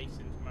might be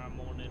racing tomorrow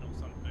morning or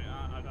something.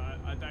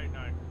 I don't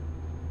know.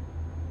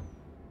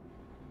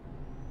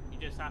 You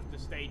just have to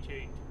stay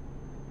tuned.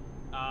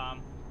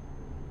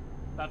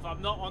 But if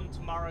I'm not on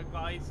tomorrow,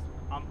 guys,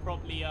 I'm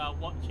probably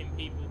watching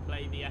people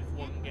play the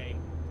F1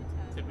 game,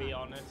 to be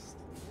honest.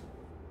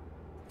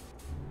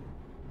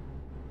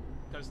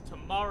 Because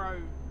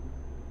tomorrow,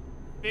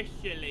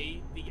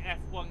 officially the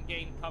F1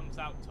 game comes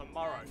out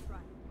tomorrow Turn right.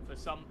 for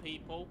some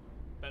people,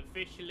 but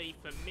officially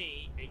for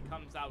me, it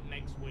comes out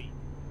next week.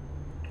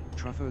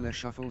 Truffle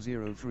Shuffle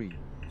 03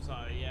 So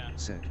yeah.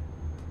 said,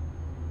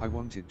 I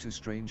wanted to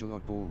strange a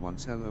oddball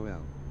once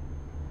lol.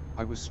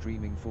 I was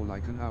streaming for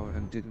like an hour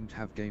and didn't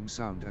have game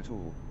sound at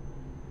all.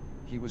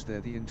 He was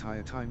there the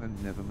entire time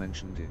and never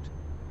mentioned it.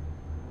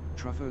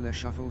 Truffle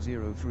Shuffle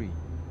 03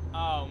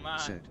 Oh man.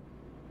 said,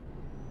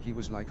 he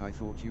was like I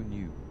thought you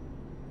knew.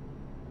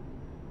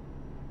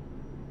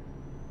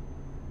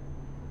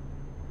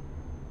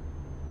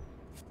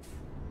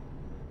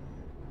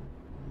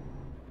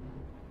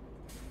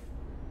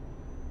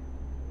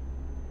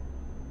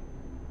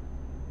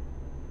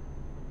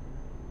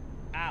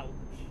 Ouch.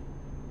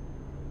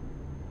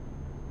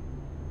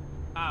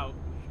 Ouch.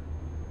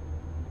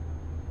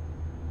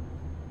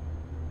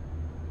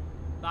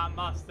 That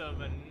must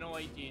have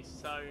annoyed you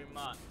so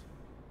much.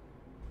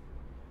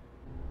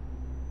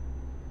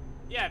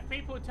 Yeah, if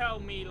people tell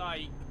me,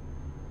 like,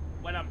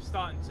 when I'm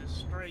starting to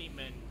stream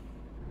and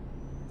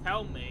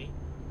tell me,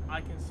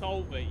 I can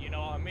solve it, you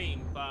know what I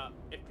mean? But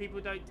if people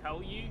don't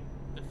tell you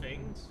the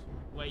things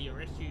where your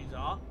issues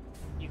are,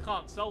 you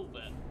can't solve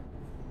it.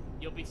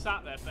 You'll be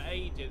sat there for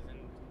ages, and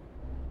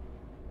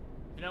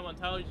if no one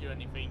tells you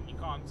anything, you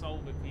can't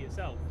solve it for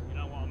yourself, you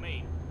know what I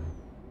mean?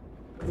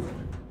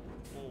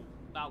 Well,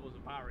 that was a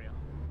barrier,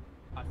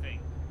 I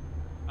think.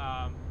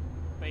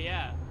 But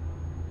yeah,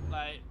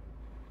 like,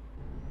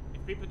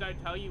 if people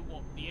don't tell you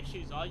what the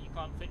issues are, you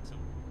can't fix them.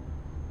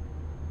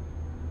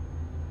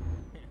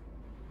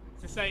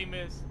 It's the same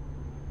as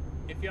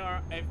if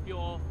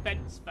your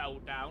fence fell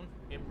down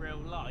in real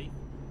life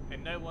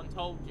and no one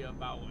told you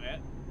about it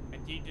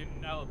and you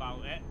didn't know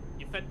about it,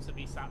 your fence would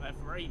be sat there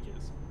for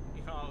ages.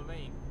 You know what I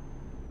mean?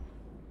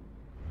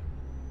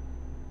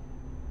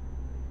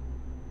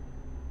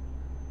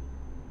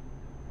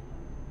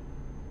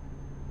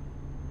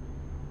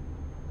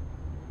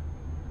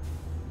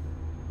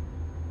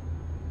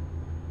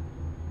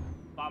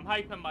 But I'm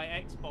hoping my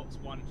Xbox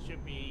One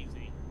should be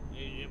easy.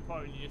 You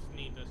probably just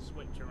need to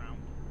switch around.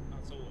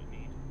 That's all I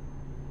need.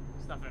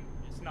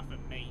 It's nothing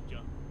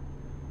major.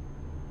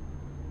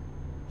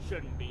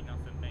 Shouldn't be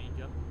nothing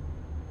major.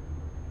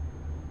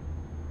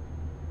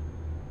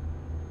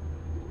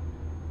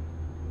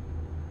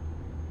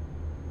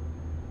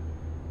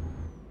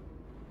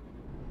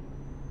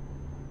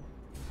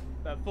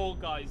 But Fall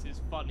Guys is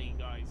funny,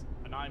 guys,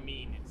 and I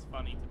mean it's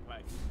funny to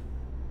play.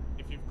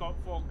 If you've got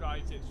Fall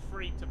Guys, it's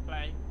free to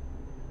play.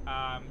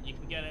 You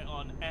can get it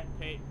on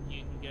Epic,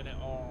 you can get it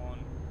on,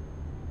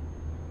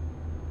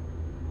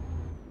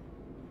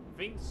 I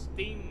think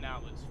Steam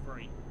now is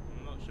free,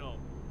 I'm not sure.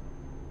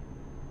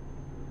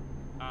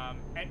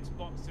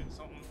 Xbox it's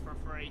on for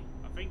free,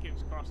 I think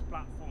it's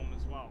cross-platform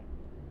as well.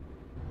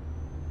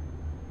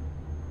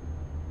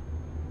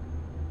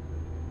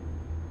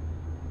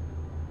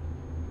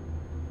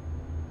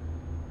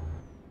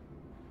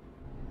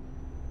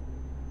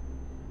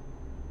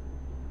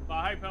 But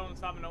I hope everyone's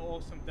having an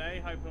awesome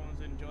day. Hope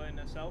everyone's enjoying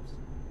themselves.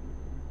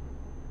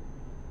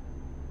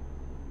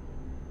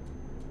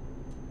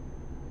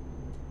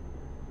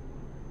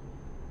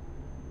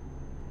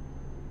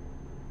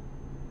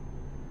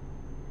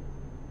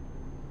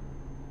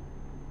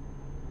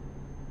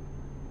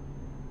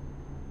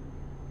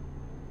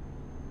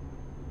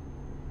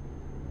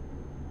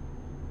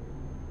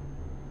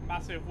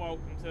 Massive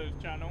welcome to the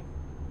channel.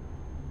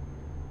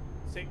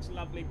 6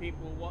 lovely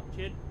people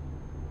watching.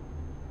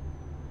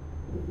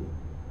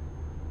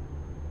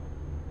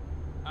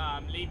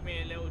 Leave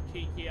me a little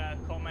cheeky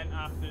comment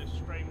after the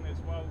stream as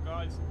well,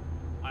 guys.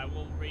 I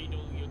will read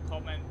all your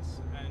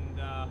comments and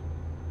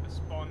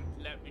respond.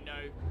 Let me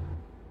know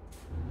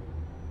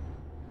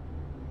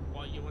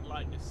what you would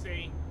like to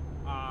see.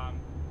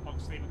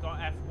 Obviously we've got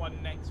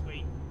F1 next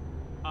week.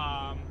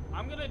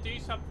 I'm gonna do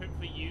something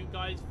for you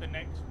guys for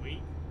next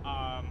week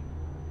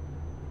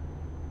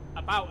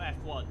about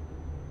F1.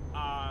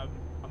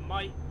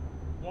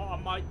 What I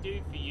might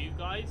do for you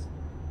guys,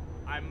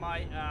 I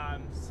might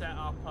set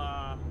up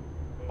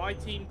my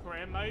team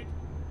career mode,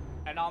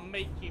 and I'll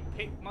make you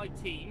pick my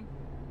team,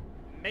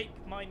 make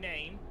my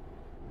name,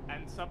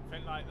 and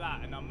something like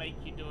that, and I'll make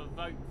you do a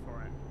vote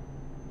for it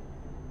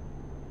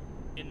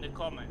in the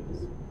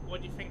comments.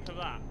 What do you think of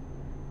that?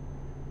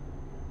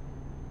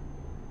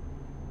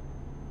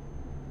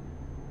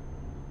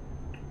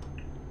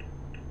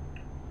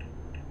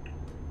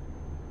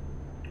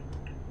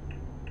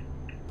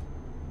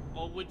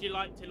 Or would you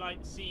like to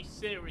see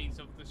series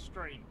of the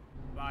stream?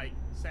 Like,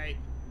 say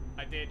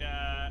I did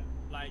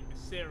like a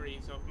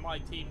series of my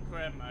team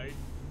career mode,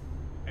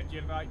 and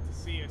you'd like to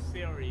see a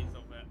series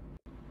of it.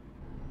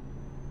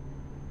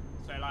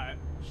 So like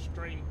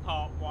stream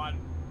part 1,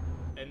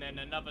 and then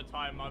another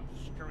time I've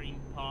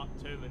streamed part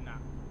 2 and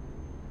that.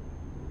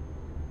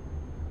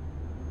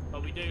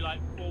 But we do like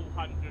full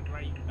 100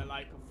 race,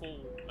 like a full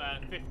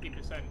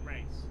 50%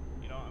 race.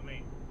 You know what I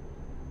mean?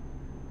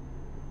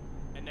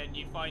 And then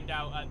you find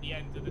out at the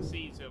end of the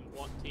season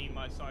what team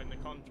I signed the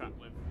contract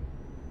with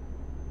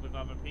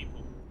other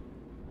people.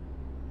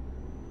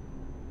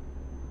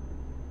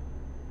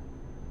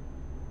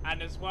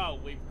 And as well,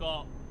 we've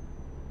got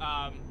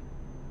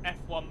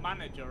F1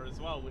 Manager as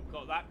well. We've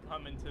got that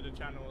coming to the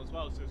channel as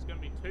well. So it's going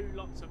to be 2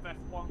 lots of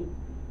F1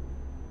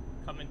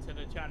 coming to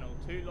the channel.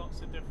 2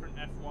 lots of different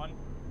F1.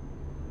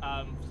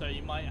 So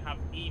you might have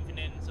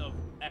evenings of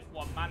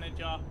F1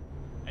 Manager,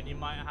 and you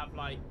might have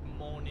like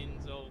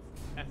mornings of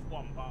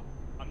F1. But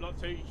I'm not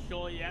too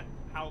sure yet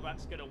how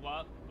that's going to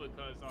work,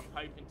 because I'm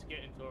hoping to get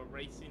into a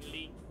racing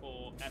league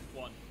for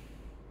F1.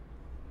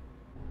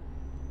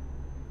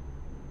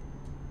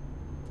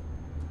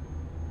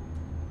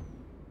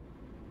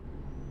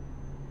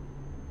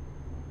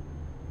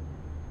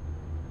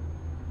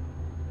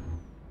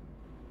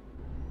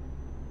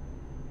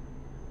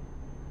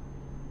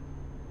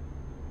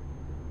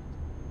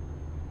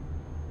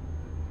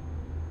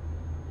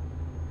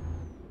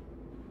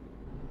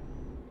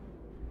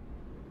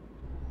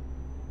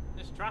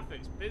 This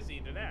traffic's busy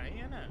today,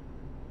 isn't it?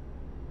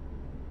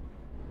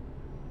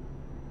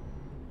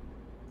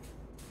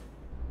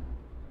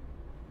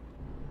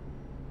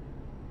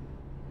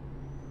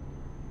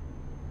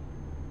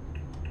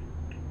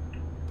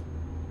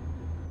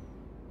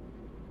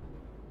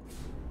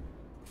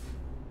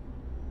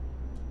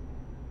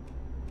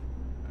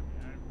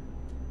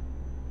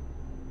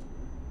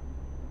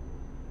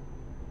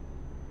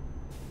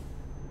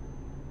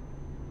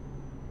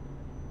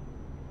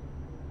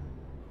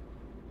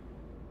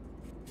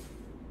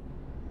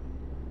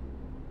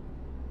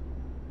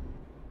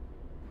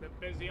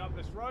 Busy up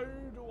this road.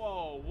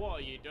 Whoa, what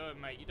are you doing,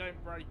 mate? You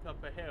don't break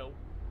up a hill.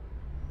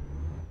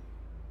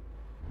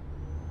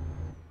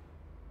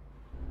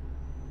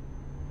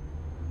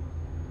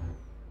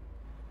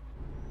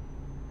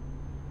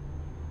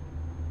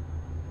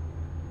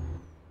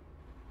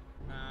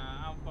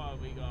 How far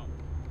have we got?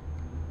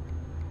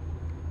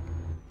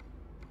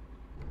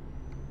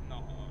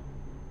 No,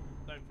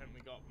 don't think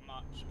we got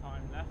much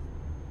time left.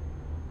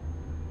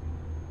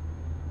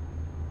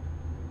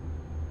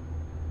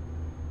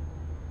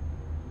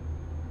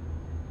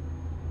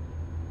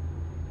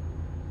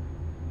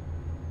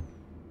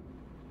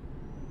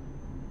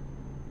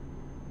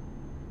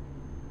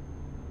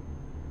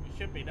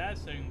 Should be there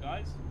soon,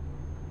 guys.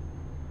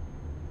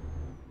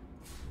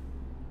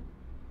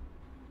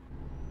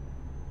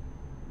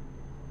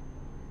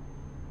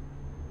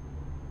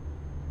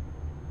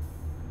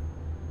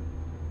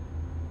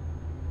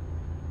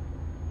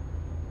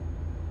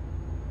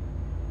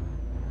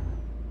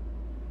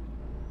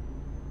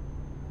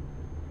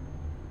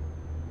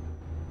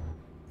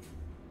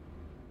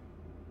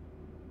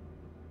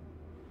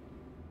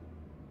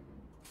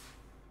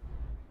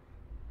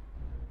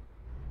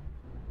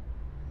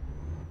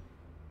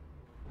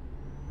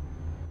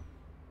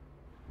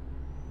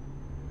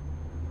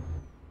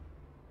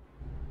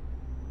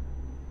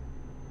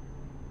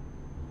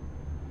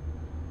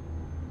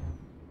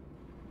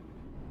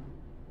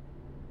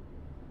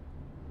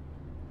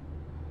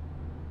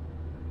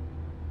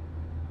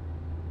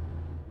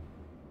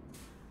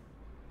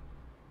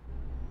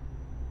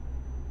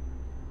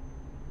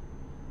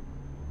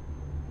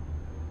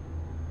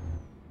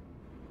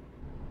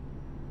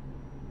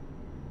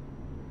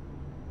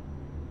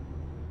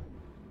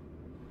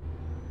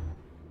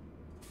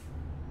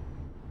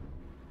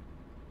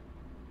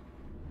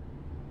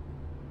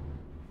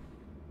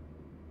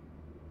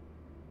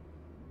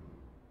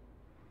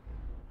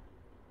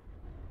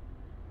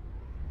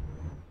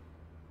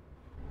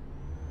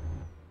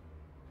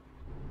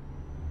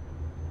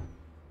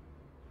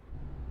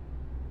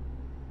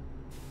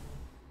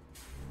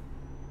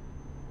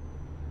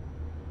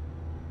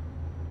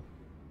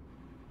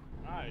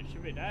 It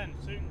should be done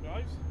soon,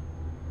 guys.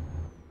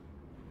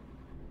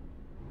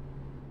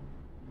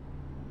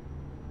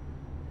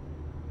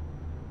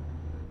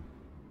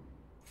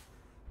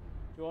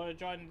 Do you want to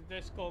join the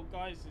Discord,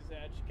 guys? Is it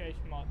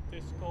Education Mark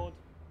Discord?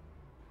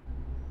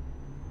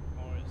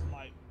 Or it's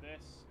like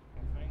this, I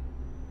think.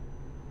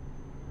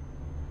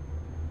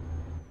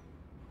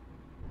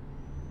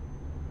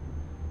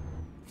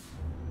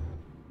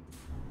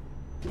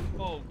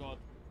 Oh god,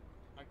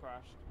 I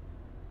crashed.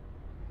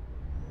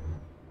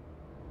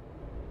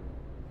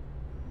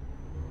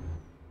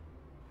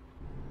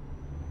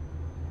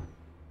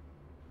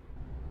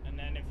 And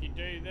then if you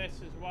do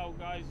this as well,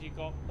 guys, you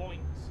got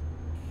points.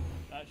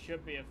 That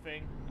should be a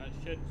thing. That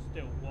should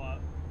still work.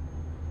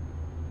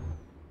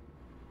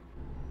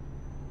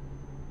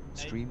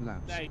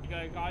 Streamlabs. There you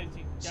go, guys.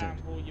 You can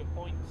gamble your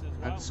points as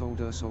well. At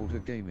Solder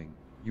Gaming,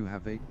 you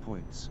have 8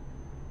 points.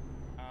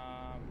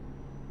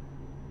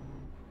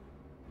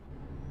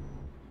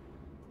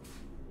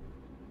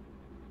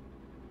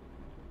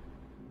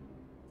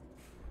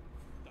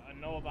 I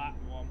know that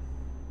one.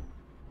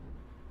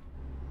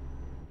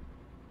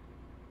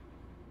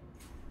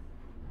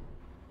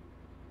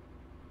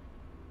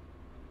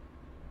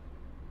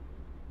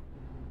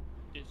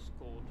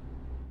 Discord.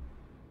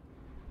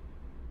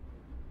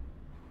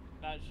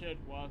 That should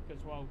work as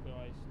well,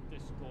 guys.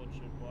 Discord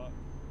should work.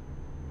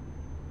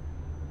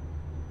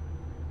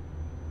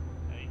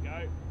 There you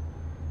go.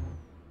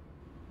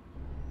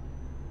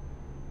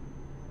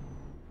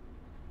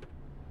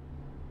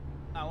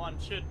 That one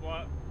should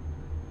work.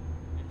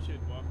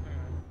 should work.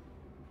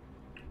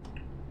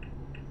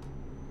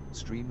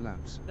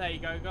 Streamlabs There you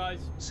go,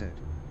 guys. said.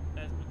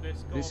 There's the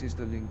Discord. This is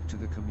the link to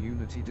the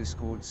community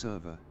Discord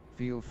server.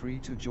 Feel free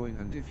to join,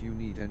 and if you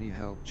need any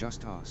help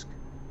just ask.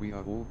 We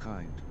are all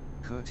kind,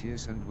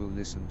 courteous, and will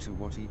listen to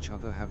what each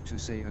other have to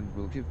say and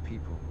will give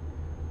people.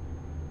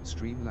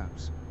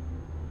 Streamlabs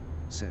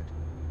said.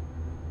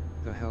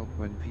 The help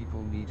when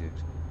people need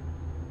it.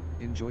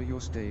 Enjoy your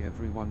stay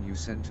everyone. You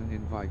sent an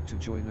invite to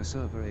join a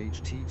server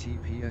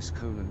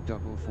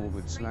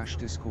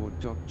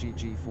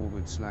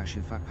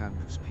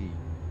https://discord.gg/ifapandspsp.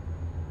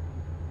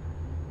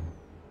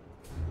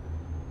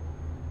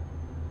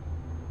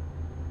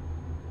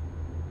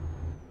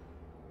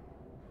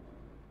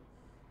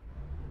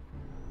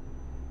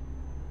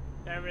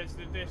 There is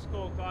the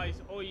Discord,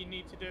 guys. All you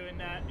need to do in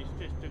there is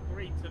just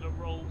agree to the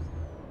rules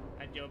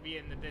and you'll be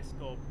in the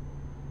Discord.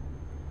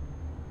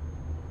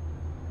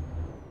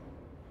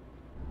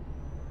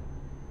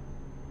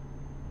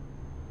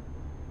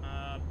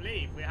 I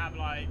believe we have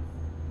like,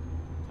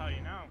 I'll tell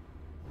you now.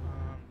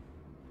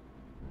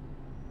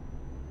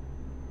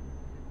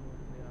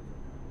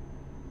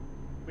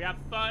 We have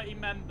 30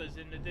 members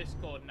in the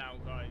Discord now,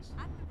 guys.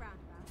 At the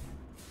roundabout,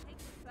 take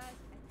the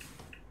first exit.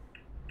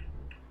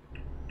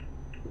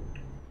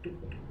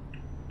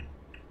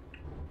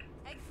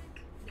 Exit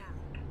now.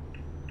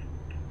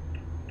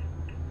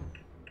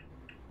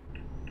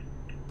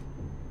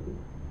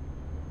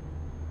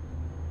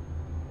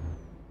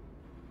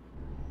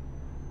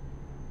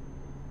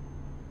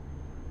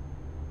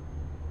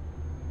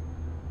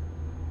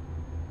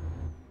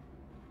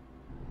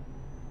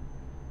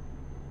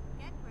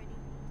 Get ready to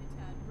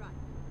turn right.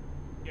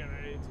 Get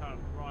ready to turn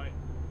right.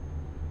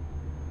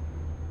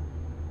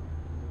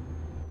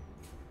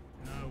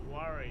 No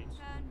worries.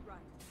 Turn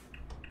right.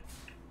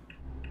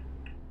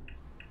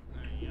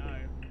 There you go.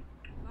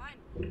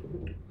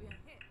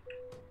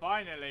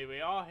 Finally, we are here. Finally,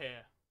 we are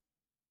here.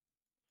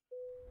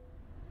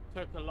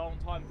 Took a long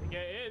time to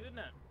get here, didn't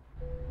it?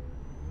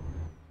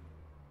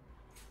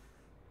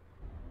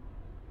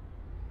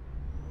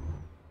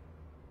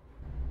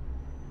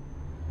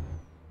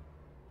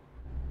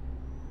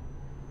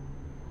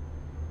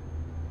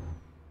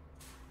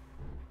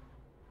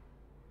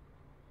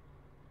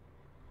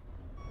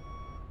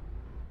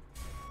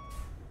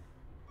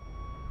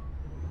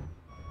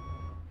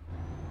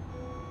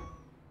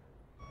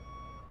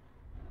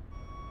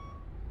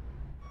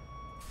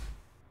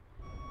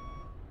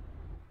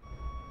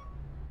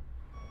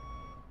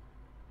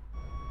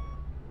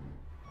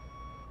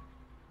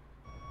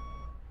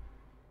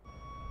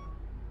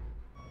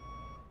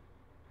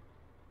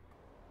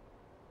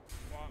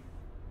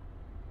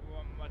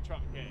 What am I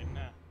trying to get in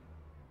there?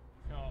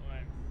 You know what I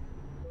mean?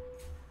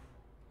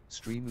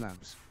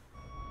 Streamlabs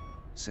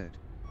said.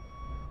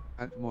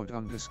 At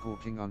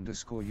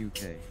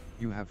mod_king_UK,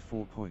 you have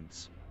 4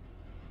 points.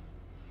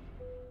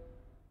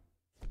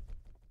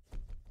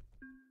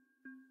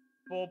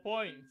 4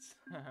 points.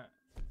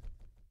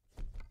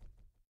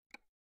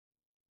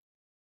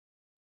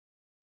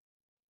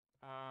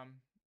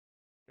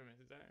 Give me a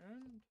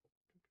second.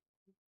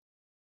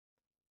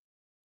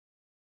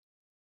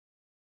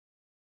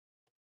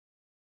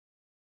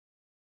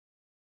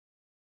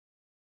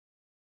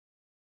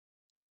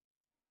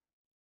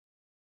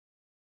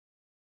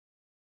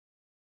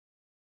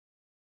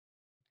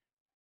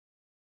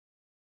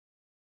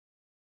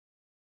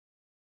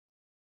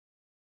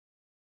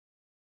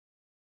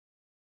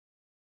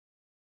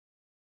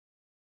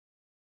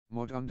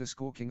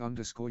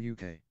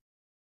 Mod_king_UK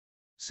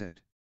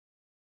said.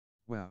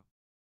 Well,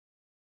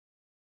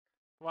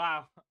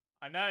 Wow,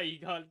 I know you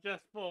got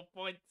just 4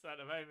 points at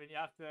the moment. You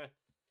have to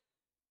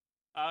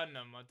earn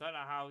them. I don't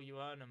know how you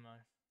earn them though.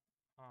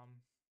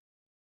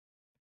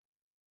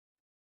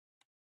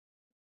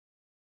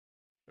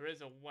 There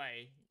is a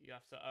way you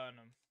have to earn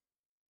them.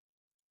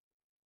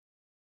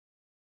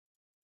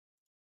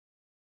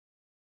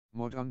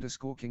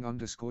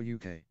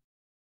 Mod_king_UK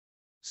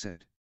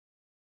said.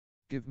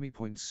 Give me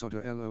points,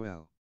 Soda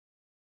LOL.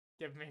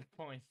 Give me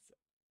points.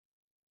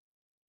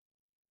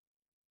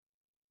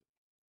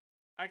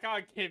 I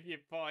can't give you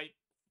points.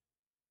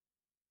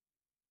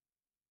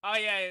 Oh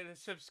yeah, the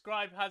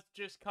subscribe has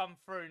just come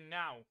through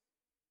now.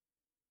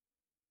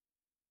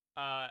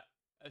 A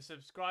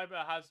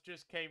subscriber has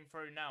just came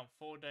through now,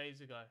 4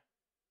 days ago.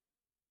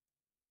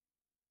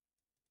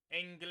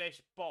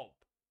 English Bob.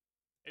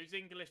 Who's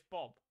English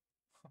Bob?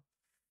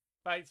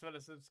 Thanks for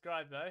the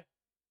subscribe though.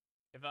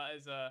 If that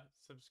is a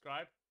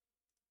subscribe.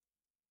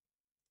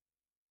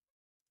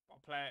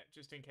 I'll play it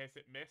just in case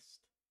it missed.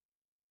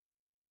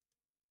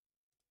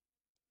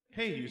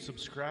 Hey, you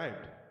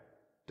subscribed.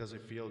 Does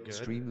it feel good?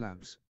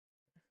 Streamlabs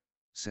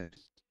said.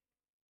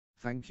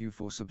 Thank you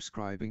for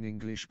subscribing,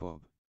 English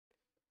Bob.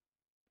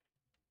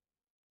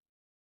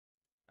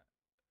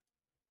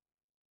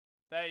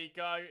 There you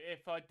go.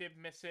 If I did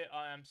miss it,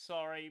 I am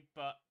sorry,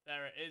 but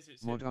there it is.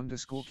 It's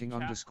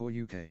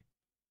Mod_king_UK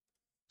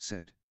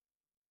said.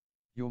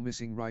 You're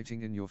missing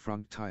writing in your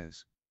front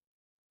tires.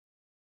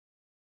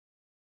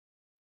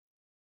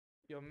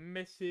 You're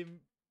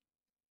missing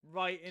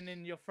writing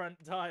in your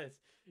front tires.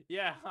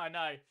 Yeah, I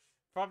know.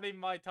 Probably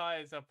my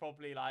tires are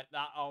probably like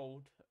that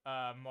old,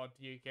 Mod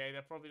UK.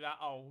 They're probably that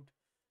old.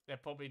 They're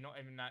probably not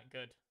even that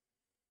good.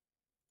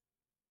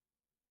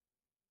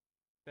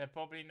 They're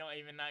probably not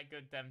even that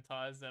good, them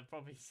tires. They're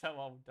probably so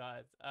old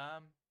tires.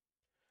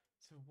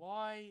 So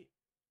why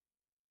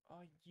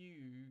are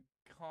you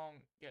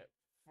can't get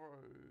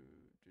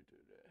through?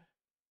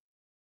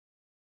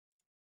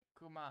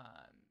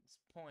 Commands,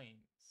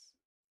 points.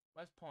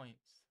 Where's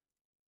points?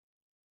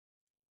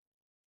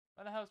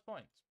 Where the hell's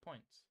points?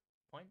 Points.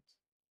 Points?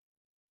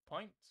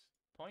 Points?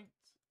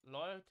 Points?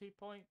 Loyalty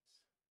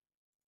points?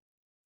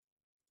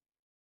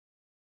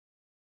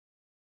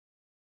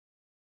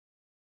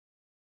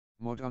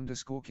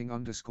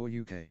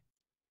 Mod_king_UK.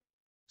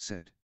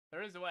 Said.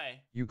 There is a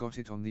way. You got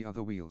it on the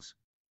other wheels.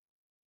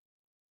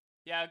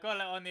 Yeah, I got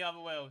it on the other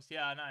wheels.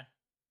 Yeah, I know.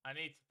 I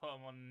need to put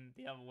them on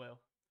the other wheel.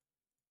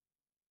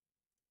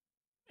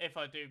 If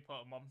I do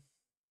put them on.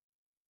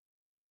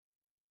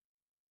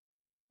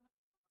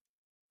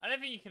 I don't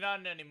think you can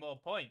earn any more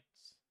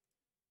points.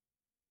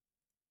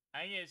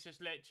 I think it's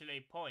just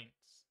literally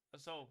points.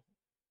 That's all.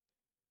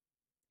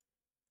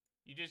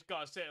 You just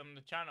gotta sit on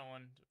the channel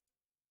and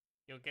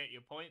you'll get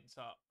your points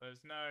up.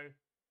 There's no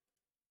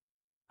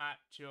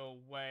actual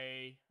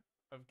way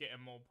of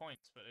getting more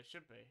points, but there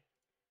should be.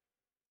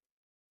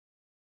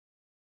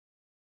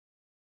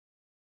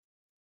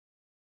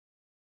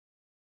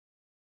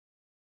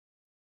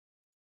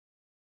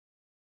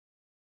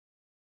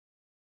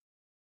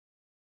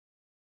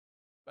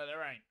 But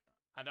there ain't.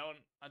 I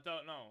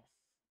don't know.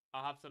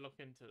 I'll have to look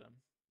into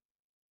them.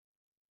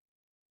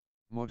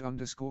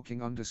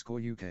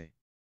 Mod_king_UK.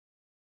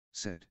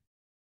 Said.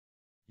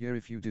 Yeah,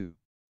 if you do.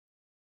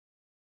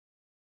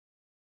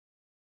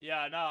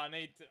 Yeah, no, I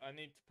need to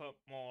put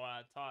more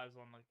tires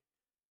on the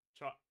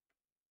truck.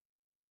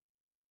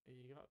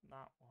 You got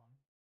that one.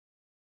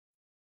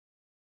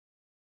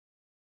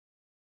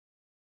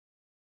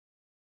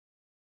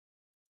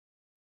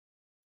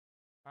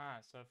 Ah,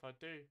 so if I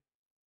do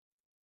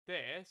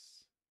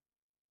this,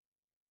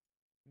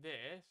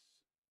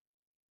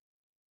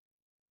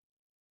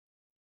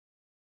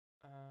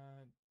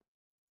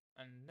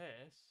 and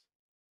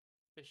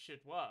this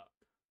should work.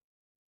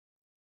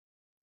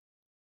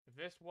 If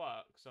this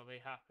works, I'll be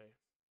happy.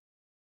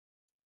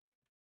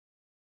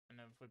 And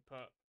then if we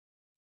put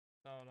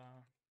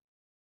solar,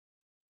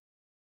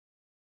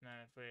 and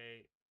then if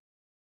we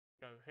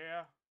go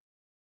here,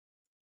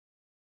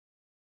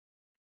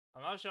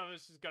 I'm not sure if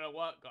this is gonna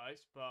work,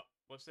 guys, but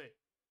we'll see.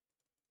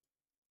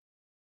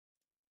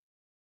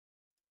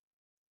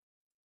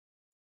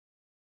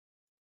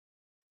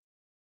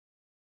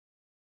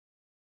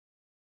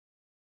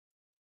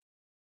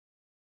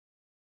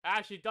 It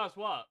actually does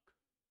work.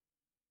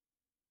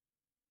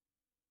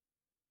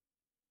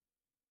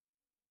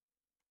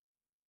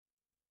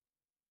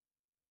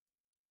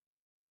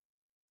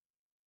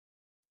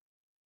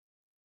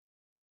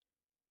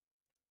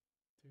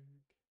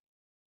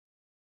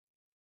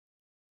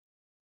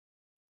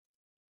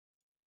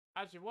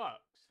 Actually works.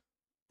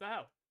 What the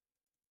hell?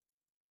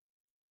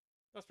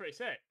 That's pretty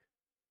sick.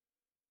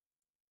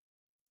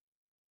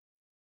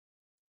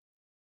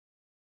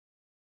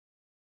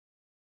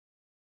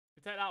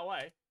 We take that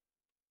away.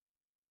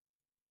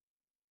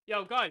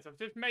 Yo, guys, I've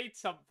just made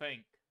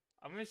something.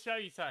 I'm gonna show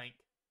you something.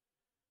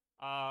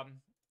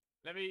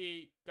 Let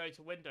me go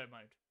to window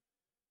mode.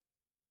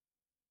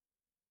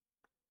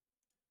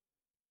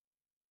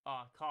 Oh,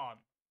 I can't,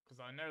 because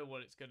I know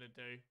what it's gonna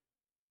do.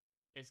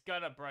 It's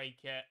gonna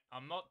break it.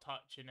 I'm not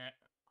touching it.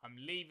 I'm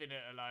leaving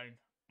it alone.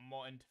 I'm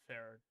not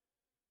interfering.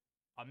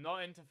 I'm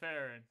not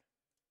interfering.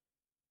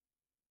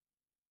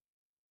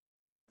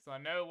 Because I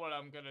know what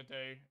I'm gonna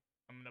do.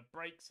 I'm gonna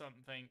break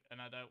something,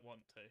 and I don't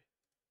want to.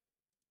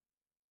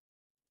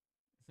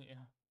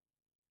 Yeah.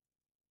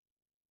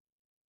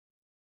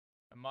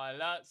 And my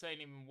alerts ain't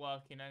even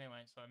working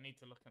anyway, so I need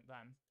to look at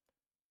them.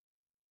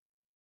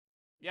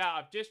 Yeah,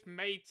 I've just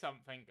made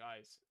something,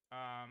 guys.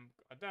 I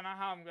don't know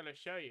how I'm gonna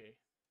show you.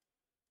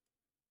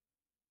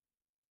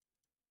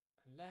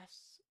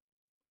 Unless...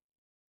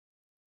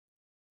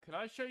 Can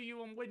I show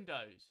you on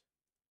Windows?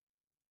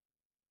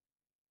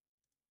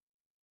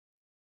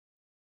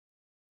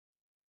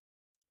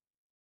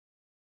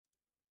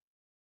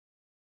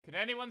 Can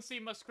anyone see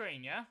my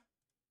screen, yeah?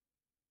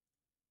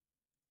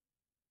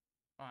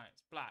 Alright,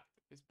 it's black.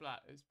 It's black.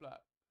 It's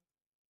black.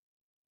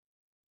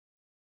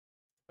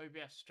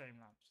 OBS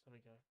Streamlabs. There we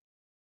go.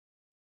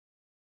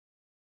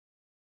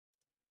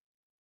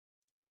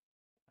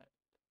 Right.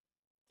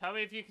 Tell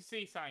me if you can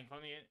see something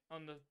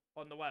on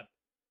the web.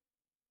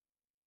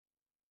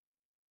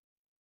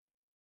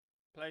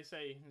 Play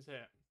say you can see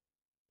it.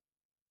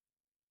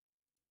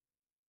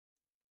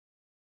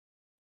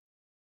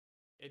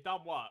 It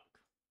doesn't work.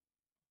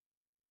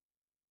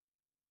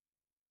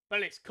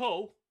 But it's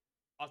cool.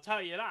 I'll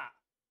tell you that.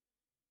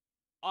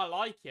 I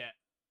like it.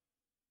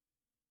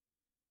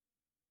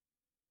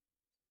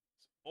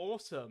 It's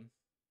awesome.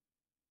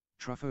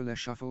 Truffle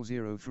Shuffle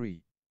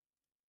 03.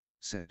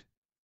 Said.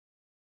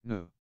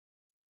 No.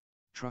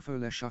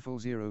 Truffle Shuffle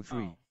 03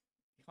 Oh, you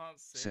can't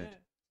see said,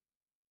 it.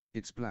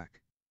 It's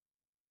black.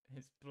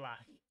 It's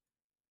black.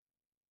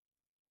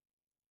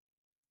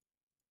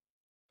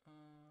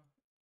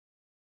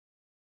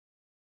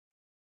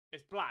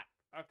 It's black.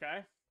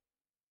 Okay.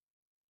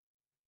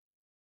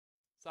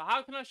 So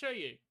how can I show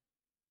you?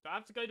 Do I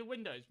have to go to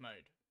Windows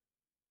mode?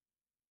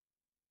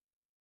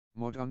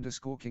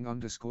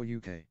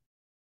 Mod_King_UK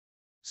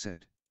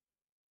said,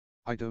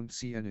 I don't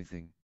see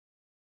anything.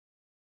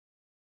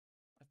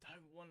 I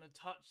don't want to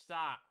touch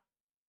that.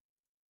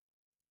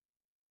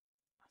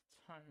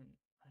 I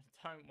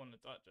don't want to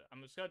touch it.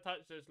 I'm just going to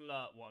touch this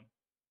alert one.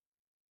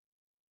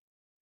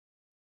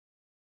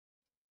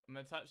 I'm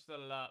going to touch the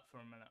alert for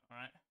a minute,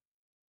 alright?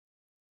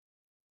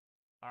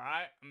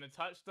 Alright, I'm going to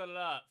touch the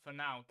alert for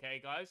now, okay,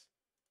 guys?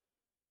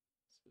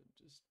 So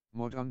just...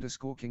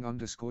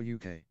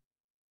 Mod_King_UK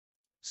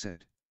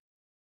said,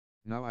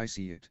 now I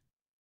see it.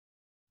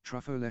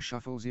 Truffle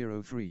Shuffle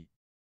 03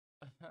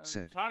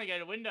 said, I'm trying to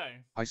get a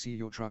window. I see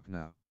your truck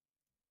now.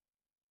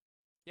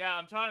 Yeah,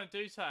 I'm trying to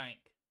do something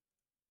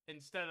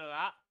instead of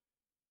that.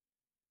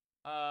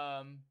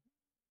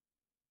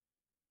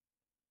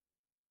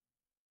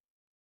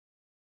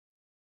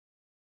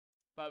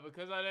 But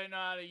because I don't know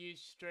how to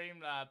use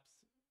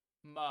Streamlabs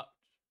much,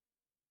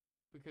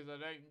 because I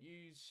don't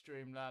use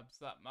Streamlabs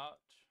that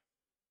much,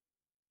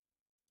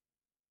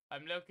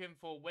 I'm looking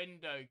for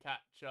window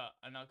catcher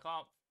and I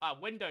can't.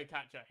 Window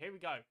catcher. Here we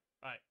go.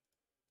 Right.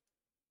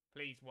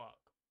 Please work.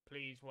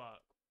 Please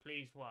work.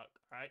 Please work.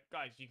 Alright,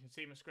 guys, you can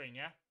see my screen,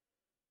 yeah?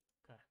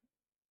 Okay.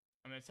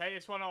 I'm going to take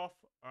this one off,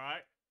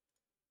 alright?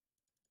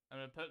 I'm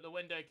going to put the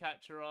window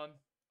catcher on.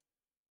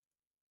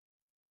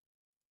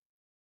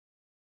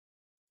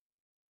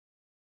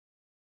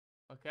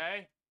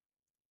 Okay.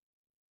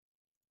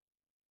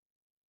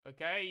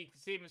 Okay, you can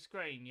see my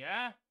screen,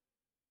 yeah?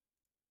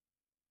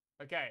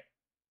 Okay.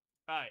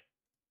 Right.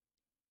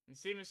 You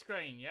see my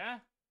screen, yeah?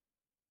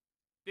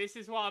 This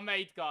is what I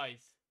made,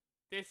 guys.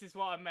 This is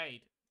what I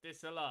made.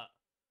 This alert.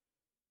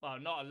 Well,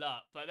 not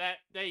alert, but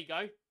there you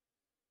go.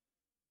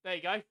 There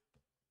you go.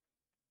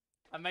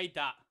 I made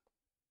that.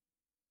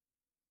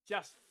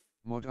 Just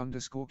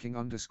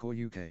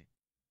Mod_King_UK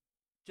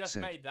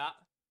said, made that.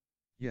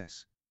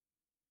 yes.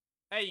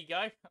 There you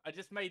go. I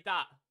just made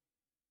that.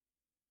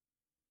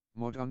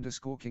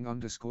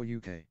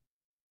 Mod_King_UK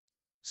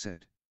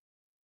said,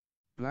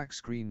 black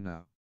screen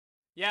now.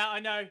 Yeah, I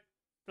know.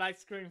 Black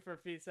screen for a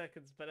few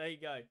seconds, but there you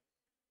go.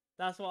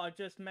 That's what I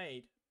just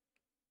made.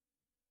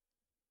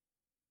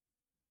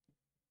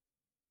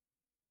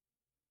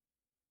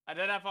 I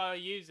don't know if I'll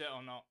use it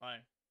or not,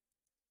 though.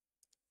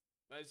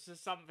 But it's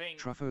just something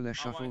Truffle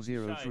Shuffle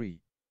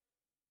 03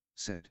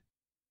 said,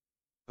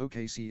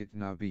 okay, see it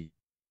now B.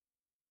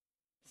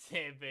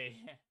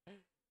 CB.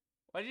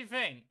 What do you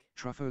think?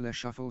 Truffle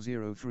Shuffle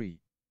 03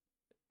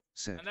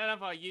 said, I don't know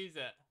if I'll use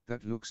it.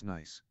 that looks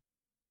nice.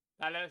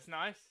 That looks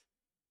nice.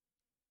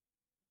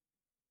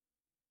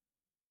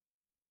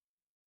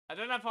 I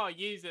don't know if I'll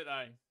use it, though.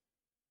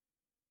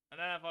 I don't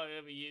know if I'll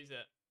ever use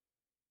it.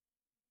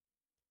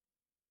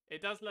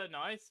 It does look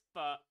nice,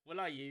 but will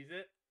I use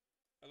it?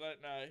 I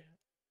don't know.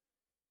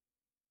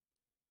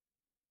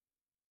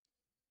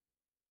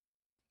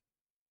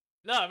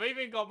 No, I've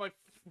even got my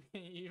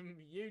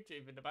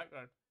YouTube in the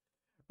background.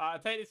 I'll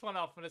take this one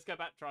off and let's go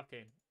back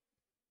trucking.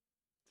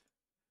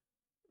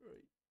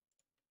 Right.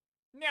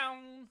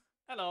 Meow.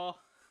 Hello.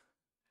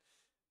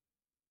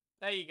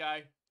 There you go.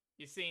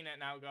 You've seen it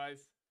now,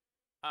 guys.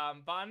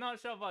 But I'm not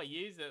sure if I'll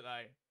use it,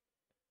 though.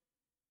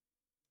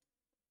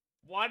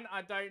 One,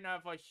 I don't know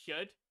if I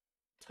should.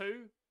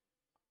 Two,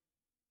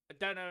 I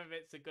don't know if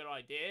it's a good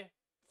idea.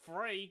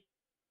 Three,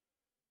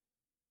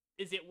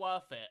 is it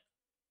worth it?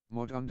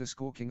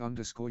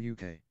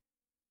 Mod_King_UK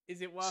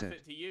Is it worth said,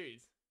 it to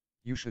use?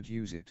 you should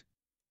use it.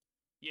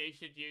 You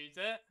should use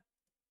it.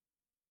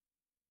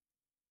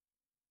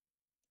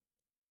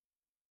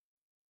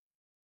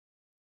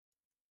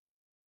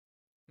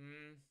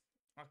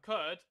 I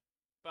could,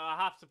 but I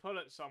have to pull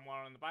it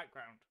somewhere in the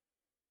background.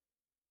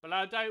 But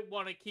I don't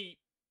want to keep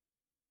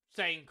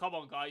saying, come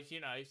on guys, you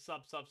know,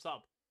 sub.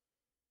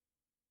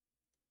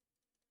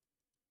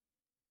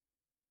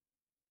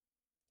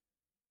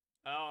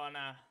 Oh, and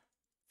I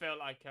feel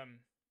like,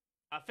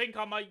 I think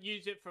I might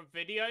use it for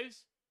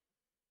videos.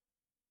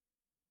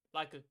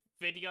 Like a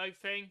video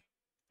thing,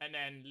 and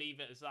then leave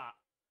it as that.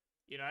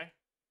 You know?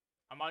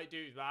 I might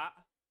do that.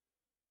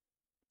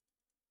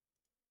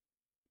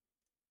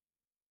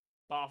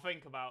 But I'll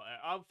think about it.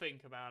 I'll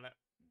think about it.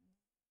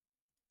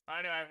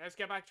 Anyway, let's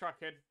get back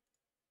trucking.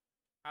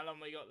 How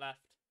long we got left?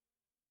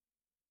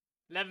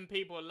 11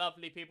 people,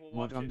 lovely people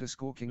watching.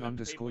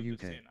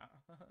 Mod_King_UK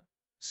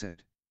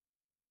said,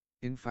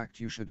 in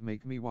fact, you should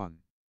make me one.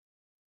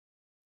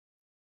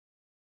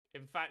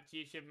 In fact,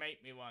 you should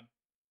make me one.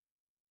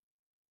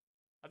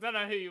 I don't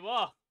know who you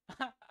are.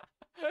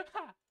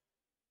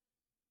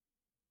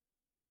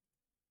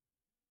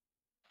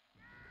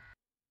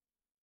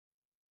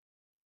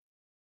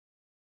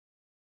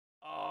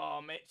 Oh,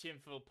 I'm itching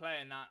for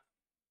playing that.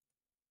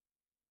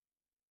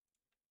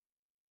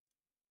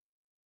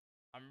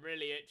 I'm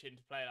really itching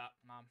to play that,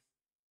 man.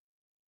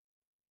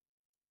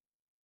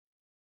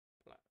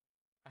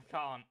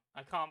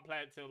 I can't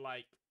play it till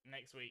like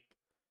next week.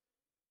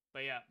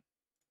 But yeah,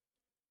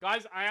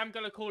 guys, I am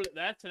gonna call it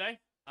there today.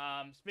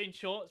 It's been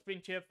short, it's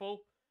been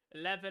cheerful.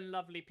 11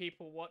 lovely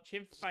people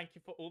watching. Thank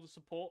you for all the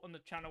support on the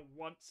channel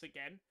once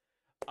again.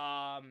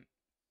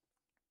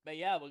 But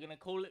yeah, we're gonna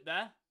call it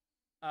there.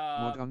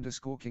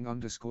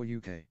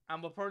 Mod_king_UK.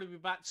 And we'll probably be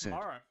back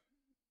tomorrow.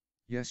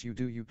 Yes, you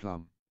do, you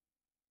plum.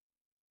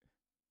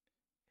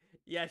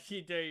 Yes,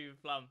 you do, you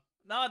plum.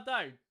 No, I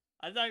don't.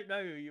 I don't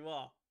know who you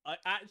are. I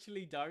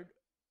actually don't.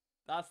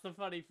 That's the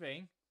funny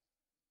thing.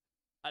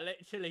 I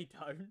literally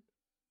don't.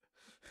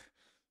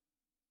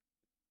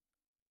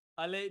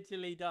 I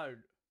literally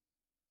don't.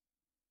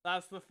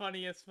 That's the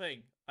funniest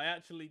thing. I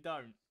actually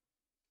don't.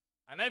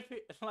 I know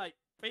like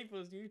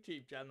people's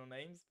YouTube channel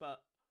names,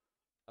 but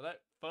I don't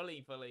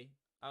fully.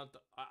 I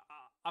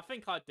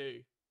think I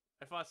do.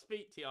 If I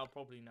speak to you, I'll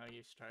probably know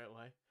you straight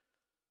away.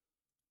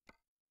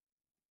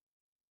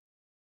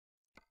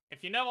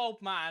 If you know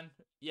old man,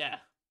 yeah,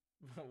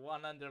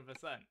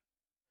 100%.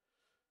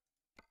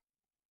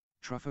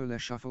 Truffle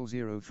Shuffle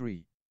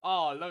 03.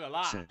 Oh, look at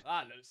that. Said.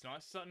 That looks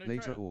nice. Is that new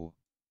Later trailer? or.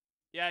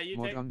 Yeah, you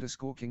take.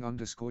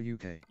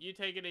 Mod_king_UK. You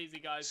take it easy,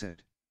 guys.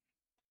 Said.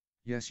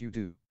 Yes, you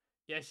do.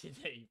 Yes, you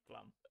do, you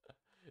plum.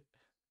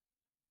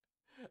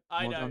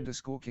 I know.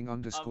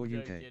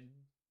 Mod_king_UK.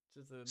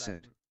 Just in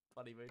Said.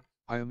 funny mood.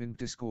 I am in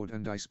Discord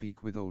and I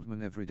speak with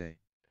Oldman every day.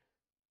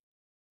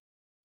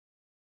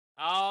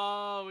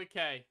 Oh,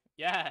 okay.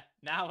 Yeah,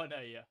 now I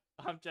know you.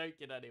 I'm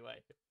joking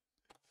anyway.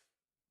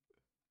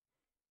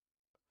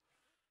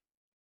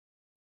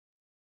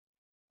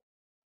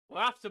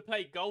 We'll have to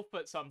play golf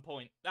at some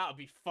point. That would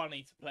be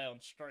funny to play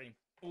on stream.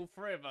 All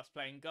three of us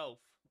playing golf.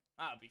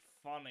 That would be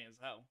funny as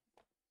hell.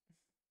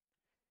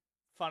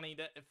 Funny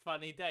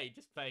day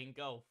just playing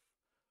golf.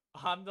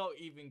 I'm not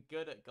even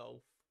good at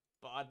golf,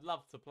 but I'd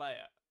love to play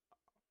it.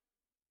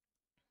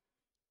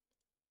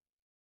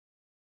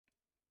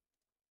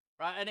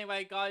 Right,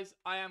 anyway, guys,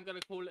 I am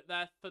going to call it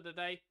there for the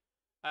day.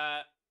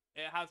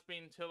 It has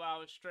been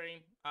 2-hour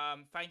stream.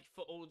 Thank you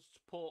for all the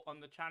support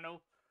on the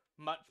channel.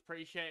 Much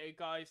appreciated,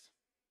 guys.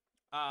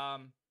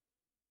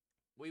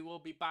 We will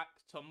be back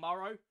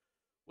tomorrow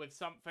with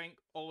something.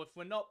 Or if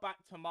we're not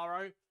back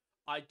tomorrow,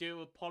 I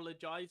do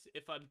apologise.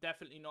 If I'm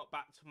definitely not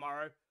back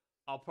tomorrow,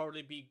 I'll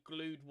probably be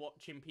glued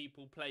watching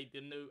people play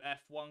the new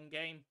F1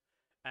 game.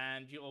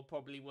 And you all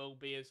probably will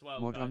be as well,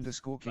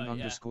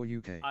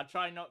 Mod_king_UK. I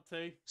try not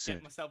to Said.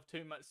 get myself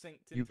too much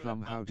synced into You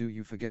plum, how do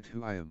you forget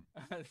who I am?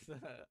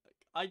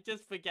 I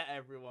just forget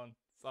everyone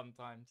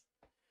sometimes.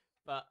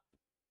 But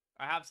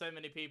I have so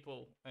many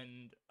people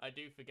and I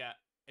do forget.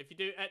 If you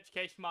do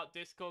Education Mark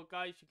Discord,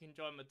 guys, you can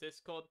join my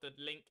Discord. The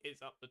link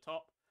is up the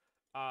top.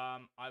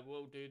 I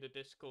will do the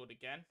Discord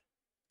again,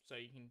 so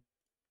you can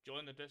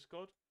join the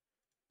Discord.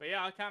 But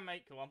yeah, I can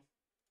make one.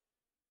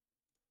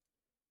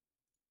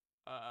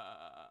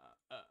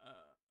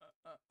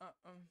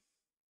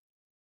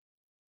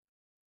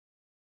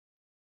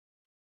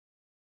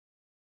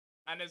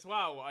 And as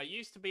well, I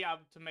used to be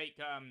able to make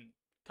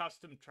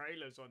custom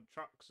trailers on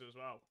trucks as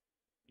well.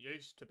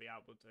 Used to be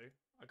able to.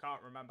 I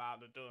can't remember how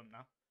to do them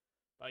now.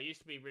 But I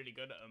used to be really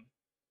good at them.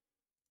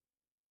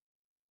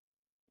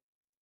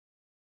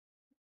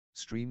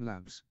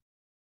 Streamlabs.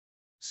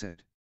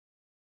 Said.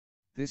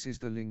 This is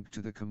the link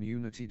to the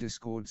community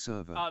Discord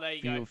server. Oh, there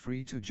you Feel go.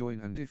 free to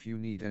join, and if you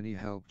need any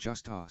help,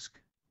 just ask.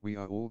 We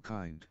are all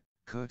kind,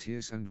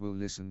 courteous, and will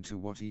listen to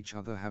what each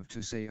other have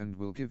to say and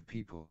will give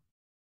people.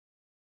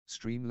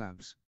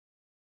 Streamlabs.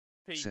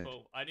 Said.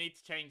 I need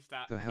to change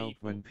that. The help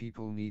when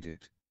people need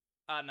it.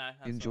 No,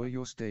 Enjoy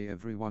your stay,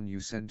 everyone. You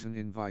sent an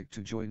invite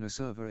to join a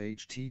server.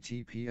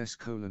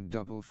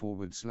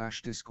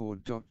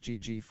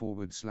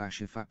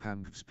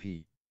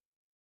 https://discord.gg/ifapamgsp.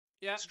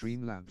 Yeah.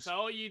 Streamlabs. So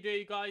all you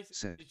do, guys,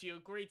 Said. is you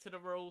agree to the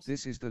rules.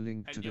 This is the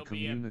link to the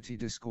community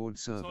Discord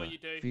server.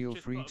 Feel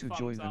free to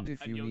join, and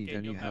if you need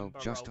any help,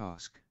 just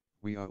ask.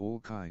 We are all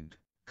kind,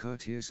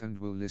 courteous, and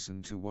will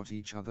listen to what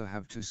each other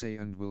have to say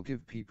and will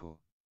give people.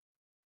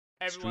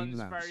 Everyone's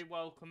Streamlabs. very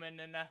welcoming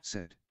in there.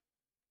 Said.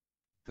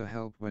 The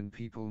help when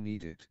people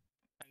need it.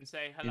 And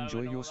say hello. Enjoy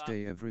and all your that.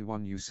 stay,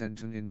 everyone. You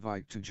sent an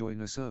invite to join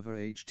a server.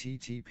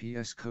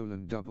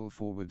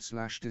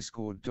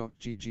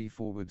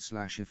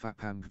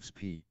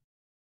 https://discord.gg/ifapamgsp.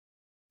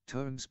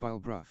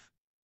 Turnspilbruff.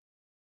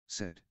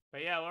 Said.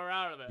 But yeah, we're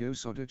out of it. Yo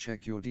Soda,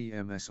 check your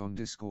DMS on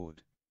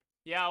Discord.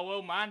 Yeah, I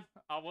will, man.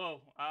 I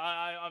will.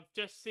 I've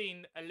just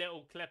seen a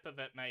little clip of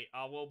it, mate.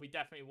 I will be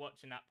definitely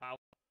watching that, pal.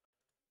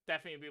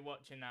 Definitely be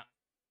watching that.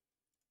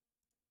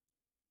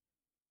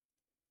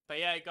 But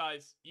yeah,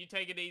 guys, you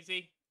take it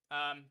easy.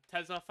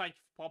 Tezza, thank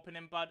you for popping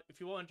in, bud. If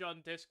you want to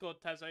join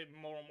Discord, Tezza, you're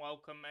more than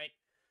welcome, mate.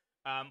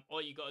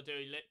 All you got to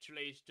do,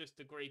 literally, is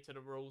just agree to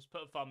the rules,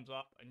 put a thumbs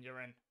up, and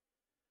you're in.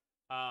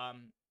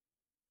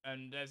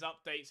 And there's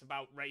updates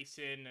about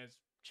racing, there's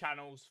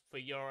channels for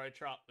Euro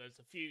Truck, there's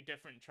a few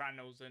different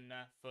channels in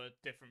there for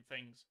different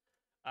things.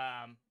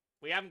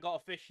 We haven't got a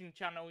fishing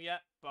channel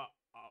yet, but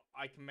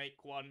I can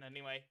make one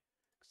anyway,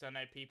 because I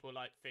know people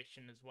like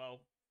fishing as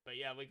well. But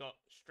yeah, we got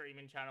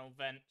streaming channel,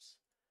 vents,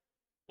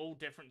 all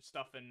different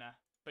stuff in there.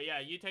 But yeah,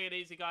 you take it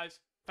easy, guys.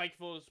 Thank you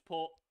for the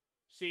support.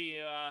 See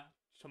you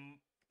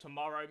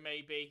tomorrow,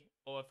 maybe.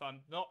 Or if I'm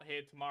not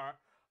here tomorrow,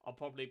 I'll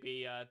probably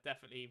be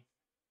definitely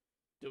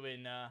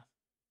doing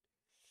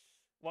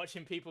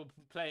watching people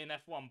playing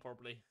F1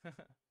 probably.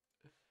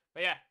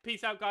 But yeah,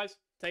 peace out, guys.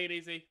 Take it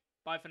easy.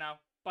 Bye for now.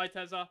 Bye,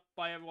 Tezza.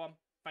 Bye, everyone.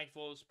 Thank you for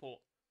all the support.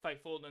 Thank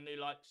you for all the new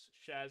likes,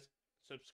 shares, subscribe.